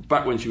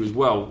back when she was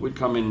well, we'd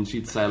come in and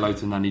she'd say hello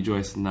to Nanny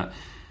Joyce and that,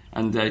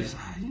 and she's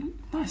like,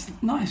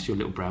 nice, your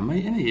little brown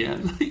mate, isn't he? Yeah.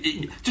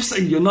 Just say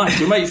you're nice,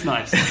 your mate's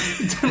nice.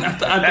 You don't have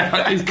to add the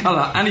fact his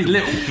colour and he's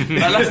little.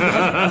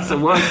 That's the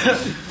worst.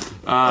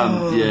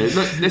 Look,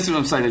 this is what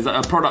I'm saying, is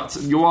that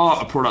you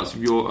are a product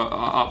of your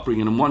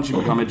upbringing, and once you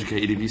become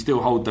educated, if you still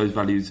hold those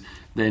values,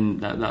 then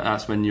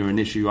that's when you're an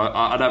issue.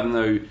 I'd have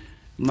no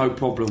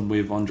problem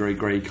with Andre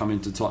Gray coming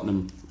to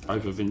Tottenham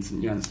over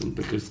Vincent Janssen,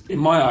 because in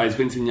my eyes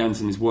Vincent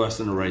Janssen is worse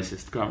than a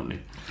racist currently.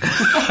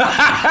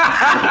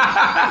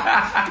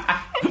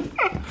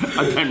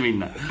 I don't mean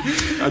that.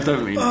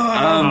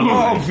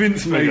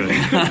 Vince, mate.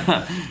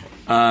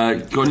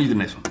 Go on, you do the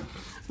next one.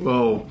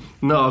 Well,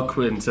 Noah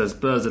Quinn says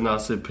Spurs are now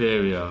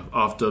superior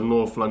after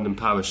North London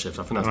power shift.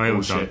 I think that's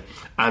bullshit.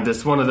 And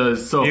it's one of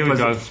those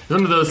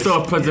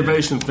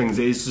self-preservation things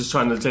that he's just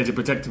trying to say to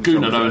protect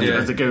himself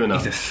as a gooner.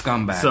 He's a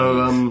scumbag.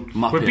 So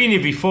we've been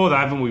here before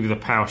that, haven't we, with the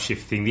power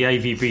shift thing? The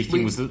AVB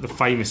thing was the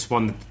famous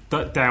one,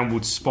 the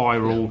downward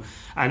spiral,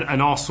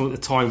 and Arsenal at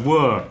the time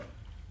were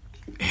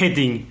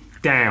heading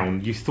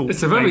down. You thought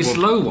it's a very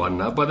slow one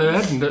now, but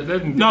they're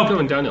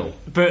going downhill.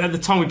 But at the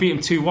time we beat them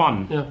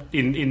 2-1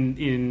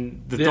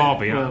 in the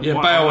derby.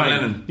 Bale and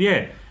Lennon.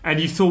 Yeah,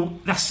 and you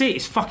thought that's it,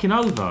 it's fucking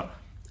over.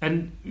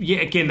 And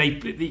yet again,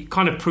 they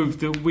kind of proved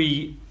that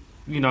we,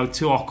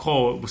 to our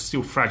core, was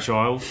still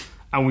fragile,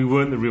 and we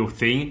weren't the real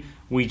thing.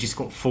 We just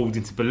got fooled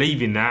into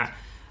believing that,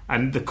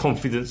 and the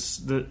confidence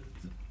that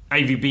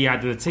AVB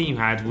had and the team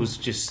had was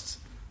just,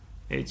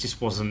 it just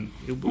wasn't.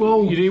 It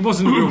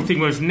wasn't the real thing.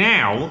 Whereas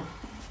now,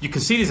 you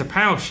can see there's a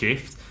power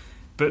shift,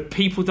 but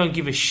people don't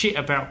give a shit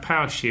about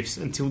power shifts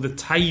until the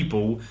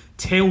table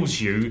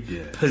tells you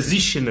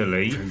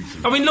positionally.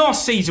 I mean,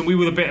 last season we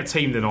were the better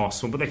team than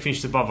Arsenal, but they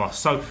finished above us.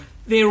 So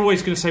they're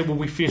always going to say, well,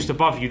 we finished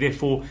above you,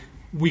 therefore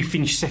we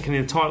finished second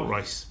in the title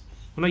race.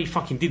 Well, no, you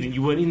fucking didn't.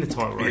 You weren't in the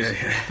title race.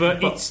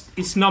 But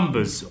it's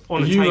numbers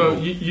on the table.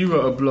 You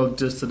wrote a blog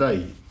just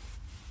today.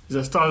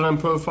 Is that Starline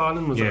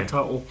Profiling? Was that a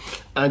title?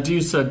 And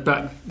you said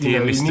back...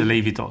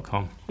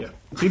 DearMrLevy.com. Yeah.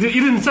 You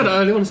didn't say that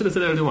earlier on, you said it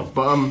earlier on.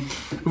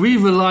 But we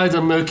relied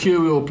on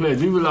mercurial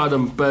players. We relied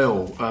on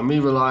Bale.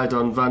 We relied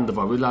on Van der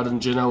Vaart. We relied on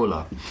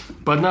Ginola.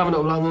 But now we're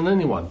not relying on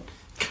anyone.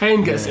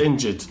 Kane gets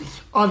injured.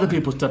 Other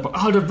people step up.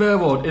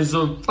 Alderweireld is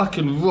a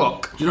fucking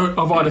rock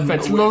of our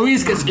defence.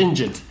 Lloris gets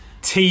injured.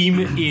 Team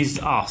is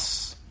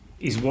us,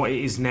 is what it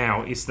is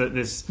now. It's that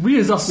there's... We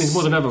as us means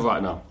more than ever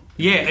right now.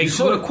 Yeah, you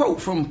saw the quote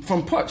from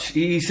Poch.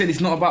 He said it's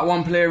not about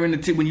one player in the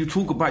team. When you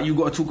talk about, you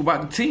got to talk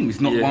about the team.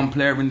 It's not one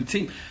player in the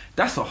team.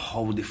 That's a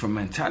whole different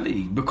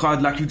mentality.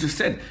 Because, like you just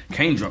said,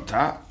 Kane dropped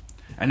out,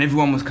 and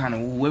everyone was kind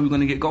of, well, where are we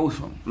going to get goals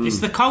from? It's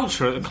the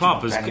culture at the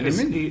club.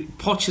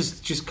 Poch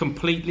has just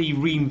completely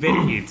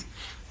reinvented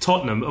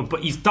Tottenham,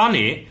 but he's done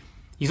it.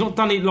 He's not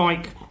done it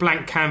like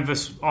blank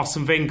canvas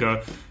Arsene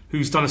Wenger,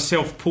 who's done a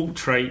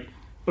self-portrait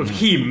of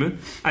him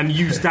and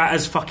used that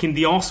as fucking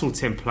the Arsenal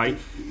template.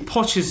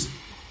 Poch has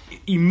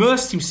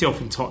immersed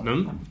himself in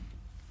Tottenham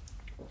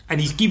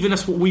and he's given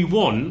us what we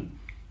want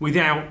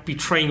without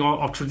betraying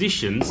our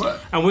traditions.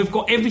 What? And we've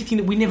got everything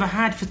that we never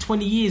had for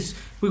 20 years.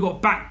 We've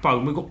got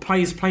backbone, we've got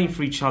players playing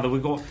for each other,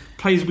 we've got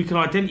players we can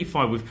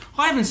identify with.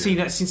 I haven't seen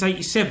that since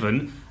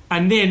 87,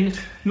 and then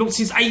not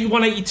since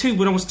 81, 82,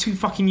 when I was too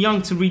fucking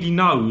young to really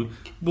know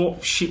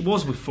what shit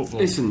was with football.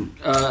 Listen,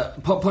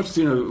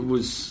 Pochettino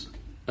was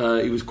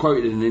he was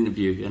quoted in an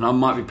interview, and I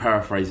might be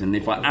paraphrasing.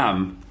 If I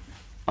am,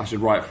 I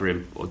should write for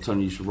him, or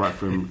Tony, you should write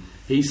for him.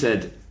 He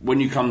said, "When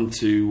you come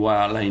to White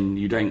Hart Lane,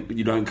 you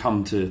don't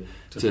come to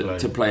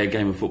play a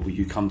game of football.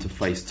 You come to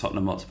face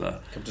Tottenham Hotspur.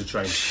 Come to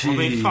train." I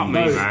mean, fuck me,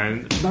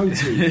 man. No,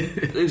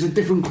 it was a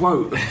different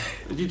quote.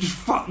 You just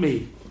fuck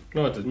me.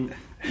 No, I didn't.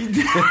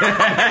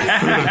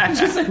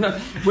 Just saying, no.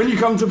 When you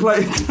come to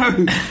play,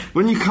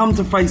 when you come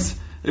to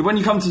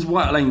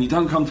White Hart Lane, you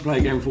don't come to play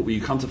a game of football.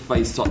 You come to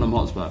face Tottenham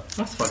Hotspur.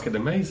 That's fucking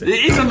amazing. It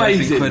is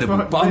amazing. That's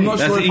incredible. But I'm not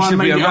sure if he should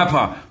be a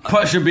rapper.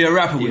 Pot should be a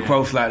rapper with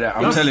quotes like that.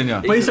 I'm telling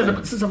you. But he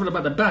said something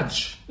about the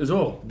badge as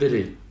well. Did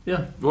he?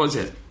 Yeah. What is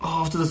it?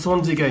 Oh, after the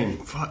Swansea game.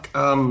 Fuck.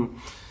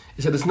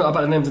 He said it's not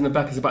about the names in the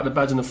back, it's about the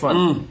badge in the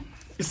front.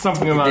 It's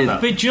something around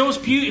that. But do you know what's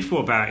beautiful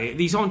about it?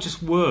 These aren't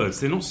just words.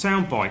 They're not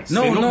sound bites.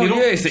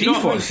 It's the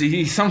ethos.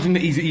 He's something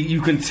that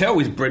you can tell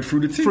is bred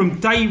through the team. From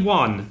day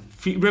one,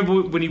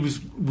 remember when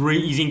his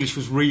English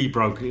was really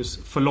broken? It was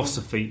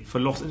philosophy.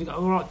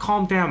 All right,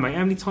 calm down, mate.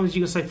 How many times are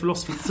you going to say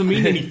philosophy? It doesn't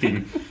mean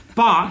anything.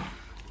 But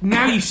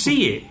now you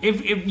see it.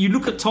 If you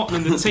look at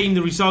Tottenham, the team,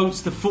 the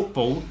results, the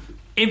football,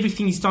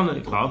 everything he's done at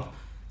the club,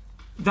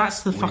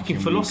 that's the fucking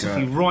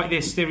philosophy right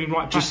there, staring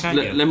right back at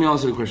you. Let me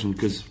answer the question,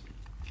 because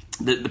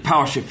the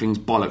power shifting's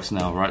bollocks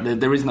now, right?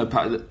 There is no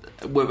power.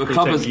 It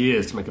takes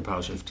years to make a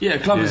power shift. Yeah,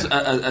 clubs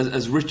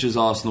as rich as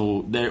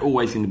Arsenal, they're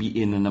always going to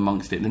be in and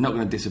amongst it. They're not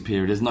going to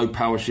disappear. There's no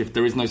power shift.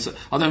 There is no.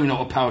 I don't even know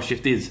what power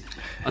shift is.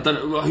 I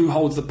don't know who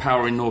holds the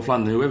power in North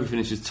London. Whoever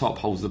finishes top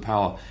holds the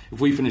power. If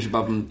we finish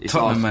above them, it's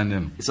Tottenham, man.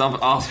 Them. It's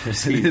us for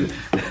season.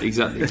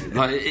 Exactly.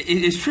 Like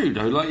it's true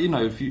though. Like, you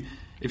know, if you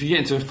get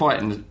into a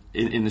fight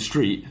in the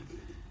street,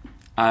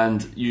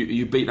 and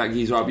you beat that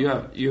geezer up, you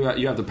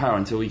have the power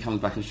until he comes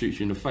back and shoots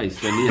you in the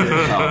face. Then he has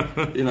the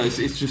power. You know,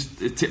 it's just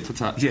tit for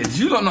tat. Yeah, did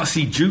you not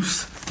see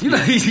Juice? You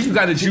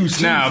got the juice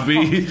now,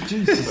 B.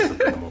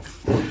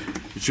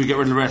 Should we get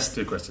rid of the rest?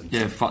 2 questions.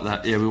 Yeah, fuck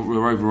that. Yeah,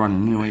 we're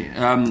overrunning anyway.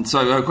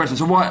 Question.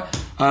 So why?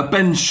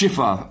 Ben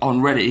Schiffer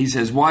on Reddit, he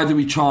says, why do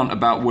we chant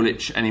about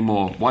Woolwich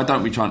anymore? Why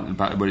don't we chant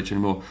about Woolwich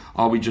anymore?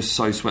 Are we just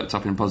so swept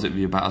up in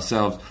positivity about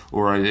ourselves,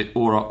 or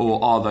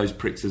are those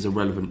pricks as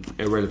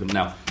irrelevant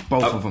now?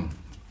 Both of them.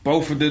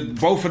 Both of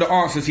the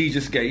answers he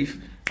just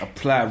gave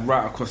apply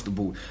right across the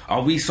board.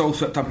 Are we so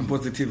swept up in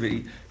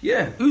positivity?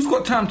 Yeah. Who's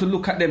got time to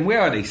look at them? Where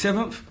are they?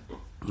 7th?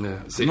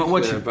 Yeah, not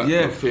watching.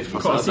 Fifth. I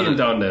can't see them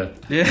down there.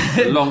 Yeah,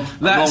 a long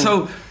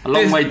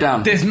way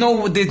down. There's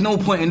no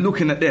point in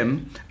looking at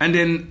them. And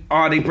then,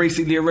 are they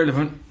basically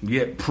irrelevant?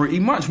 Yeah, pretty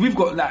much. We've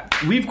got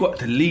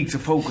the league to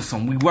focus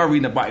on. We're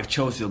worrying about if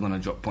Chelsea are going to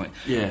drop point.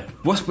 Yeah,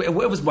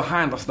 whatever's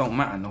behind us don't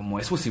matter no more.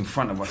 It's what's in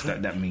front of us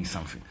that means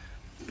something.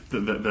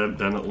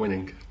 They're not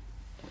winning.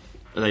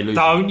 Are they losing?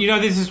 Don't. You know,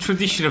 there's a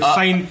tradition of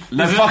saying...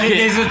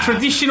 There's a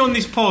tradition on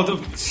this pod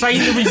of saying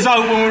the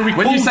result when we're recording.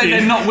 When you say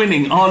they're not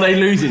winning, are they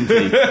losing?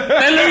 They're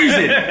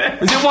losing!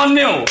 Is it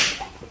 1-0?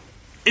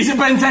 Is it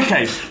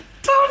Benteke?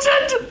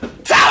 Townsend!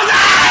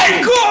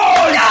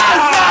 Good!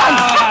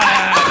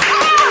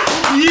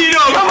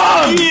 Come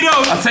on!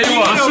 I'll tell you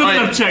what. I shouldn't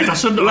have checked. I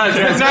shouldn't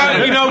have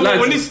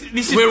checked. When this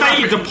is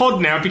dated the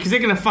pod now, because they're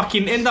going to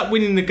fucking end up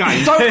winning the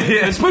game.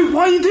 Spook,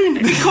 why are you doing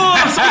this?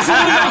 Because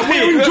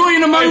we're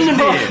enjoying a moment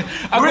here.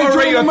 I've got to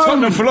rate your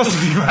Tottenham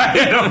philosophy right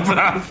here,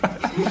 bruv.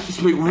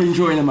 We're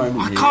enjoying a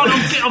moment. I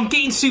can't. I'm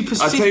getting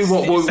superstitious. I tell you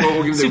what we're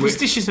going to do.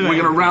 Superstitious. We're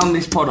going to round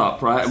this pod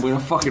up, right? And we're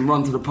going to fucking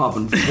run to the pub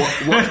and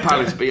watch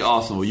Palace beat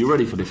Arsenal. Are you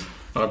ready for this?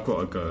 I've got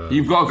to go.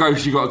 You've got to go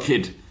because you've got a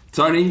kid.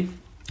 Tony?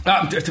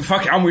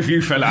 Fuck it, I'm with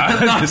you, fella.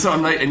 No, so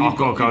I'm late, and you've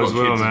got as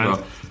well,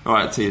 man. All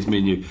right, T, it's me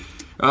and you.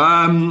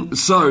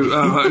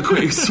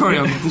 Quick, sorry,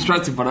 I'm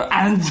distracted by that.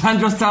 And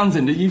Andros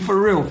Townsend, are you for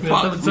real?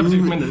 Yeah,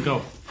 17 minutes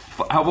ago.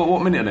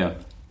 What minute are they?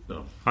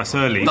 No. That's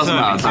early. Doesn't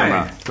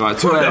matter. Right,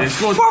 too early.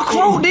 Fuck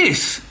wrote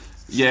this?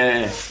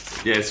 Yeah,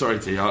 sorry,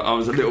 T. I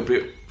was a little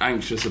bit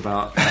anxious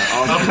about This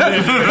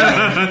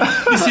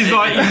is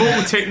like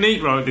immortal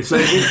technique, right? This. So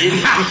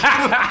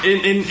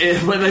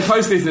when they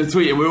posted this in a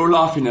tweet and we were all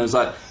laughing, I was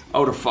like,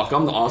 oh the fuck,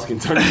 I'm not asking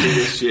Tony to do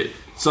this shit.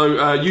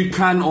 So you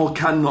can or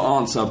cannot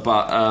answer,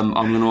 but I'm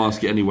going to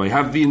ask it anyway.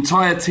 Have the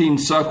entire team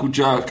circle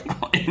jerk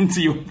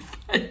into your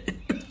face?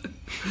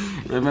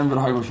 Remember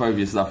the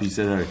homophobia stuff you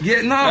said earlier?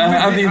 Yeah, no.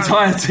 Have the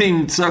entire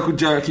team circle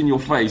jerk in your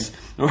face,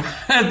 or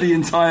have the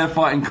entire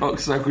fighting cock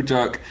circle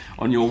jerk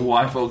on your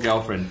wife or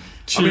girlfriend?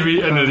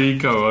 Chewy and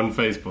Enrico on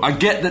Facebook. I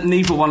get that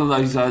neither one of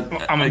those are...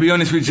 I'm going to be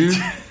honest with you.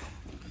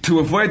 To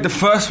avoid the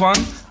first one,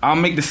 I'll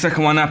make the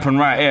second one happen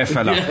right here,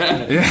 fella.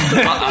 Yeah.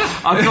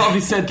 I've got to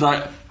be said,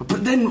 like...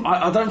 But then,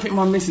 I don't think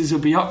my missus will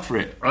be up for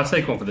it. I'll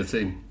take one for the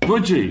team.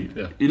 Would you?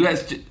 Yeah.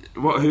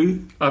 Who?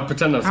 I'd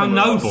pretend I'm How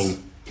noble. else.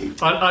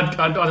 I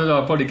don't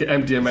know, I'd probably get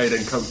MDMA then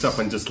coked up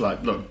and just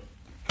like, look,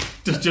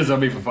 just jizz on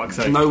me for fuck's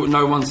sake.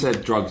 No one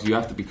said drugs. You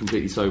have to be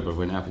completely sober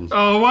when it happens.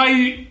 Oh,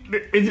 why?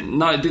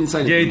 No, it didn't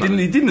say anything.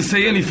 Yeah, he didn't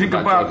say anything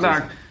about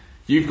that.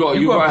 You've got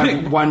to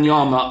have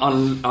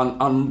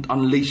Wanyama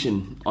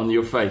unleashing on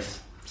your face.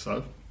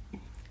 So?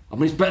 I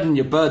mean, it's better than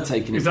your bird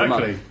taking it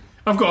exactly.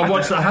 I've got to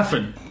watch that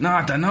happen. No,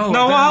 I don't know.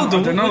 No, I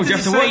don't know. Do you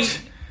have to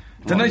watch?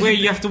 Where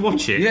you have to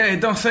watch it? Yeah,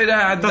 don't say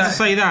that. It doesn't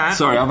say that.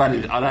 Sorry, I've had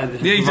it.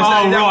 Yeah, you just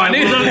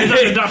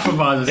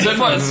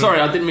right. Sorry,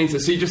 I didn't mean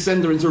to. So you just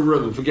send her into a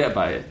room and forget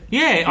about it?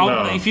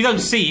 Yeah, if you don't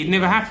see it, it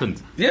never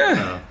happened. Yeah.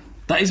 No.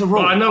 That is a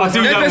rule. I know. I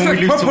do that when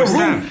we lose to West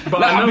Ham.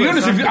 But I'll be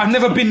honest with you, I've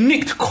never been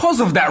nicked because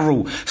of that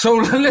rule. So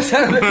we'll keep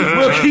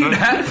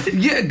that.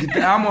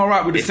 Yeah, I'm all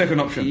right with the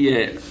second option.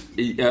 Yeah.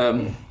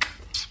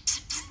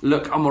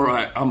 Look, I'm all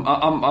right.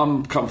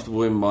 I'm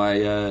comfortable in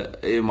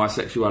my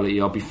sexuality.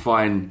 I'll be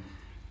fine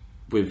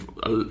with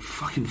a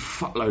fucking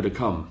fuckload of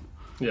cum.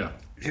 Yeah.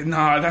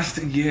 No, that's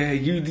I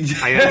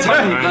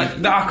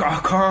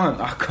can't.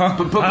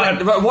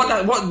 But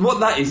what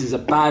that is a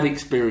bad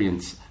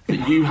experience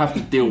that you have to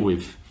deal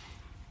with.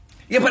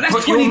 Yeah, but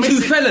that's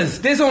 22 fellas.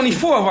 There's only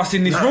 4 of us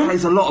in this room.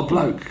 There's a lot of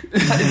bloke.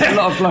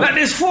 Like,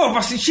 there's 4 of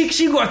us.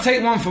 She got to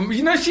take one for me.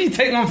 You know, she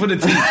take one for the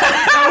team.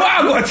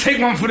 I got to take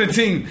one for the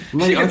team.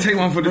 She got to take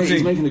one for the team.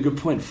 He's making a good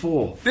point.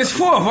 4. There's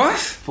 4 of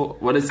us.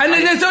 And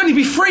then there's only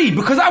be 3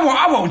 because I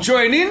won't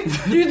join in.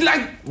 You'd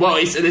like. Well,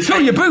 there's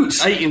fill your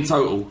boots. 8 in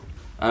total,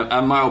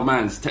 and my old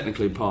man's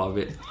technically part of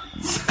it.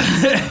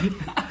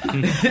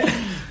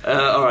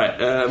 All right.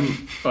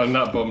 On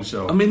that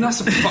bombshell. I mean, that's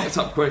a fucked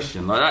up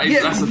question. Like,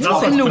 that's a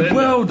tough one. In the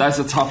world, that's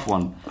a tough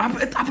one.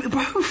 But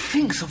who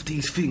thinks of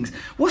these things?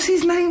 What's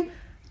his name?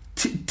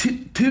 Tue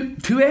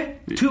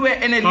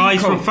Enelico.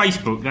 He's from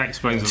Facebook. That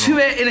explains a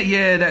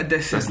lot.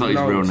 That's not his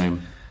real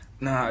name.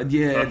 Nah,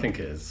 yeah. I think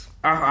it is.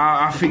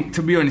 I think,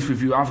 to be honest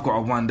with you, I've got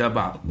to wonder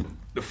about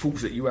the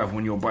thoughts that you have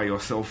when you're by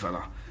yourself,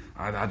 fella.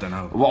 I don't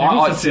know.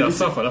 Well, this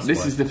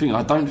is the thing.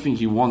 I don't think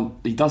he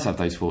does have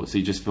those thoughts.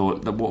 He just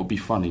thought that what would be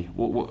funny.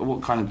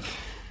 What kind of?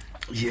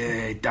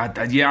 Yeah,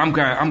 I'm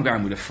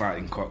going with a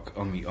fighting cock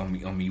on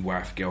me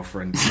wife,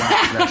 girlfriend,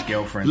 slash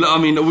girlfriend. Look, I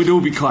mean, we'd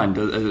all be kind.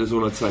 That's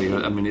all I'd say.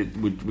 I mean, it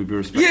would be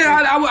respectful.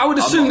 Yeah, I would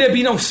assume there'd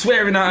be no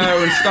swearing at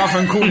her and stuff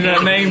and calling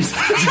her names. Do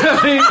you know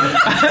what I mean?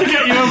 To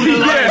get you over the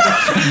line.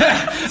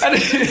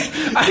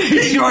 I'd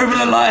get you over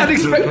the line.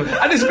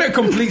 I'd expect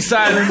complete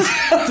silence.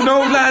 You know,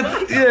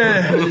 lad.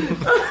 Yeah.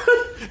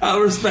 Out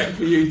of respect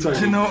for you, Tony.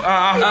 You know,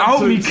 I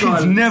hope me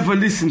kids never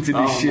listen to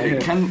this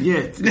shit.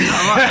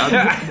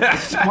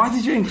 Why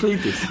did you include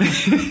this?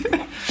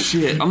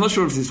 Shit, I'm not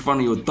sure if this is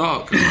funny or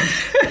dark.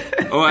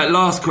 Alright,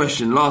 last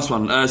question, last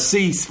one.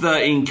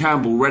 C13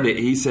 Campbell, Reddit,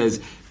 he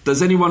says,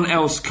 does anyone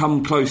else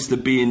come close to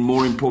being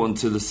more important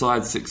to the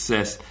side's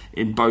success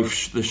in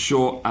both the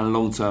short and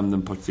long term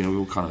than Pochettino? We've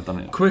all kind of done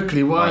it.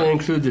 Quickly, why I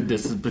included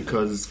this is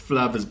because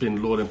Flav has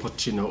been lauding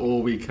Pochettino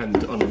all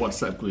weekend on the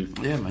WhatsApp group.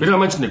 Yeah, man. We don't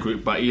mention the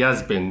group, but he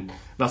has been.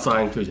 That's why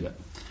I included it.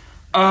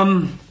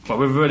 But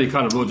we've already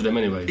kind of lauded him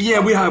anyway.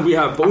 Yeah, we have.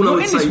 But all I'm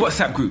not in this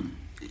WhatsApp group.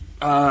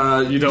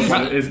 You don't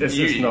want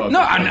it's not.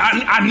 No,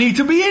 I need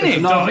to be in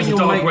it. No, I think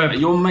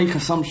you'll make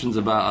assumes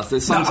about us.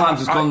 There's sometimes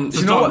it's gone.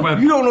 You know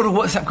what? You don't know the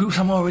WhatsApp groups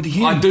I'm already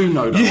in. I do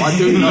know that. I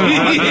do know.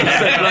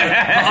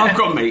 I've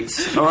got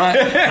mates, all right,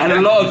 and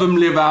a lot of them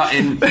live out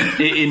in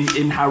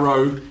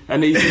Harrow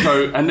and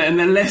Eastcote, and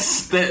they're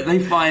less. They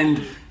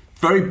find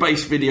very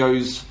base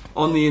videos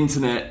on the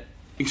internet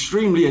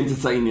extremely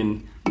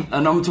entertaining.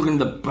 And I'm talking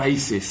the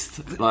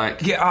bassist,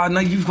 like no,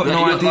 you've got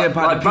no idea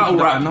about battle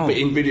rap, but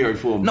in video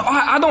form. No,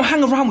 I don't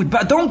hang around with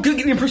don't get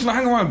the impression I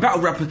hang around with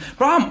battle rappers,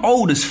 but I'm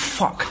old as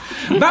fuck.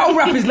 Battle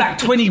rap is like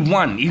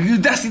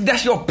 21.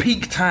 That's your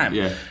peak time.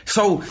 Yeah.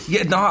 So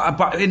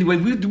but anyway,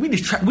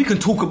 we can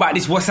talk about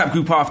this WhatsApp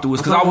group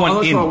afterwards because I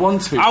want in. I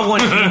want in.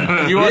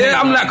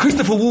 I'm like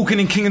Christopher Walken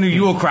in King of New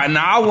York right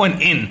now. I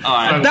want in.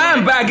 A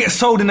damn bag gets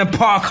sold in the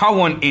park. I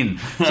want in.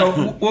 So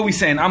what are we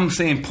saying? I'm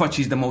saying Poch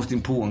is the most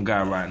important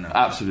guy right now.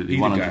 Absolutely,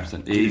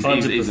 100%. He's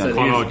can't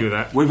argue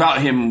that.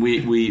 Without him,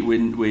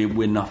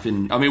 we're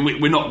nothing. I mean,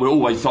 we're not. We're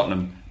always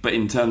Tottenham, but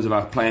in terms of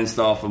our playing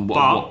staff and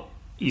what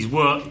his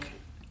work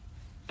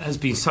has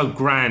been so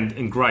grand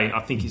and great. I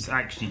think it's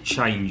actually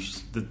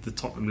changed the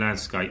Tottenham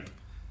landscape.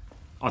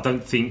 I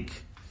don't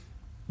think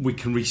we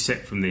can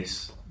reset from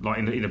this. Like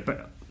in a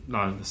better.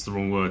 No, that's the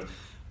wrong word.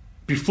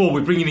 Before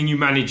we're bringing a new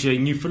manager,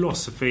 new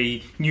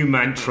philosophy, new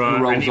mantra.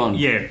 It rolls on.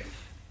 Yeah.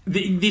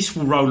 This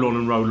will roll on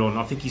and roll on.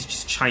 I think he's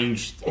just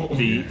changed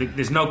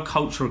there's no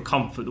culture of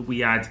comfort that we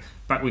had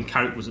back when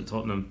Carrick was at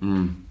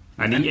Tottenham.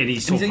 And he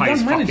sort of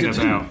plays fucking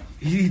about.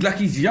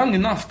 He's young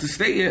enough to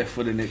stay here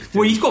for the next.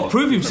 Well, he's got to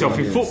prove himself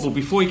in football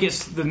before he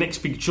gets the next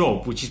big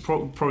job, which is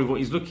probably what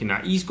he's looking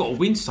at. He's got to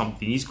win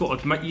something. He's got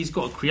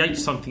to create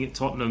something at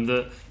Tottenham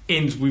that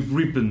ends with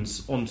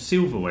ribbons on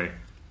silverware,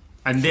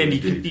 and then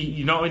and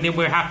then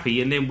we're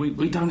happy, and then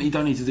we don't. He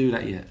don't need to do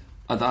that yet.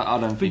 I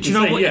don't think. But you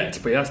know what? Yet,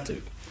 but he has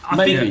to. I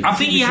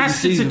think he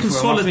has to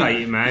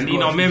consolidate it, man,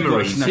 in our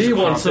memories. He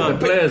wants it, the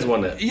players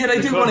want it. Yeah,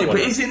 they do want it, but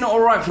is it not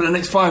alright for the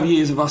next 5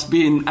 years of us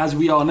being as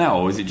we are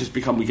now, or is it just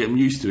become we get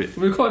used to it?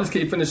 We can't just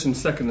keep finishing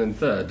second and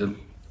third.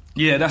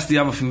 Yeah, that's the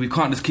other thing. We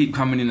can't just keep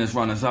coming in as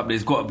runners up.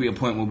 There's got to be a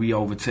point where we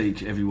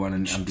overtake everyone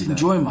and do that.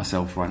 Enjoying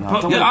myself right now.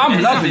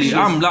 I'm loving it.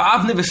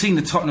 I've never seen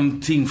the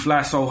Tottenham team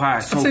fly so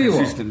high, so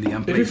consistently.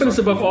 If we finish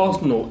above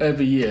Arsenal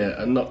every year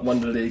and not won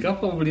the league,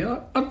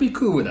 I'd be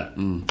cool with that.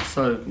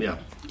 So, yeah.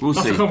 We'll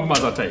That's see. a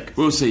compromise I take.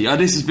 We'll see.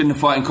 This has been the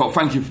Fighting Cock.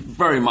 Thank you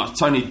very much,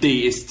 Tony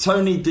D. It's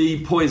Tony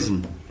D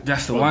Poison.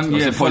 That's the one.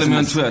 Yeah, follow me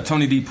on Twitter,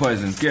 Tony D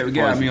Poison. Get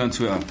at me on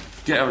Twitter.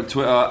 Get her on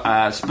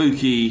Twitter.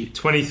 Spooky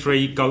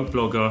 23 Goat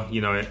Blogger.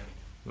 You know it.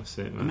 That's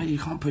it, man. Mate, you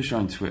can't push her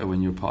on Twitter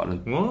when you're part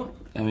of. What?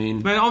 I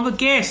mean, man, I'm a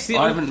guest.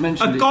 I haven't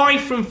mentioned a guy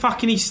from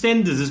fucking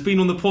EastEnders has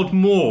been on the pod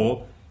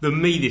more than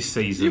me this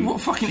season. Yeah,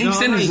 what fucking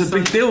EastEnders is a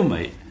big deal,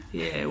 mate.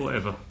 Yeah,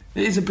 whatever.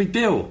 It is a big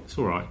deal. It's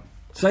all right.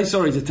 Say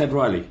sorry to Ted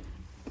Riley.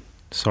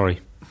 Sorry.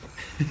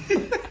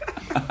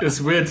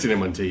 It's weird seeing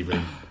him on TV.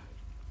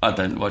 I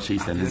don't watch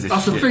EastEnders.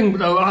 That's the thing,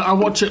 though. I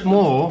watch it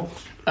more,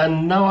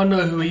 and now I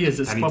know who he is.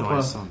 It's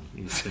proper.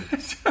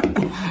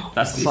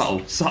 That's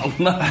subtle.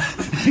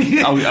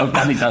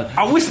 Danny does.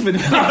 I whispered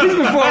for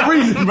a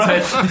reason, bro.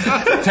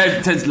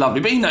 Ted's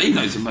lovely, but he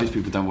knows that most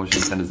people don't watch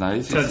EastEnders now.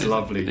 Ted's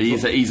lovely.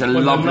 He's a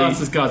one lovely, of the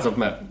nicest guys I've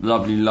met.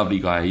 Lovely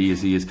guy. He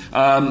is.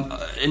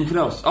 Anything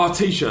else?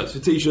 T-shirts. For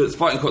t-shirts,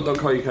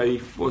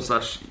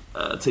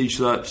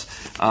 fightingcock.co.uk/t-shirts.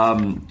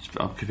 I'm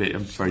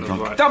very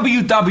drunk.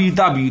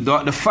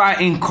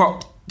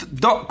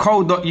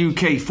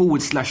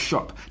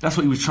 www.thefightingcock.co.uk/shop. That's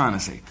what he was trying to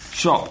say.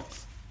 Shop.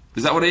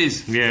 Is that what it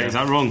is? Yeah, is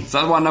that wrong? Is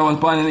that why no one's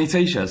buying any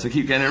t-shirts? I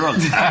keep getting it wrong.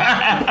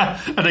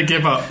 And they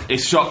give up.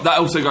 It's shop. That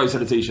also goes to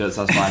the t-shirts.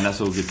 That's fine.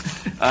 That's all good.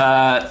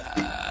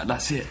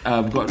 That's it.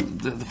 We've got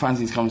the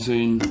fanzines coming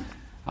soon.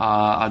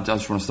 I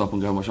just want to stop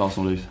and go and watch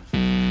Arsenal lose.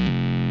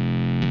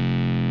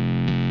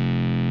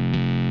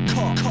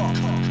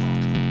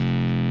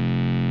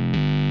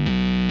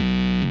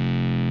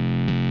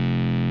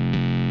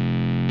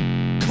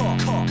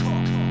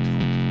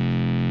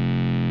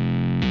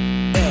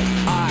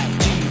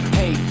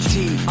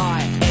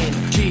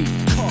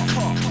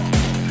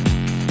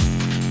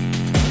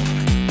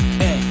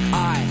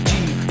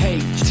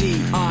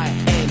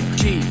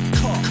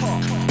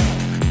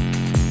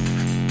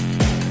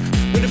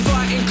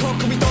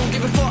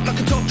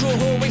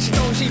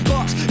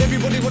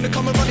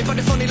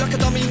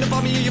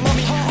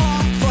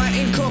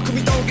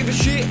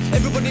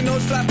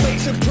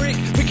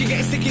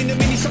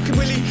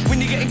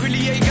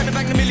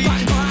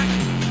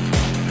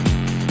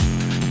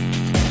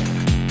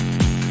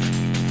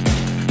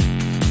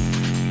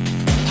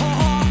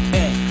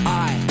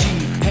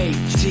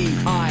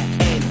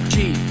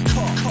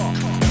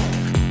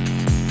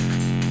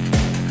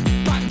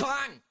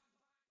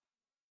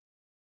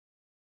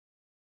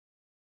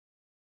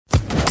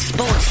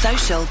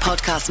 Social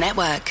Podcast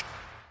Network.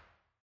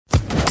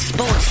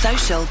 Sports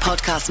Social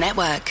Podcast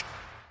Network.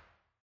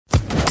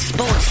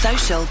 Sports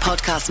Social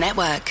Podcast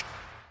Network.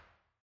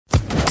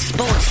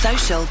 Sports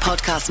Social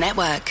Podcast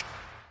Network.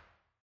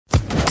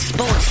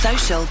 Sports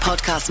Social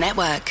Podcast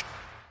Network.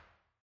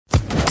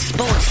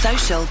 Sports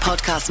Social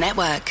Podcast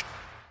Network.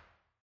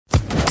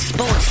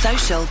 Sports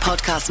Social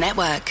Podcast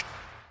Network.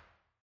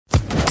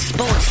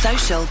 Sports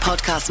Social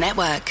Podcast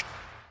Network.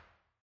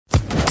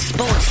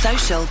 Sports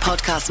Social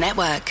Podcast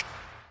Network.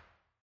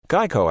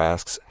 Geico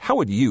asks, how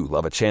would you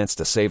love a chance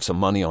to save some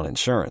money on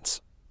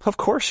insurance? Of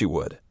course you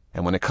would.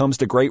 And when it comes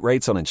to great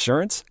rates on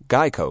insurance,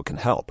 Geico can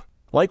help.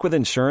 Like with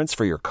insurance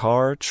for your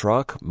car,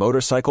 truck,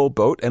 motorcycle,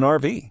 boat, and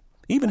RV.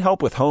 Even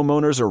help with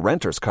homeowners or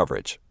renters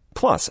coverage.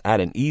 Plus,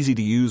 add an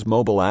easy-to-use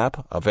mobile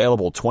app,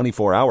 available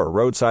 24-hour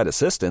roadside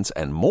assistance,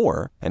 and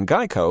more, and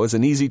Geico is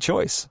an easy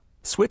choice.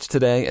 Switch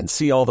today and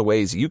see all the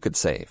ways you could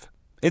save.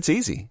 It's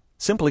easy.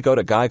 Simply go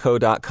to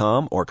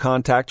geico.com or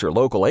contact your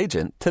local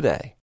agent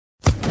today.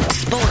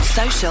 Sports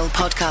Social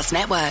Podcast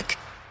Network.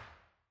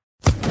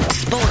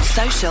 Sports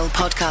Social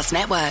Podcast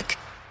Network.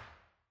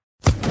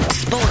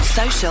 Sports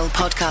Social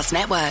Podcast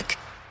Network.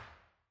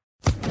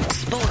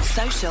 Sports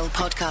Social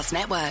Podcast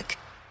Network.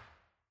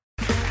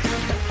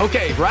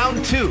 Okay,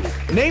 round two.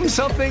 Name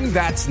something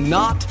that's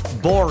not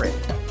boring.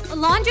 A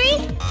laundry?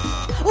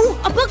 Ooh,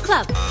 a book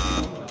club.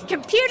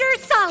 Computer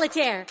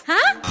solitaire,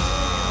 huh?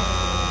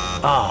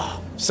 Ah,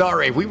 oh,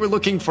 sorry, we were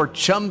looking for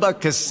Chumba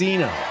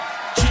Casino.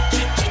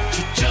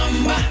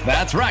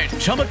 That's right,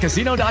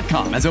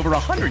 ChumbaCasino.com has over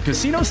 100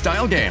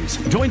 casino-style games.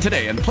 Join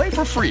today and play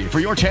for free for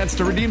your chance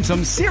to redeem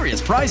some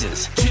serious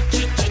prizes.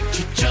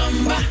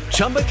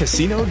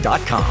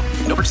 ChumbaCasino.com.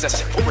 No purchase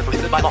necessary. Void where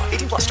prohibited by law.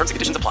 18+ terms and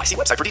conditions apply. See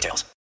website for details.